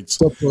 9.5 points.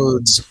 The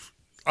birds.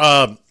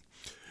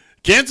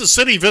 Kansas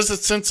City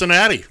visits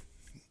Cincinnati.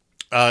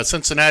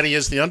 Cincinnati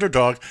is the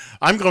underdog.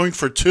 I'm going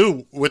for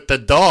 2 with the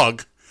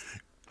dog,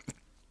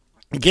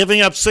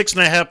 giving up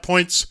 6.5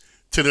 points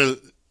to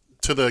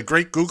the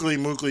great googly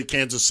moogly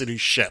Kansas City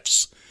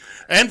Chiefs.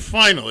 And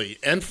finally,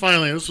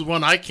 this is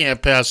one I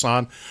can't pass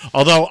on,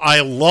 although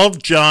I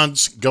love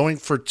John's going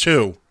for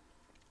 2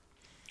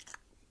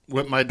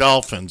 with my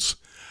Dolphins.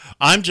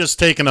 I'm just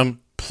taking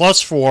them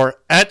 +4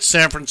 at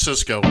San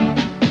Francisco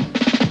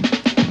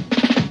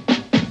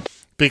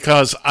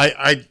because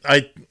I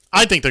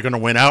think they're going to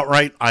win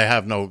outright. I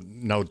have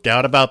no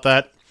doubt about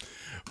that.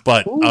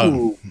 But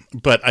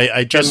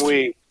I just... Can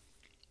we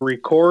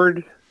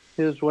record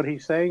what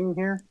he's saying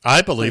here?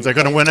 I believe they're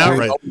going to win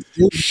outright.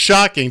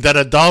 Shocking that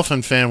a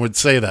Dolphin fan would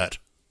say that.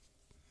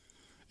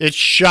 It's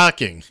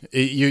shocking.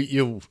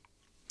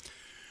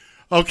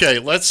 Okay,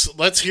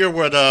 let's hear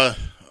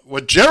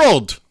what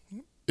Gerald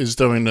is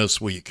doing this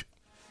week.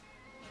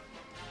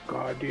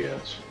 God,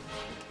 yes.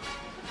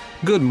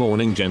 Good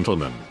morning,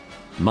 gentlemen.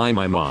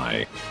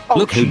 My. Oh,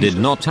 Look who Jesus.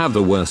 did not have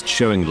the worst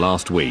showing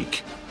last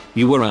week.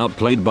 You were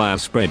outplayed by a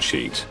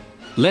spreadsheet.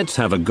 Let's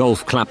have a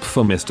golf clap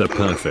for Mr.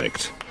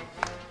 Perfect.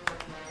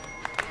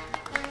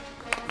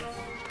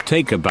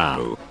 Take a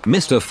bow,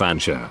 Mr.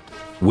 Fancher.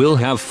 We'll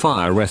have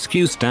fire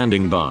rescue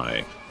standing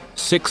by.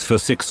 6 for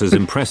 6 is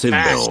impressive,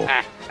 Bill.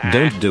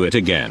 Don't do it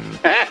again.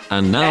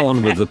 And now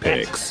on with the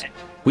picks.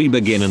 We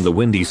begin in the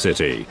Windy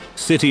City,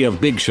 city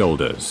of big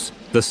shoulders,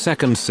 the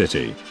second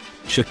city.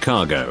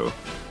 Chicago.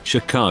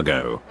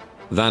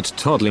 That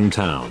toddling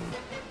town.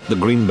 The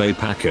Green Bay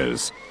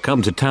Packers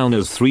come to town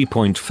as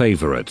 3-point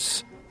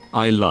favorites.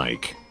 I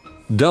like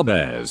the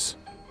Bears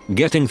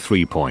getting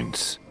 3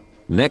 points.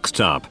 Next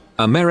up,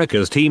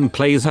 America's team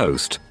plays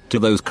host to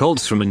those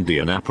Colts from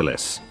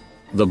Indianapolis.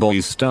 The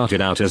boys started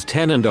out as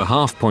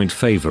 10.5-point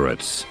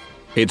favorites.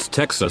 It's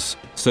Texas,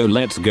 so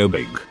let's go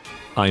big.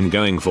 I'm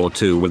going for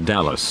 2 with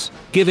Dallas,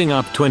 giving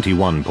up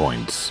 21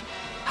 points.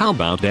 How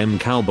about them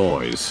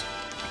Cowboys?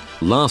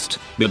 Last,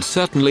 but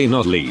certainly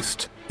not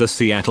least, the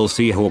Seattle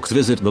Seahawks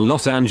visit the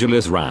Los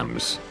Angeles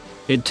Rams.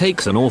 It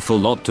takes an awful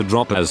lot to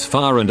drop as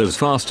far and as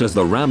fast as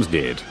the Rams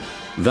did.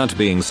 That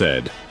being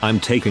said, I'm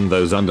taking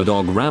those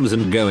underdog Rams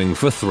and going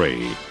for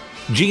 3.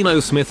 Geno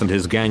Smith and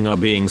his gang are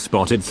being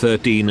spotted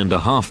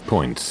 13.5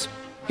 points.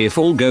 If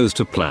all goes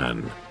to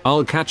plan,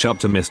 I'll catch up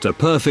to Mr.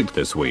 Perfect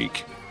this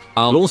week.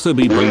 I'll also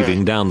be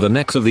breathing down the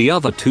necks of the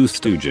other 2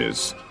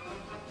 stooges.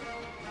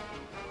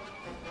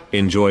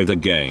 Enjoy the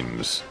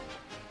games.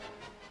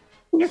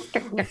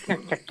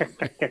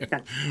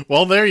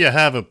 Well, there you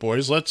have it,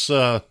 boys. Let's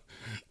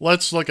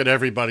look at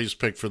everybody's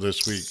pick for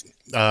this week.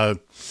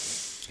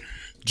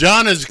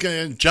 John is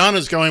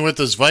going with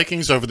his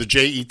Vikings over the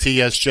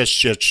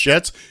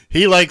Jets.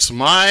 He likes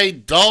my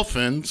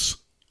Dolphins.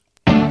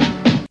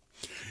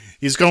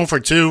 He's going for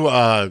 2,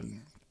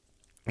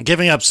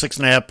 giving up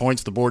 6.5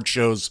 points. The board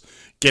shows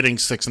getting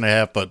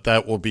 6.5, but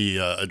that will be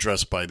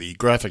addressed by the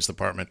graphics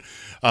department.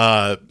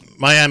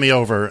 Miami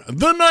over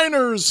the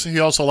Niners. He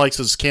also likes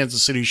his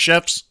Kansas City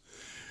Chiefs.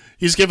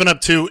 He's given up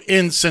 2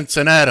 in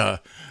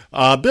Cincinnati.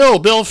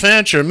 Bill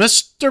Fancher,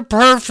 Mr.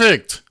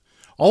 Perfect.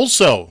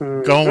 Also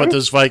going with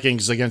his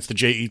Vikings against the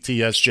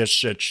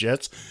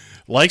Jets.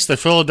 Likes the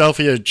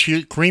Philadelphia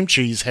cream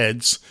cheese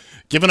heads.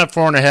 Giving up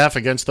 4.5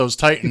 against those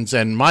Titans.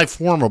 And my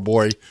former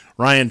boy,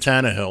 Ryan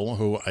Tannehill,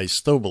 who I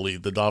still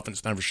believe the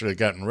Dolphins never should have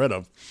gotten rid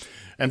of.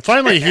 And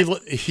finally,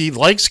 he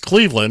likes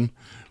Cleveland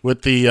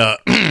with the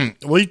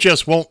we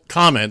just won't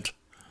comment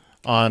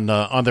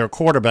on their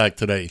quarterback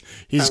today.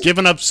 He's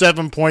given up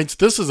 7 points.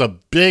 This is a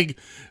big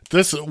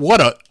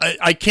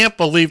I can't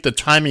believe the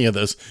timing of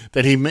this,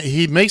 that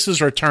he makes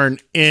his return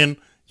in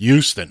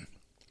Houston.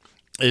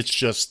 It's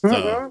just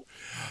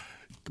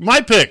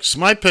my picks.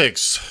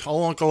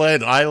 Oh, Uncle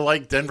Ed, I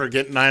like Denver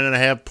getting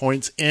 9.5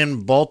 points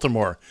in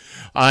Baltimore.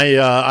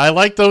 I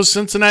like those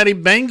Cincinnati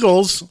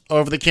Bengals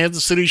over the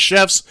Kansas City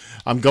Chiefs.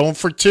 I'm going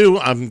for 2.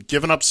 I'm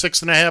giving up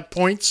 6.5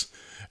 points.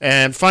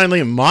 And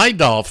finally, my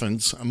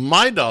Dolphins,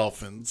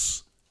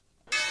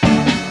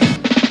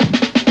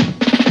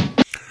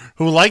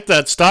 who like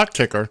that stock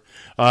ticker.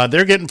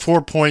 They're getting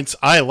 4 points.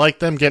 I like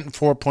them getting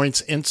 4 points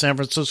in San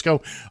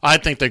Francisco. I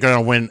think they're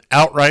going to win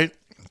outright.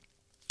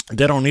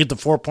 They don't need the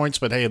 4 points,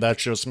 but hey,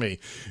 that's just me.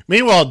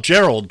 Meanwhile,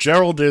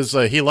 Gerald is,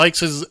 he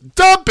likes his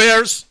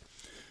Bears.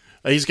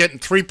 He's getting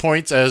 3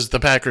 points as the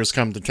Packers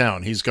come to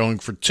town. He's going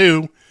for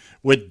 2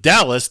 with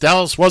Dallas.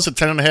 Dallas was a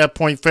 10.5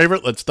 point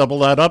favorite. Let's double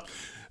that up.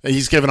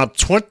 He's given up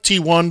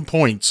 21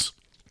 points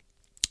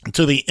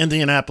to the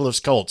Indianapolis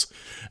Colts.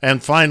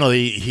 And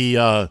finally,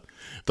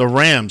 the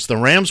Rams. The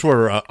Rams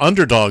were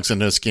underdogs in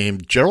this game.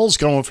 Gerald's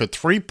going for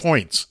 3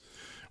 points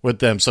with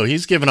them. So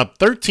he's given up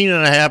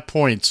 13.5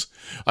 points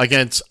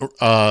against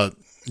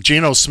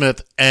Geno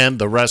Smith and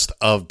the rest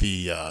of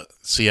the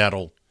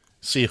Seattle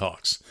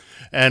Seahawks.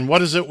 And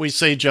what is it we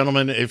say,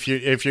 gentlemen, if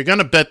you're going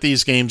to bet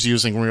these games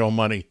using real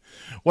money,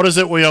 what is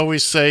it we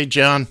always say,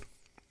 John?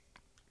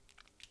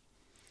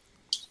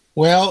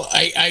 Well,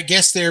 I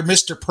guess there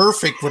Mr.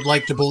 Perfect would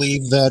like to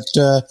believe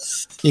that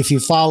if you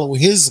follow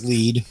his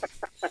lead,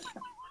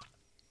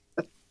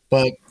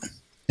 but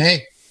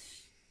hey,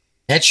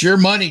 That's your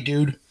money,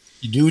 dude.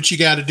 You do what you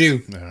got to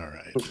do. All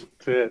right.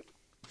 That's it.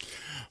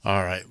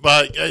 All right.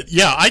 But,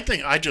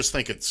 I just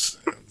think it's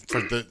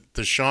for the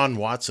Deshaun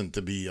Watson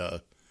to be,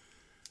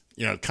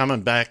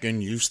 coming back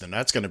in Houston.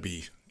 That's going to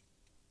be,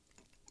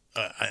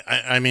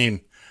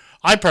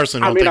 I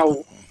personally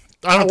don't think.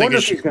 I wonder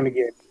if he's going to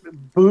get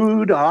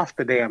booed off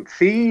the damn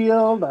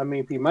field. I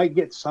mean, if he might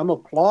get some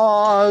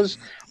applause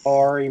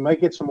or he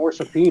might get some more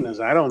subpoenas.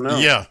 I don't know.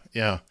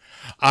 Yeah.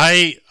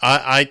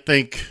 I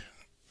think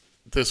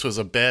this was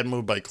a bad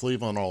move by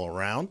Cleveland all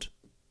around.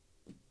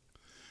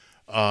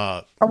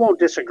 I won't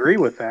disagree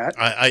with that.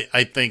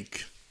 I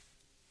think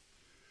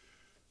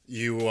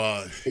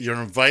you're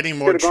inviting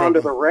more trouble. Gone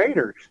to the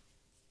Raiders.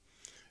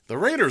 The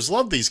Raiders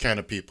love these kind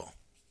of people.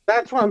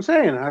 That's what I'm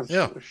saying. I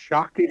was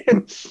shocked he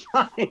didn't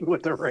sign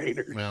with the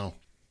Raiders. Well,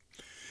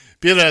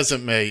 be it as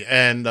it may.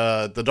 And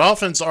the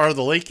Dolphins are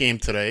the late game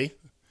today.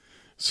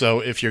 So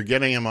if you're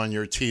getting them on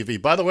your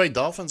TV. By the way,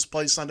 Dolphins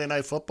play Sunday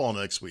Night Football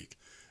next week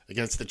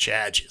against the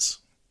Chargers.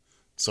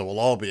 So we'll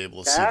all be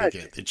able to see the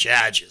game. The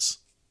Chargers.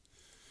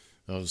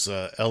 Those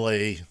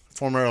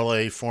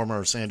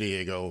former San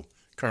Diego,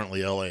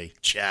 currently LA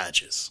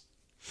Chargers.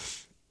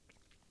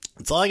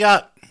 That's all I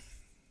got.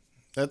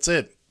 That's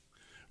it.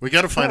 We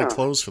got to find a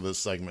close for this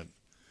segment.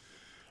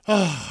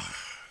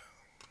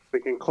 We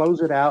can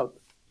close it out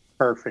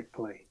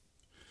perfectly.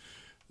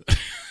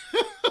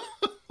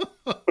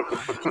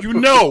 You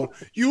know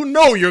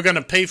you're going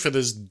to pay for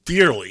this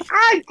dearly.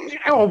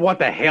 What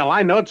the hell?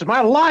 I know it's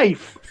my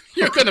life.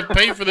 You're going to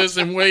pay for this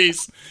in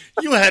ways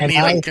you hadn't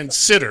even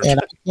considered. And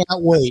I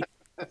can't wait.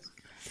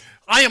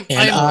 I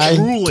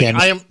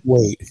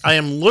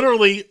am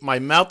literally, my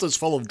mouth is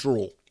full of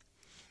drool.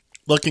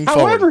 Looking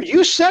forward. However,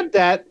 you said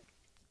that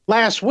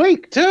last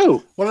week,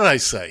 too. What did I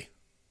say?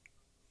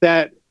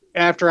 That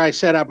after I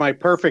set up my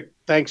perfect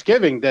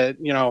Thanksgiving, that,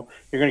 you're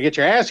going to get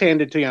your ass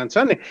handed to you on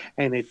Sunday.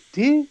 And it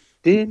didn't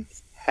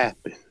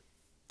happen.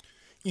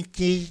 It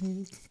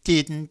didn't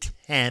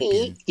happen.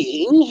 It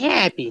didn't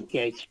happen.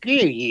 So screw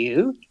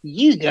you.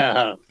 You go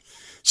home.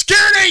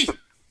 Security!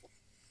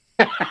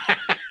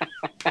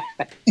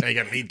 You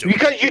got me doing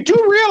because you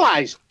do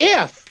realize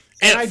if.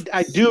 And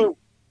I do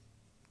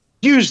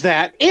use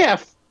that,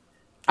 if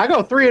I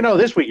go 3-0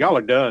 this week, y'all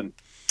are done.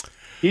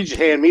 You just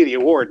hand me the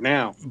award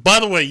now. By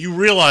the way, you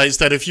realize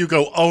that if you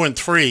go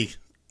 0-3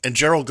 and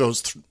Gerald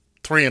goes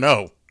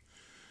 3-0,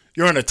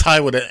 you're in a tie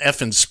with an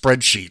effing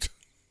spreadsheet.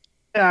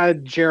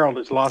 Gerald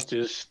has lost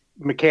his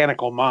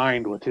mechanical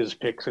mind with his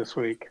picks this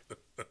week.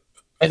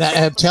 And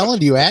I'm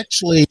telling you,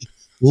 actually,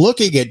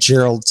 looking at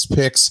Gerald's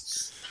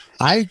picks,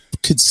 I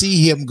could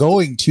see him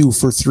going 2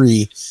 for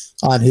 3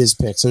 on his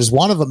picks. There's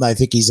one of them I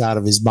think he's out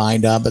of his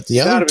mind on, but the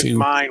he's other out of two. His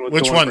mind with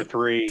which going one? For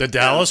 3. The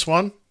Dallas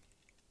one?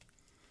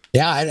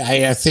 Yeah,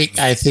 I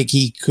think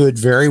he could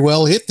very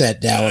well hit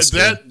that Dallas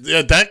game.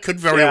 That could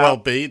very well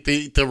be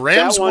the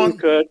Rams that one.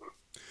 Could.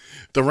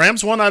 The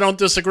Rams one, I don't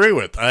disagree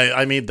with.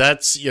 I mean,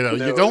 that's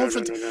you're going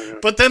for. No.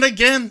 But then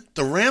again,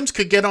 the Rams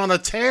could get on a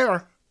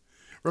tear.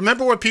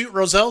 Remember what Pete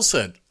Rozelle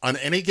said on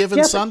any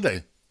given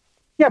Sunday.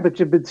 Yeah, but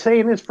you've been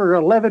saying this for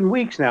 11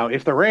 weeks now.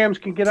 If the Rams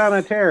can get on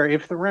a tear,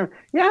 if I'm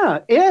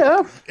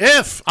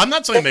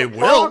not saying they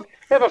will.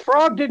 If a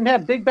frog didn't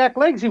have big back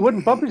legs, he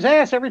wouldn't bump his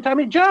ass every time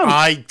he jumped.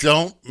 I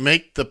don't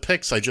make the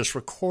picks. I just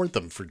record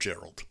them for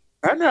Gerald.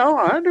 I know.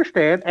 I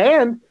understand.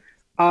 And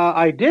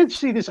I did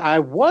see this. I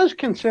was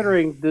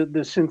considering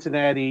the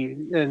Cincinnati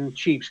and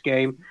Chiefs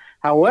game.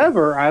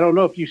 However, I don't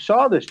know if you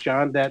saw this,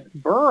 John, that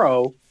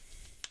Burrow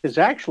is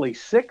actually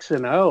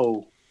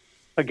 6-0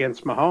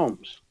 against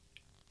Mahomes.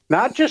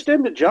 Not just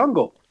in the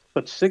jungle,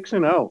 but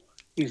 6-0.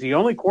 He's the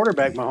only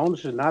quarterback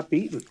Mahomes has not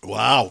beaten.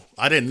 Wow.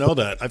 I didn't know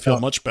that. I feel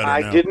much better now.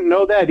 I didn't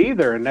know that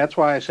either, and that's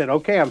why I said,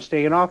 okay, I'm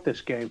staying off this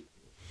game.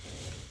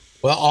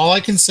 Well, all I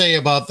can say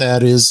about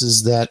that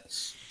is that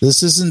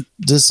this isn't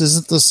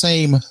the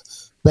same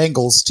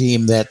Bengals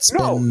team that's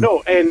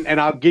no,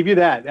 and I'll give you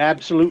that.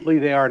 Absolutely,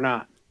 they are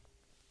not.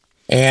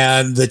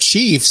 And the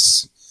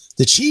Chiefs,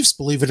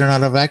 believe it or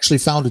not, have actually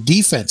found a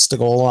defense to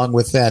go along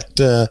with that.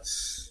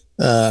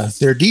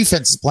 Their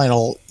defense is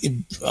playing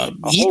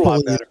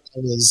equally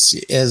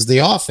as the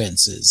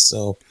offense is.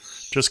 So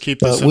just keep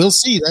this. We'll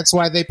see. That's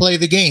why they play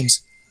the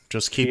games.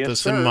 Just keep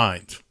this in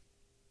mind.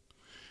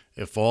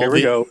 If all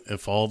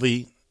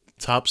the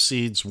top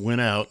seeds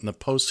win out in the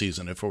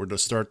postseason, if it were to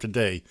start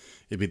today,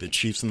 it'd be the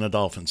Chiefs and the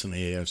Dolphins in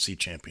the AFC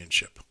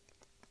Championship.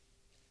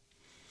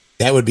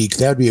 That would be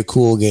a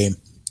cool game.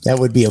 That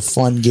would be a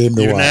fun game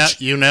to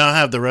watch. You now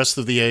have the rest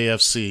of the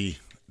AFC.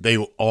 They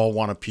all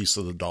want a piece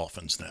of the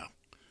Dolphins now.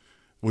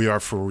 We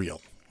are for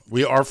real.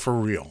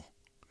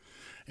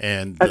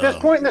 And at this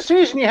point in the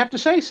season, you have to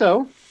say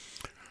so.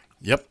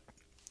 Yep.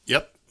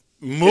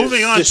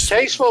 Moving on.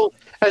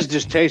 As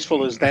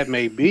distasteful as that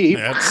may be.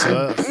 That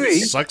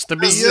sucks to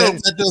be you.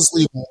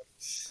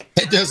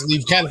 That does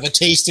leave kind of a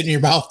taste in your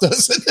mouth,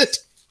 doesn't it?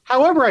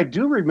 However, I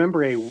do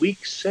remember a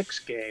Week 6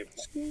 game.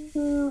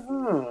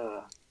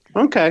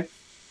 Okay.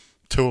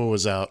 Tua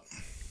was out.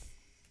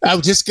 I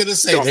was just going to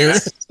say,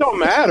 don't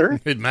matter.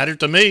 It mattered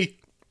to me.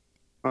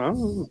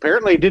 Well,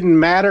 apparently it didn't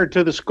matter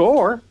to the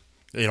score.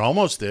 It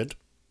almost did.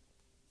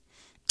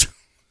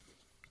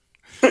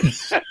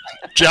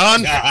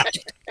 John.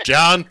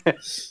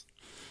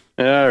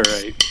 All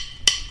right.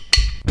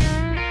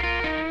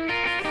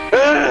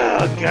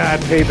 Oh, God,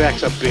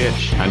 Payback's a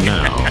bitch. And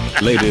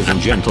now, ladies and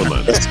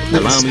gentlemen,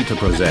 allow me to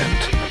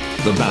present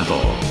the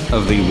Battle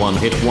of the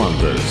One-Hit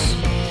Wonders.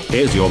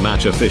 Here's your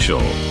match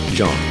official,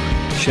 John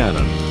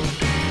Shannon.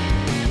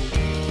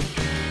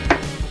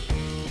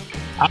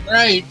 All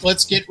right,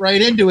 let's get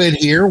right into it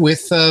here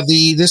with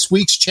this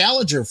week's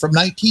challenger from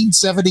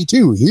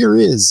 1972. Here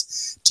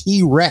is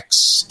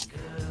T-Rex.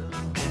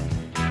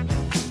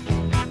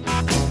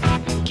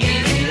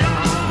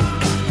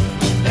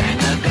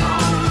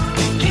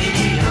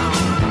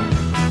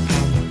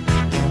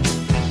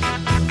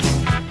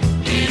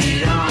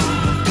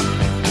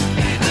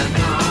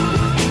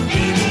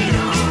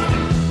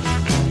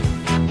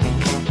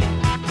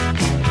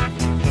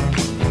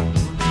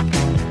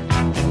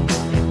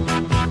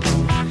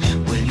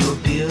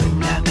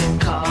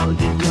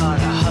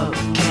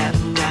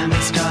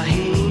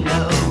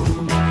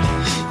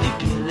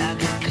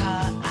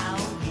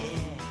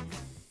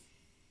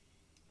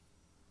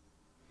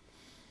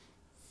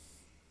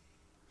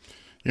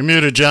 You're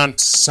muted, John.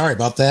 Sorry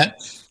about that.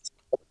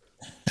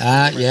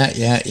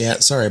 Yeah.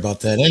 Sorry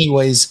about that.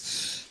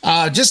 Anyways,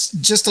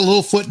 just a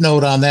little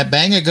footnote on that.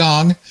 Bang a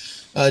Gong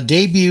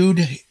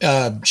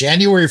debuted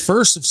January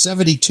 1st of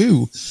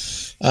 72.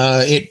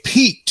 It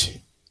peaked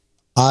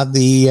on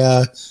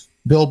the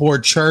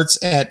Billboard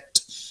charts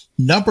at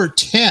number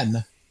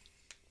 10.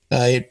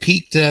 It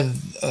peaked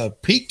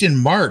in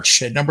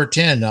March at number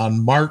 10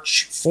 on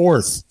March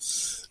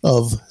 4th.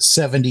 Of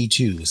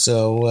 72.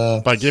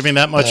 So by giving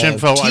that much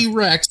info,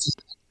 T-Rex.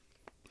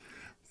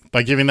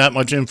 By giving that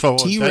much info,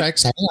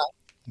 T-Rex. Hang on.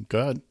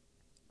 Good.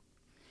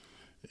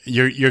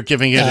 You're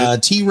giving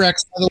it.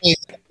 T-Rex. By the way,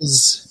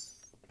 is.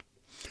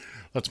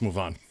 Let's move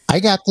on. I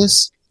got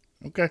this.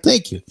 Okay.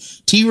 Thank you.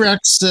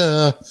 T-Rex.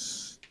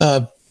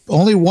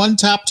 Only one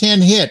top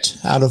 10 hit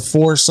out of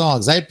 4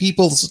 songs. I had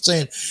people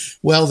saying,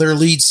 "Well, their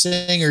lead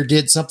singer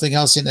did something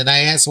else," and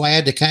I asked, so I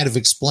had to kind of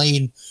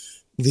explain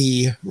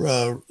the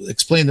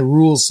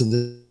rules to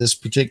this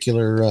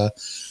particular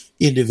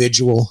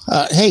individual.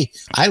 Hey,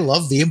 I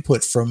love the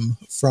input from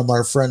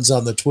our friends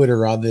on the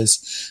Twitter on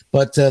this,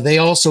 but they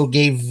also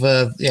gave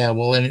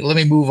and let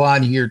me move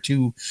on here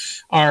to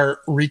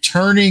our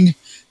returning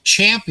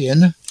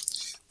champion.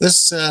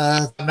 This,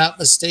 if I'm not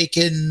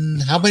mistaken,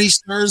 how many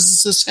stars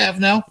does this have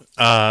now?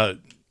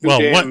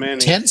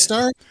 10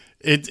 stars.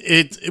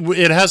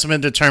 It hasn't been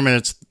determined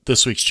it's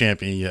this week's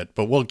champion yet,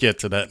 but we'll get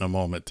to that in a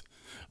moment.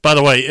 By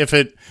the way, if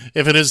it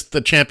is the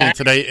champion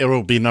today, it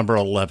will be number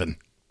 11.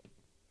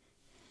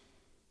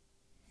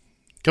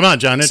 Come on,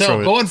 John. Intro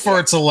so going for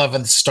its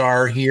 11th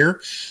star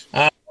here.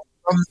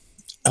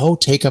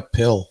 Take a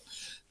pill.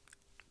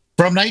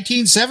 From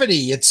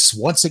 1970, it's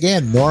once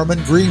again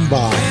Norman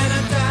Greenbaum.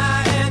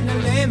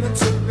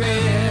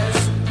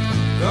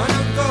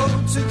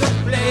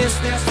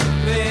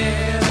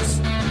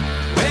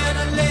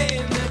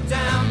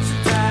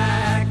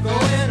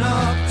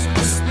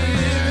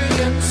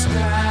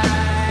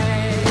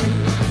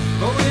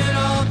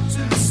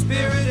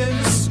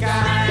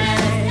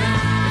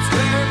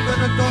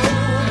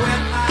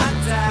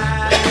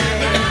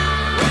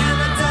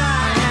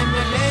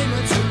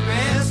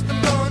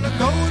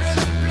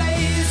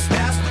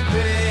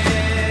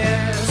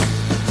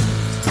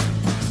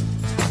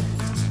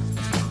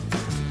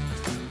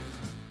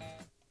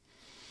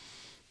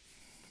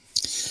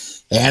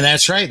 And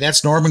that's right.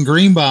 That's Norman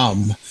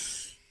Greenbaum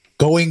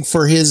going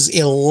for his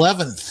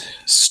 11th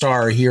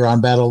star here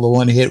on Battle of the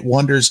One-Hit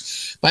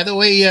Wonders. By the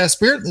way,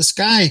 Spirit in the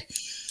Sky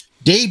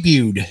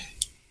debuted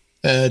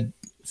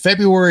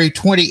February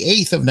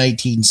 28th of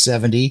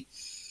 1970.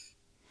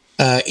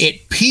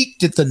 It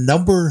peaked at the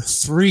number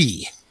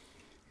 3.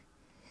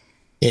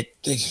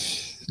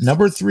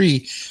 Number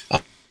 3.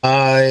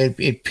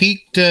 It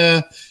peaked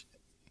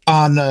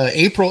on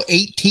April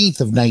 18th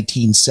of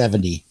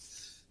 1970.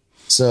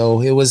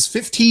 So it was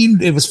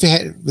 15. It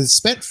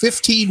spent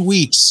 15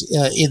 weeks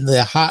in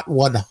the Hot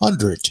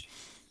 100.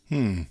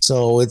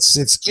 So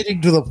it's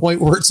getting to the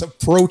point where it's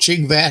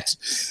approaching that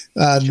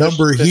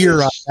number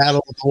here on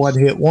Battle of the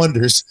One-Hit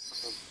Wonders.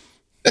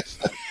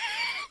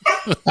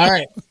 All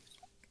right.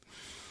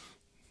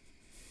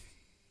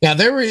 Now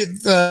there were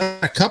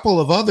a couple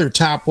of other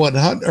top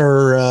 100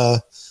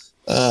 or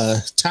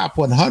top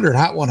 100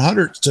 Hot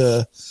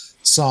 100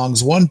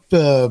 songs. One.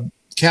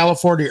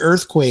 California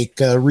Earthquake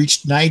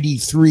reached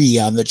 93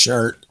 on the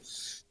chart,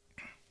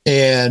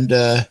 and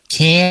a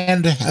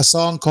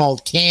song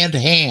called Canned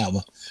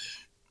Ham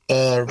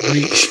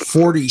reached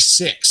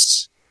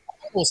 46.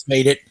 Almost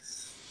made it.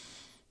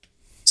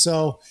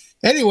 So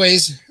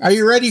anyways, are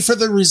you ready for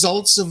the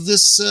results of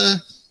this?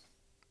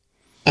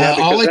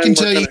 All I can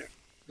tell you,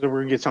 we're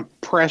going to get some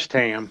pressed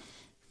ham.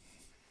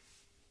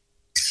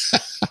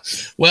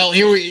 Well,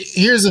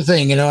 here's the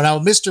thing, now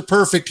Mr.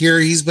 Perfect here,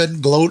 he's been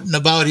gloating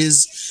about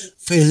his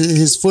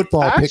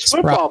football picks.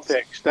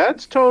 Picks.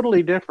 That's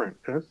totally different.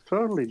 That's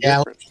totally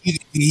different.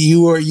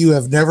 You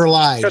have never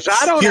lied. Because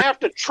I don't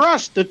have to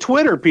trust the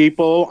Twitter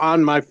people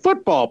on my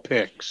football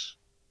picks.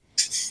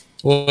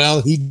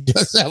 Well, he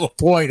does have a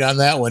point on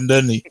that one,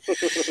 doesn't he?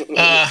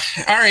 All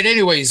right,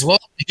 anyways, well,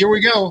 here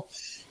we go.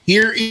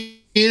 Here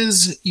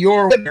is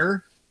your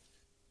winner.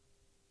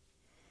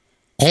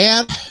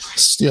 And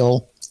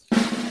still,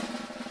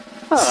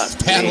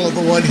 Battle of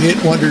the One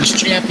Hit Wonders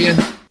champion,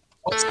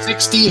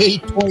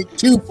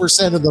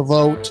 68.2% of the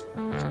vote.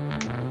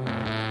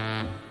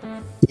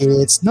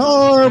 It's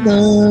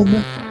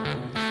Norman.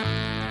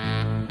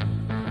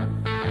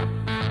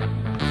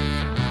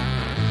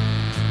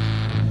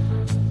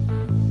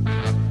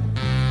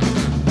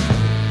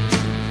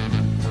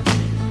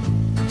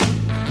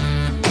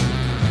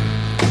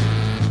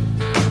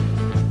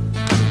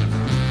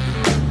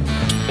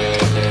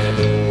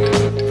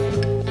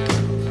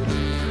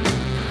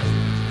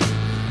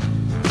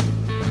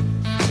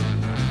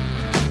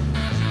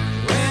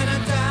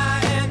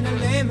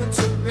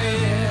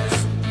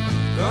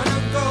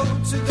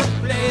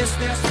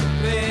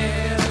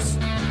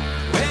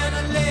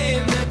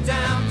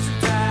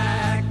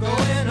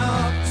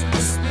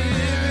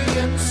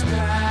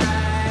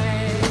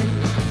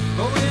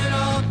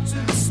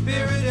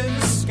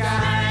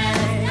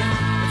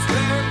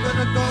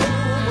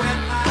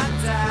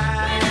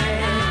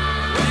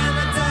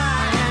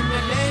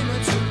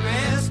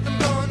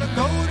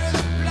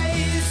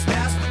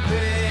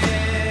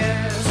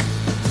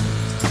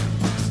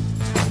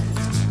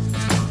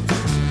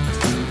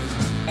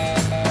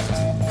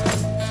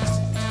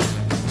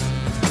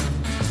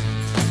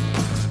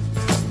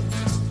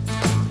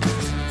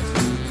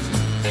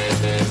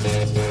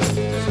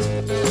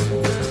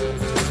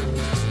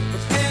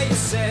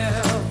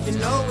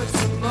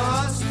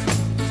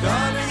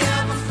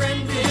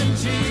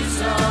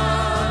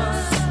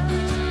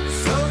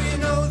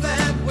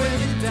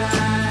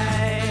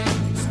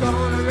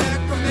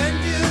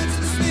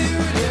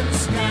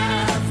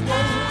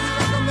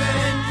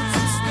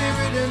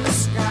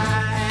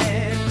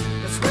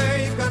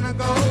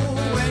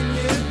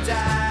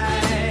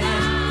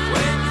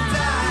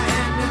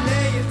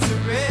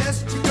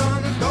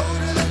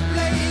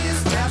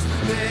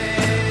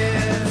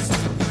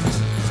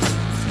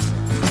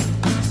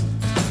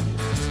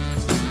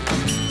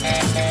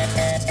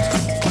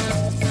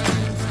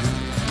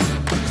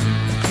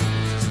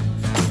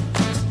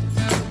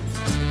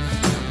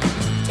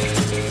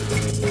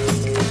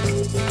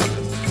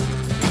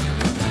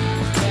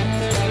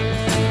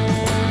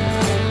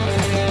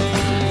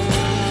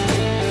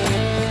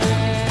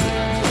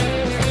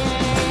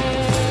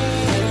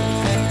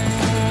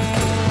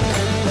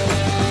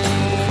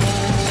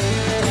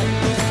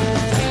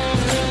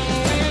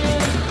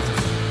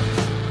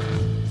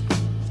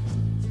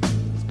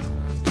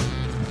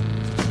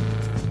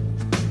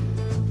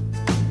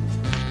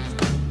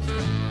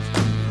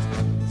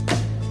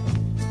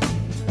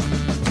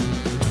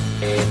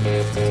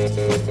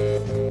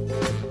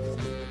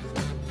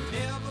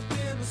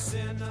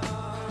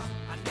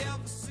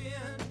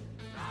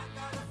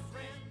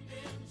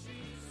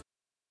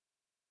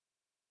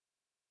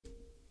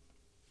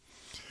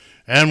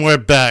 And we're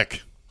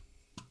back.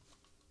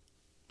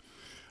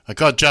 I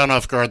caught John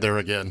off guard there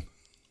again.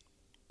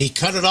 He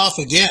cut it off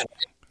again.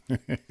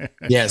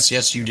 Yes,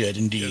 you did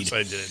indeed. Yes,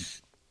 I did.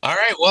 All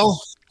right,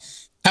 well,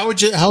 how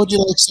would you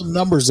like some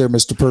numbers there,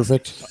 Mr.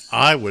 Perfect?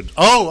 I would.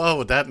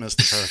 Oh, that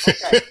Mr.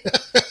 Perfect.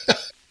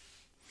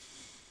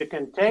 You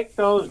can take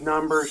those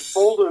numbers,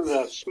 fold them in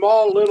a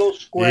small little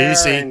square,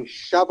 and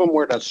shove them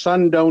where the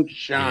sun don't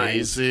shine.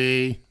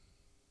 Easy.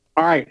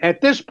 All right,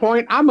 at this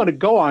point, I'm going to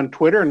go on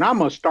Twitter, and I'm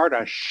going to start a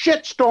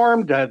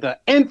shitstorm to the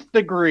nth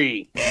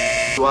degree.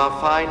 You are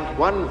fined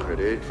 1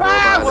 credit for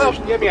well,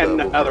 give me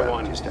another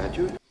one.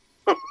 Statute.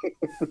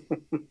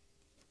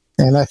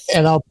 and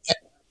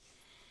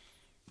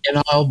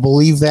I'll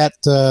believe that.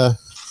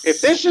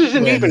 If this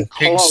isn't even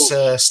pigs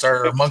close,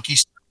 start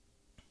monkeys.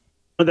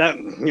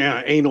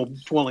 Anal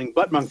swelling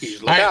butt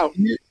monkeys. Look out!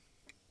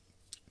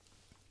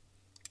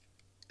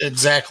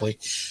 Exactly.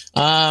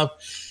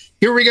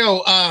 Here we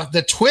go.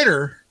 The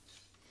Twitter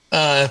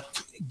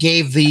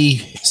gave the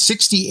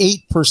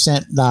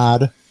 68%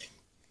 nod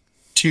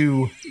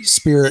to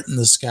Spirit in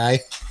the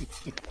Sky.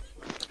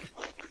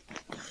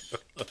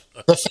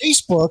 The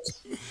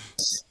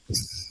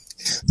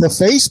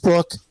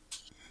Facebook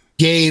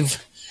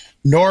gave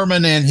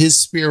Norman and his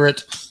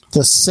Spirit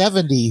the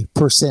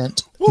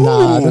 70%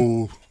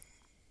 nod.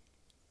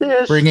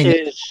 This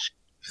is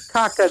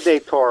Caca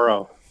de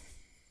Toro.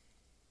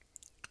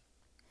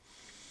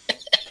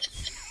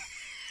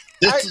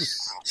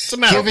 It's a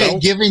matter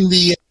giving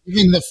the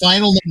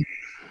final number.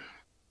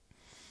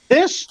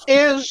 This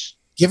is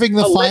giving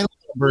the final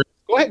number.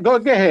 Go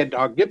ahead,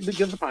 dog. Give the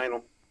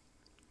final.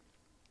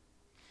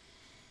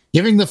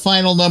 Giving the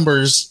final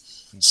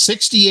numbers,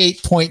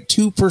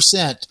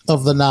 68.2%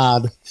 of the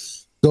nod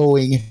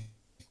going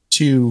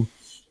to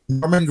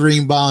Norman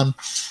Greenbaum,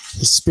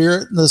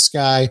 Spirit in the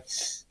Sky,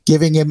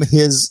 giving him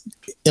his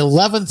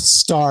 11th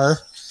star.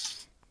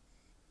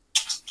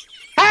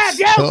 Have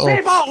you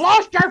people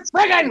lost your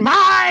friggin'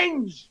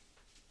 minds?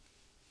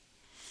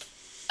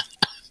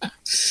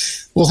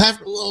 We'll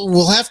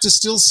have to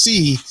still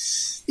see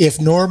if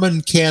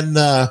Norman can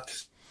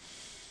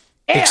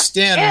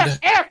extend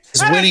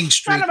his winning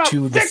streak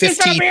to the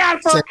 15th. Be on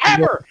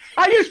forever.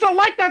 I used to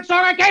like that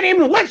song. I can't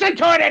even listen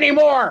to it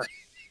anymore.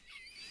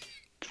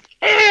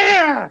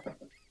 Yeah.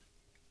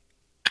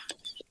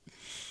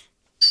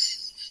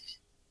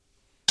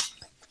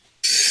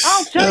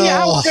 I'll tell you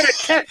how we're gonna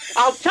test.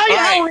 I'll tell you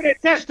how we're gonna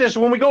test this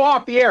when we go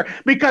off the air.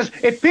 Because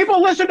if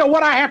people listen to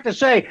what I have to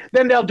say,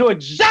 then they'll do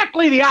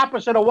exactly the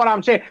opposite of what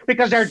I'm saying.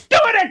 Because they're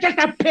doing it just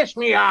to piss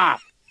me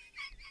off.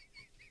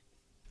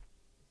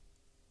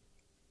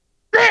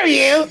 Screw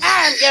you!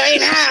 I'm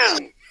going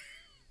home.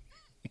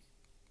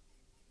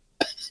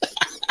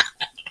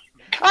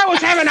 I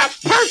was having a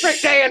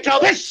perfect day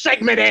until this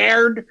segment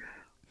aired.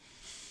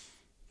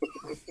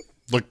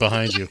 Look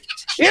behind you.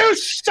 You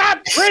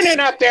stop grinning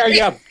up there,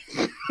 you.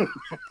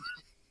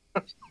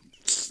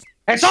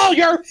 It's all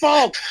your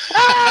fault.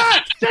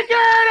 Ah!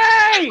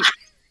 Security!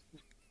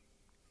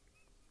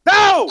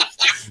 No!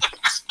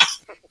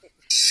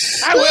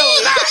 I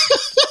will not.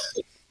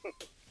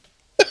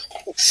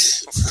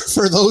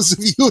 For those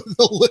of you in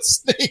the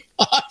listening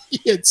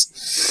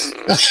audience,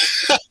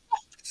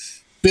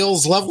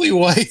 Bill's lovely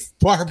wife,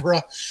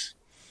 Barbara,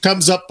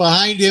 comes up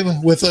behind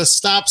him with a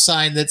stop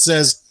sign that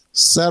says,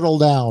 "Settle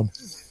down."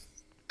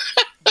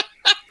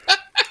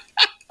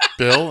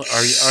 Bill,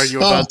 are you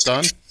about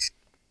done?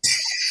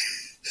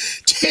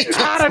 It's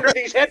hot under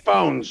these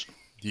headphones.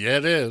 Yeah,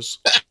 it is.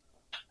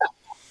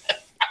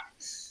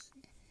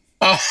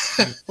 Oh,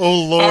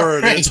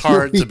 Lord, right, it's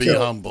hard to be go.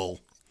 humble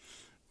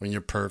when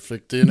you're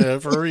perfect in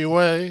every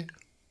way.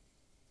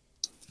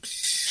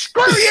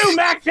 Screw you,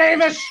 Mac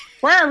Davis,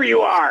 wherever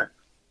you are.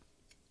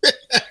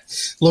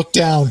 Look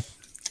down.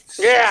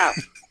 Yeah.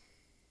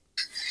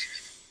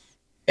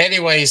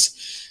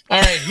 Anyways,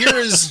 all right, here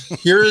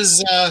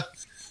is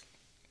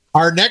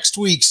our next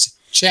week's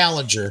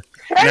challenger.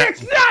 And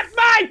it's not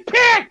my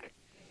pick.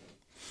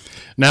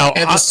 Now,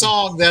 and the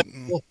song that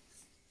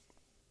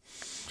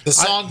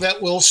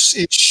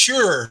is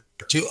sure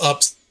to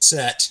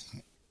upset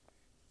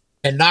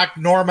and knock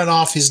Norman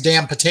off his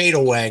damn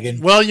potato wagon.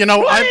 Well, you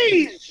know,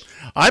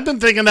 I've been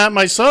thinking that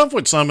myself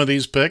with some of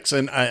these picks,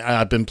 and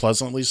I've been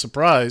pleasantly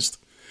surprised.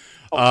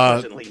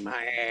 Pleasantly,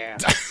 my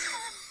ass.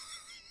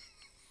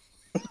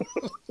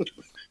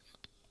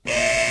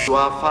 You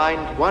are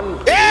fined 1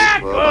 penny Yeah,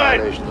 for a good.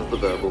 violation of the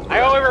verbal. I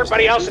owe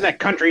everybody else in that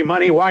country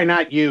money. Why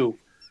not you?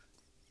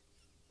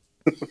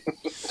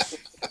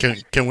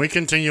 Can we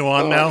continue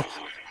on now?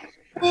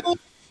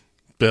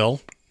 Bill?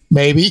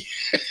 Maybe.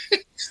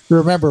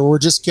 Remember, we're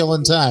just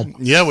killing time.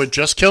 Yeah, we're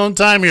just killing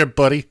time here,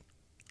 buddy.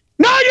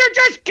 No, you're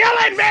just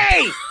killing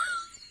me!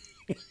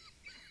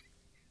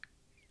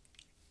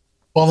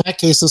 Well, in that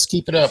case, let's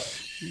keep it up.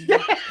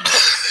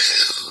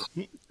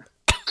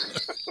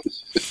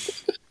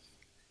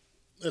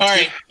 All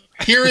right.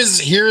 Here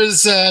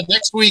is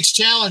next week's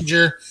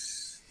challenger.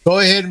 Go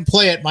ahead and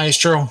play it,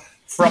 Maestro.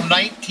 From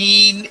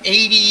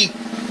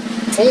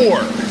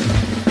 1984.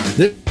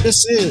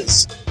 This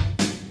is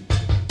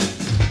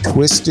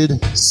Twisted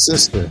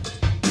Sister.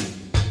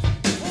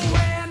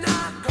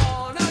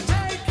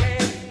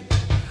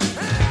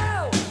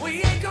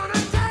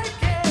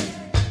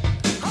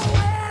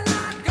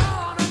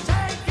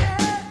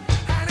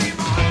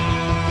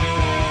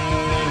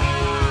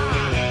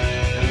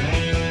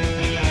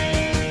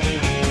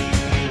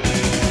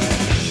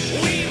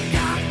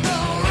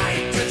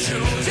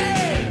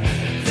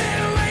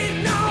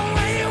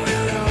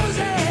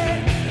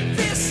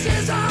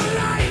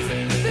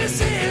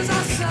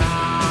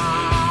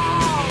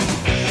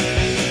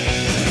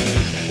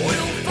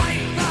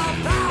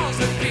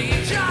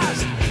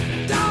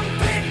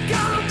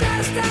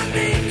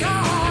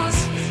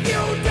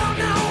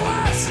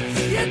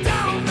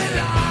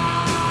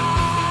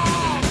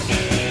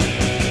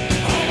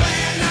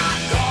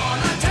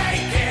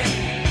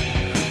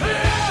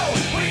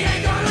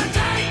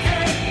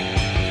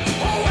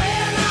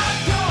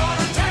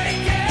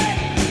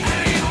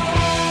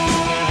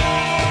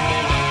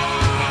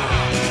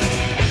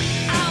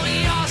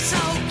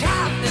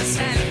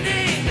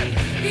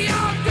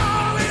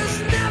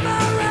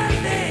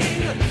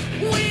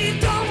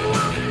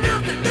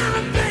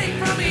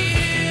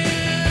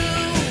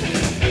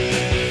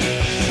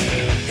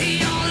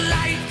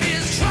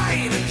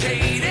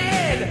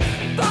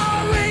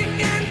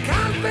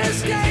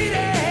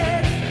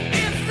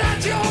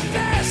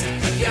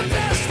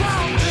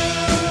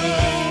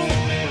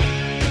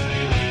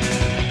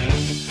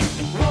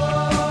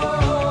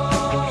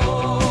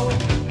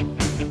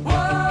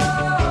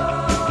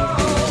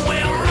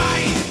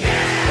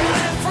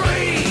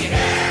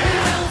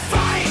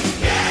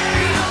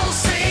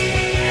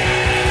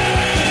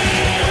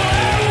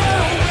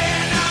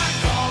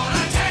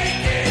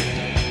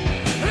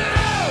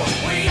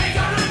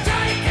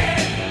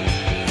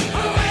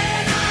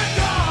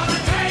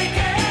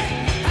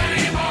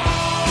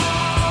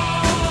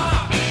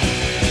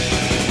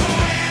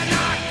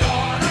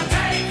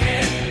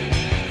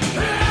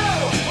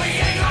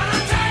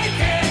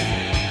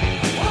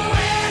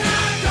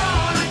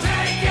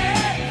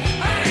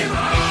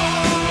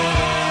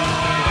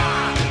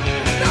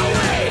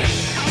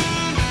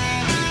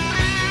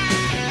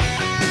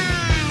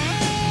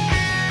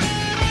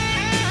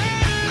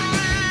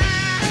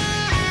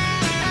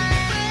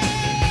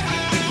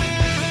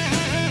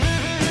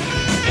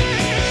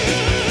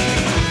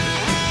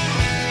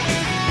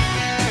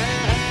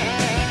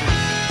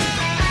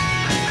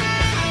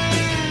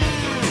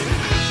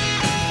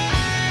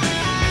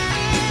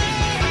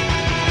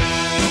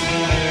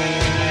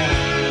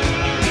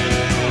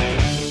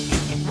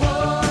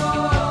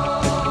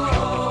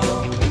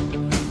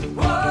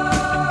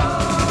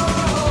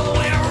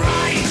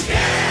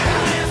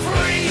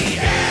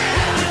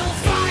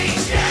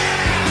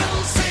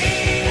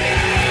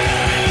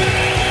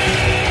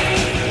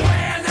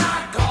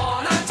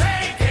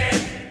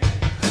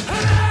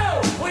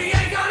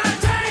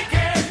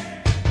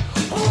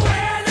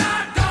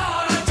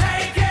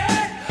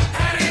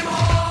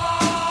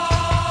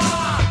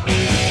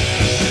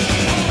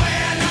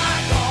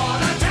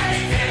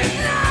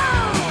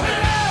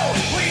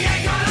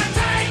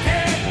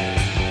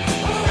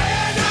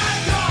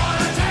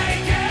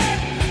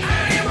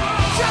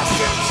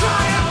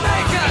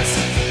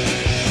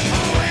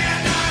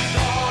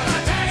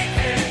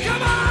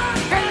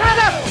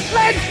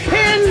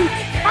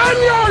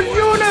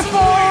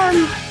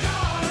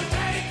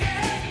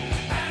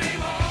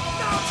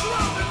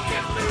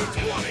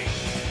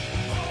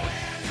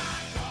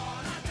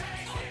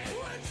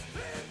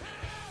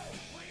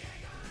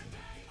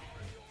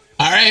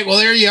 right. Well,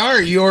 there you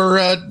are.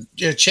 Your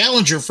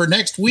challenger for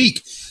next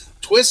week,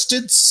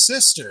 Twisted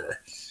Sister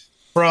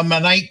from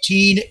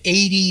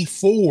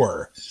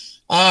 1984.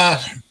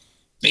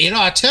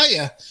 I tell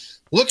you,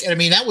 look, I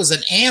mean, that was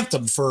an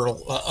anthem for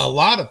a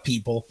lot of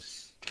people.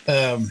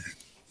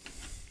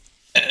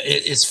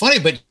 It's funny,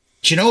 but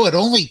it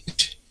only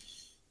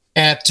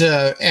at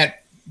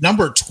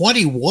number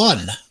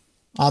 21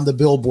 on the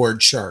Billboard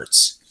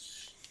charts.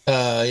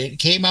 It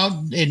came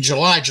out in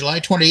July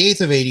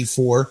 28th of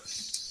 84.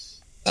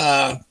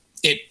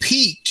 It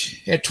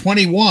peaked at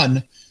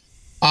 21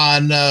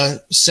 on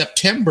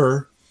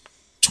September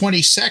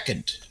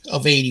 22nd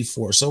of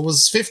 84. So it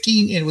was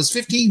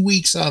 15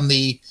 weeks on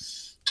the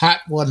Hot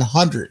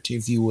 100,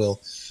 if you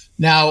will.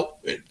 Now,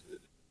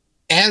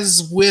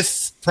 as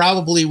with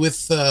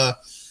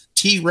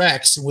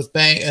T-Rex and with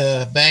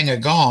Bang a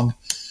Gong,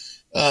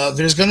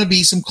 there's going to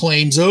be some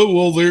claims. Oh,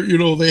 well,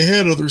 they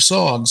had other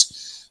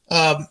songs.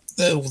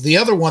 The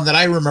other one that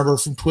I remember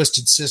from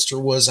Twisted Sister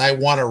was "I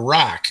Wanna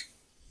Rock."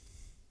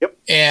 Yep.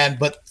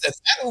 But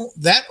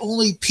that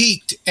only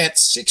peaked at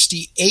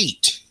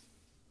 68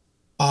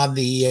 on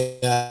the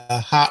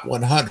Hot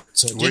 100,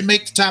 so it didn't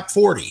make the top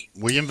 40.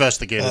 We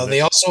investigated.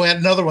 They also had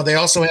another one. They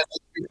also had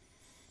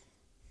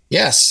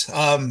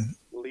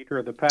Leader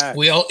of the Pack.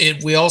 We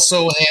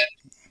also had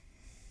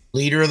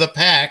Leader of the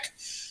Pack.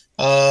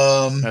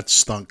 That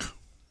stunk.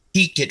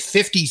 Peaked at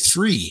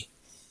 53.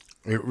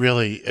 It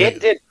really. It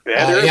did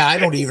better. Yeah, I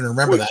don't even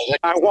remember that.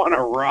 I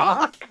Wanna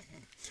Rock.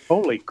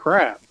 Holy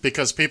crap!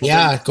 Because people.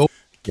 Yeah,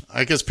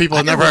 I guess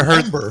people never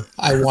heard.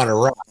 I Wanna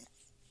Rock.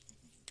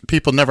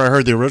 People never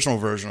heard the original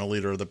version of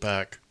Leader of the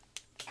Pack.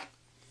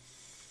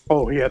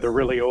 Oh yeah, the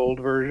really old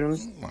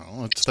version.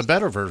 Well, it's the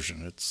better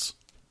version. It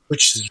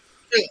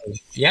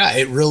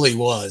really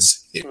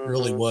was. It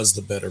really was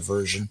the better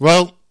version.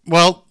 Well,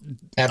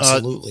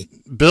 absolutely.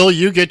 Bill,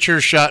 you get your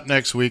shot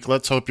next week.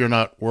 Let's hope you're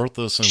not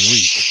worthless and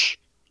weak.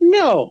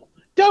 No,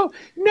 don't.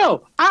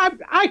 No,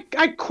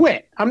 I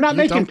quit. I'm not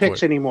making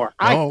picks anymore.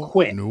 I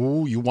quit.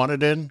 No, you want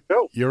it in?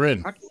 No, you're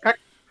in.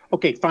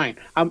 Okay, fine.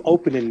 I'm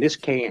opening this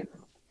can.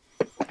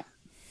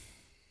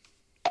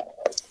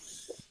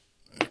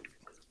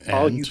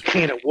 All you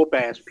can of whoop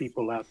ass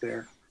people out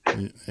there.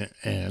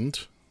 And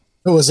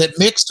so is it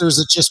mixed or is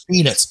it just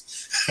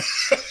peanuts?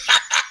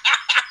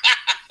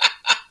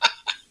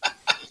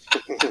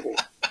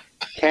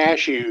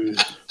 Cashews.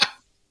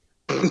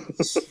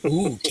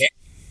 Ooh,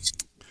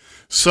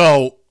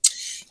 so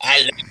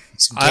I like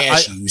some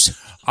cashews.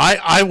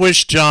 I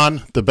wish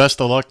John the best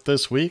of luck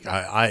this week.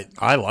 I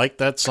like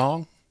that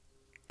song.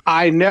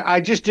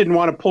 I just didn't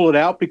want to pull it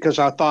out because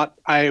I thought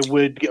I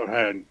would.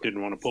 I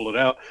didn't want to pull it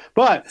out,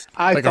 but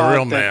I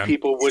thought that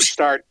people would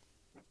start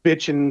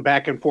bitching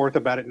back and forth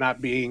about it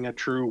not being a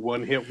true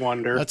one-hit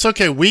wonder. That's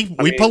okay. We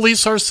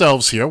police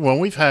ourselves here when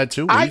we've had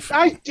to.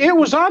 It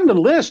was on the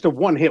list of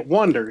one-hit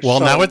wonders. Well,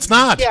 now it's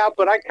not. Yeah,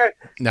 but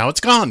now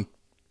it's gone.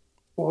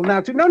 Well,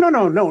 now no,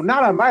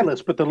 not on my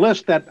list, but the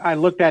list that I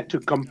looked at to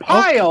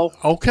compile.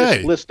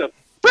 This list of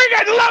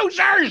friggin'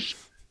 losers.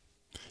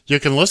 You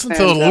can listen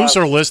to the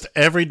loser list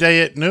every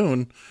day at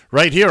noon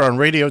right here on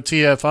Radio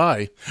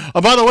TFI.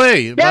 Oh, by the way.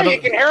 You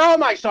can hear all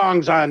my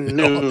songs on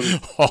noon.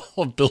 All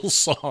of Bill's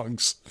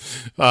songs.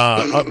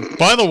 By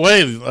the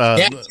way.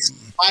 He's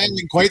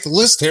filing quite the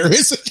list there,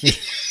 isn't he?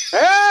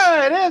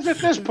 Yeah, it is at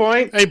this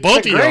point. Hey, both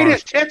of you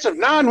greatest hits of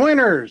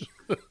non-winners.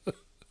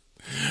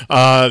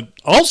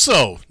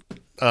 Also,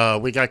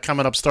 we got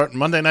coming up starting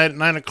Monday night at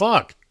 9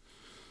 o'clock.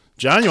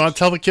 John, you want to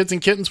tell the kids and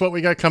kittens what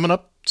we got coming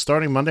up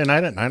starting Monday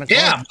night at 9 o'clock?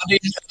 Yeah,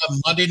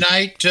 Monday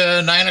night,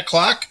 9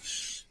 o'clock.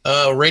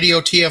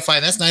 Radio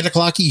TFI. That's 9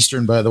 o'clock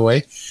Eastern, by the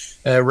way.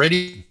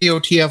 Radio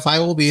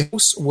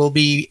TFI will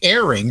be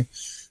airing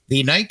the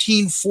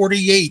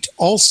 1948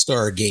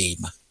 All-Star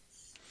Game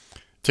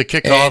to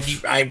kick off.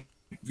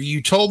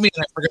 You told me,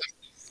 and I forgot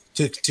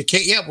to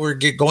kick. Yeah, we're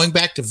going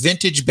back to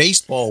vintage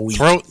baseball week.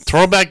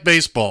 Throwback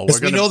baseball.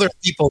 We know there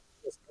are people.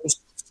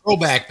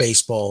 Throwback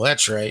baseball.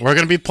 That's right. We're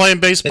going to be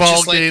playing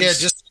baseball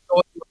games.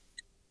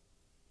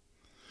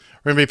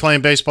 We're going to be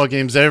playing baseball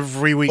games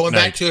every week. Going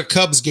back to a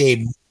Cubs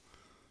game.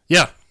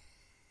 Yeah.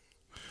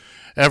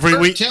 Every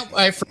week.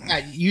 I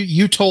forgot.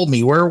 You told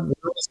me. Where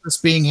was this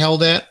being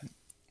held at?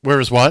 Where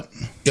is what?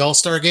 The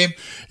All-Star Game?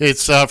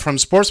 It's from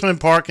Sportsman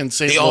Park in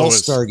St. Louis. The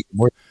All-Star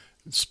Game.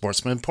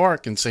 Sportsman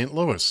Park in St.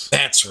 Louis.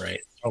 That's right.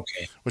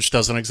 Okay. Which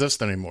doesn't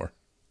exist anymore.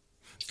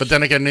 But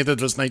then again, neither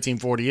does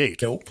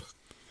 1948. Nope.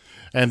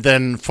 And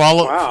then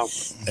follow. Wow.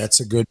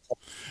 That's a good.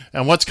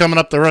 And what's coming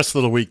up the rest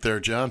of the week there,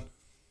 John?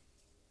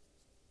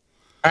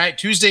 All right,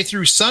 Tuesday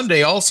through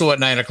Sunday, also at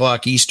 9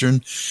 o'clock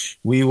Eastern,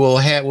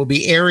 we'll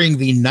be airing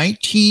the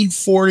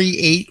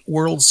 1948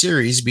 World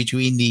Series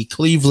between the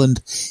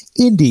Cleveland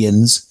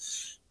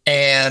Indians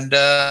and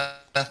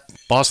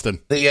Boston.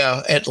 The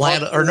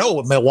Atlanta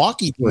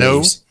Milwaukee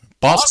Braves. No,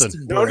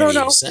 Boston. No.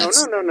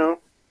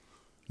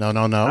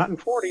 Not in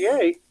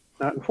 48.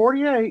 Not in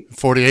 48.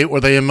 48. Were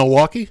they in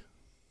Milwaukee?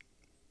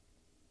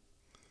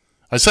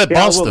 I said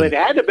Boston. Well, it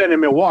had to have been in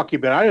Milwaukee,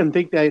 but I didn't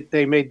think that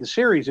they made the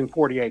series in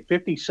 48.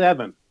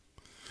 57.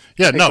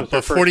 Yeah, no,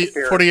 but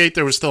 48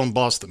 they were still in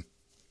Boston.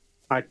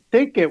 I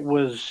think it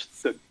was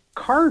the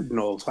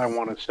Cardinals, I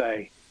want to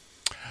say.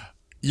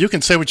 You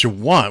can say what you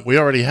want. We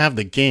already have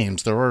the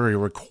games. They're already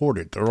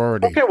recorded. They're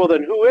already... Okay, well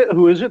then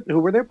who is it? Who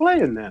were they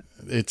playing then?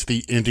 It's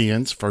the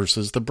Indians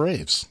versus the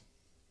Braves.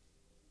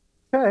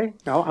 Okay,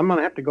 I'm going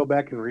to have to go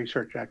back and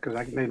research that because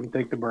I didn't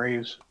think the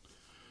Braves...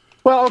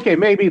 Well, okay,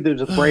 maybe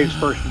the Braves'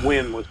 first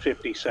win was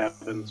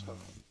 57. So.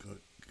 Good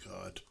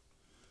God.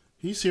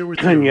 He's here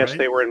with you, And yes, right?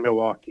 they were in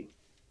Milwaukee.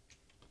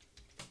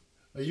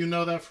 You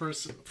know that for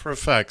a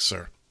fact,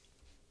 sir?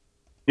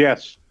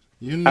 Yes.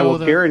 You know I will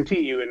that... guarantee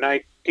you in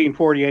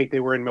 1948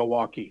 they were in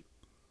Milwaukee.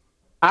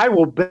 I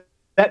will bet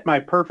my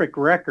perfect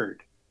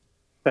record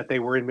that they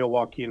were in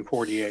Milwaukee in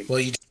 48. Well,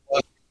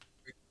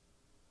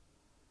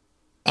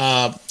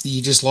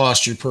 you just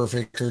lost your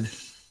perfect record.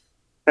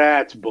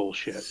 That's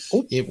bullshit.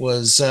 It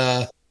was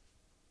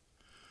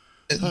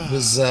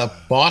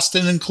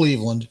Boston and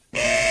Cleveland.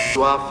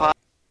 All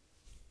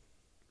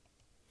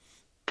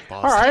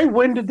right,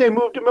 when did they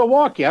move to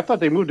Milwaukee? I thought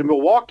they moved to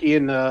Milwaukee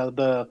in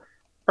the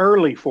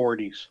early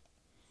 40s.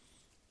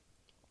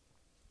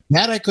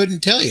 That I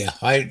couldn't tell you.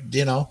 I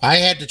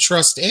had to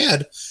trust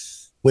Ed,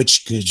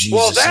 which could Jesus.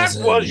 Well, that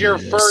was your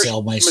first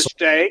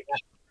mistake.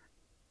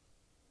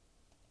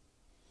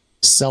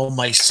 Sell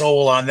my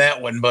soul on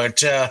that one,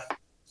 but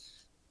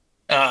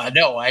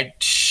no, I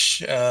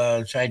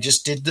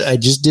just did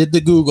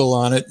the Google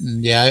on it,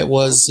 and yeah, it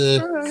was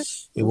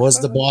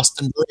the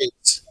Boston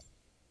Braves.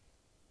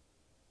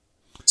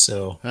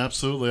 So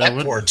absolutely,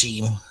 that poor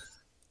team.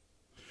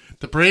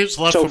 The Braves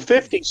left. So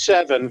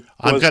 57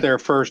 was their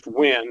first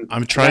win.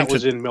 That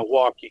was in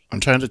Milwaukee. I'm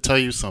trying to tell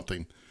you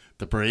something.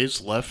 The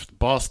Braves left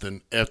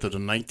Boston after the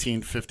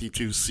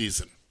 1952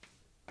 season.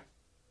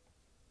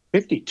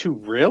 52,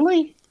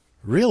 really?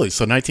 Really?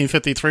 So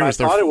 1953 was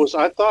their.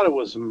 I thought it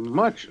was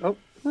much. Oh,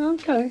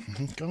 okay.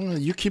 Go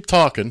on, you keep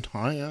talking.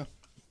 I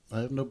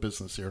have no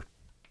business here.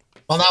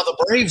 Well, now the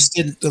Braves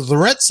didn't. The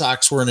Red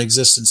Sox were in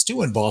existence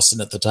too in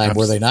Boston at the time,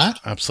 were they not?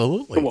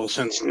 Absolutely. Well,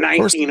 since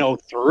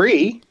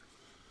 1903.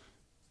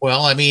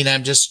 Well, I mean,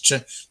 I'm just.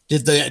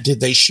 Did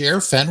they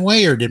share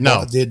Fenway or did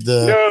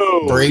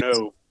the Braves?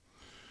 No.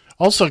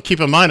 Also,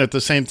 keep in mind at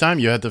the same time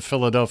you had the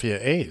Philadelphia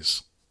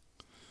A's.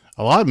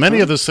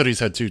 Many of the cities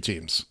had two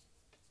teams.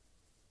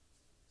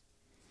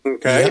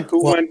 Okay. Yeah,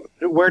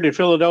 where did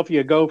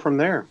Philadelphia go from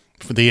there?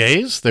 For the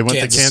A's, they went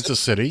to Kansas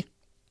City.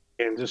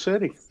 Kansas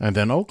City. And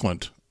then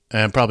Oakland.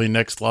 And probably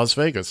next Las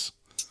Vegas.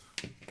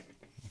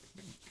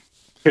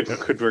 It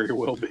could very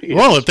well be.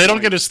 Well, if they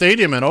don't get a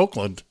stadium in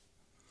Oakland,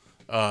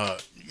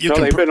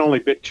 they've been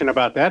only bitching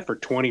about that for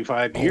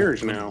 25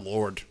 years now.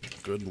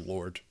 Good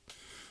Lord.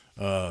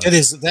 It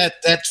is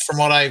that from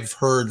what I've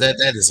heard,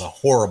 that is a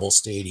horrible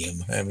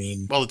stadium. I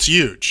mean, well, it's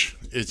huge.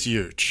 It's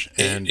huge.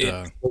 And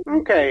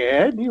okay,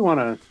 Ed, you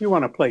wanna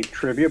play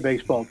trivia,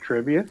 baseball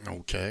trivia?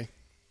 Okay.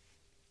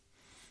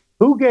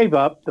 Who gave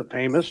up the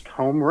famous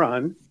home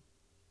run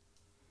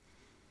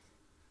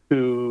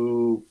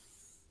to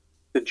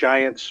the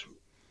Giants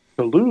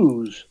to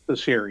lose the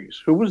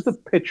series? Who was the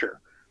pitcher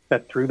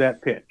that threw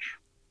that pitch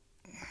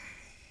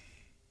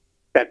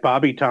that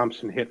Bobby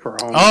Thompson hit for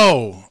home?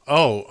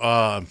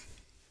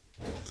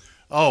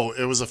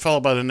 It was a fellow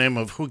by the name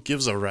of Who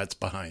Gives a Rat's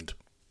Behind?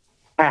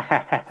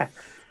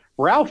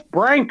 Ralph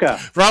Branca.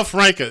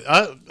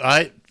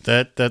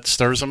 That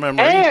stirs a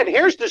memory. And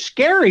here's the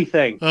scary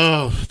thing.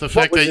 Oh, the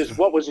fact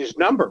what was his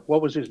number?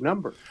 What was his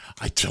number?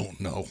 I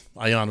don't know.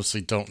 I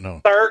honestly don't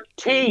know.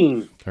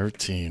 13.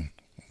 13.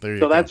 There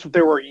you go.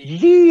 There were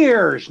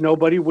years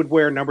nobody would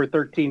wear number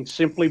 13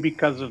 simply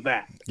because of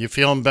that. You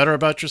feeling better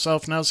about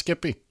yourself now,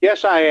 Skippy?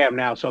 Yes, I am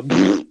now. So,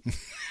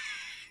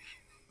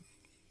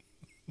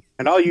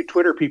 and all you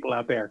Twitter people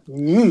out there,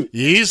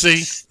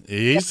 easy.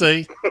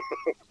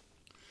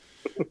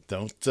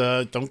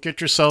 Don't get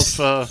yourself.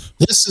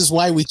 This is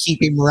why we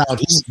keep him around.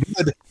 He's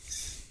good.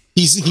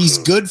 He's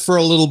good for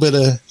a little bit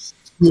of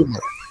humor.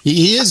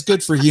 He is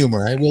good for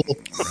humor.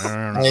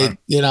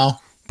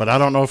 But I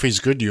don't know if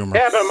he's good humor.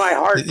 Yeah, but my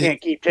heart can't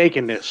keep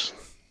taking this.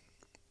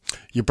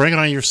 You bring it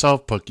on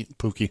yourself,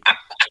 Pookie.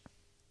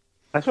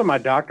 That's what my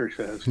doctor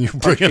says. You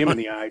bring him in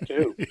the eye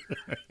too.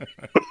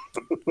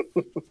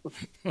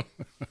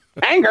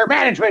 Anger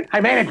management.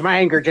 I manage my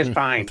anger just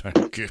fine.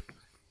 Thank you.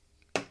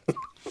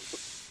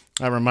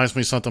 That reminds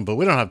me of something, but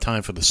we don't have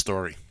time for the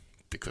story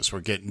because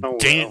we're getting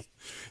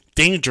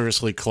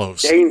dangerously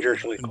close.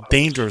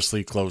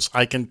 Dangerously close.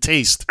 I can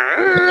taste.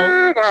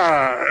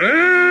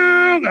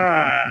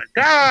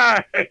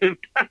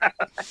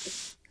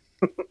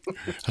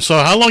 So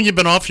how long you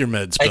been off your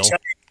meds, Bill?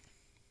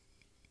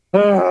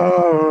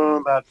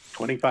 About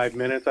 25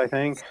 minutes, I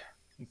think.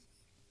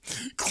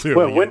 Clearly.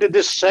 Well, when did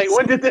this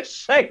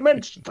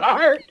segment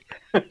start?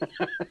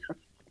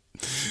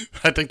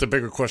 I think the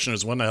bigger question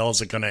is when the hell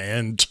is it going to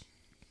end?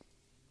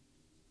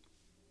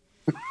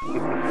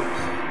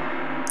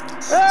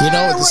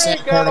 The sad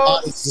part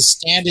about it is the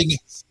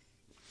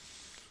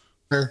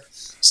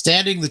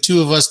standing the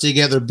two of us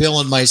together, Bill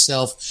and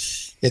myself.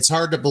 It's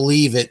hard to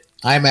believe it.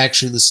 I'm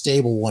actually the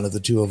stable one of the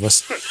two of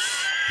us.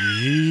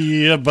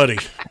 Yeah, buddy.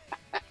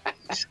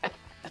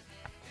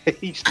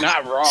 He's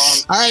not wrong.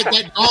 All right,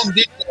 that gong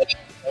did go off,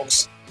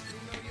 folks.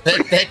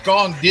 That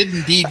gong did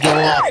indeed go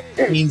off.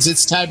 It means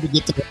it's time to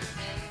get to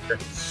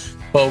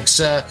folks.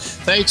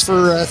 Thanks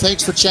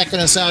for checking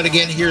us out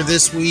again here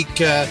this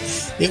week.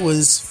 It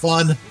was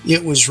fun.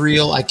 It was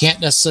real. I can't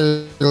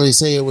necessarily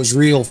say it was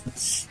real,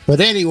 but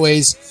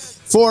anyways,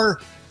 for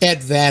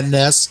Ed Van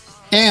Ness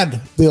and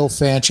Bill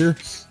Fancher,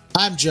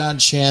 I'm John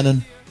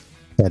Shannon,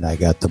 and I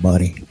got the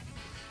money.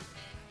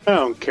 I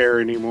don't care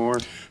anymore.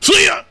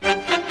 See ya!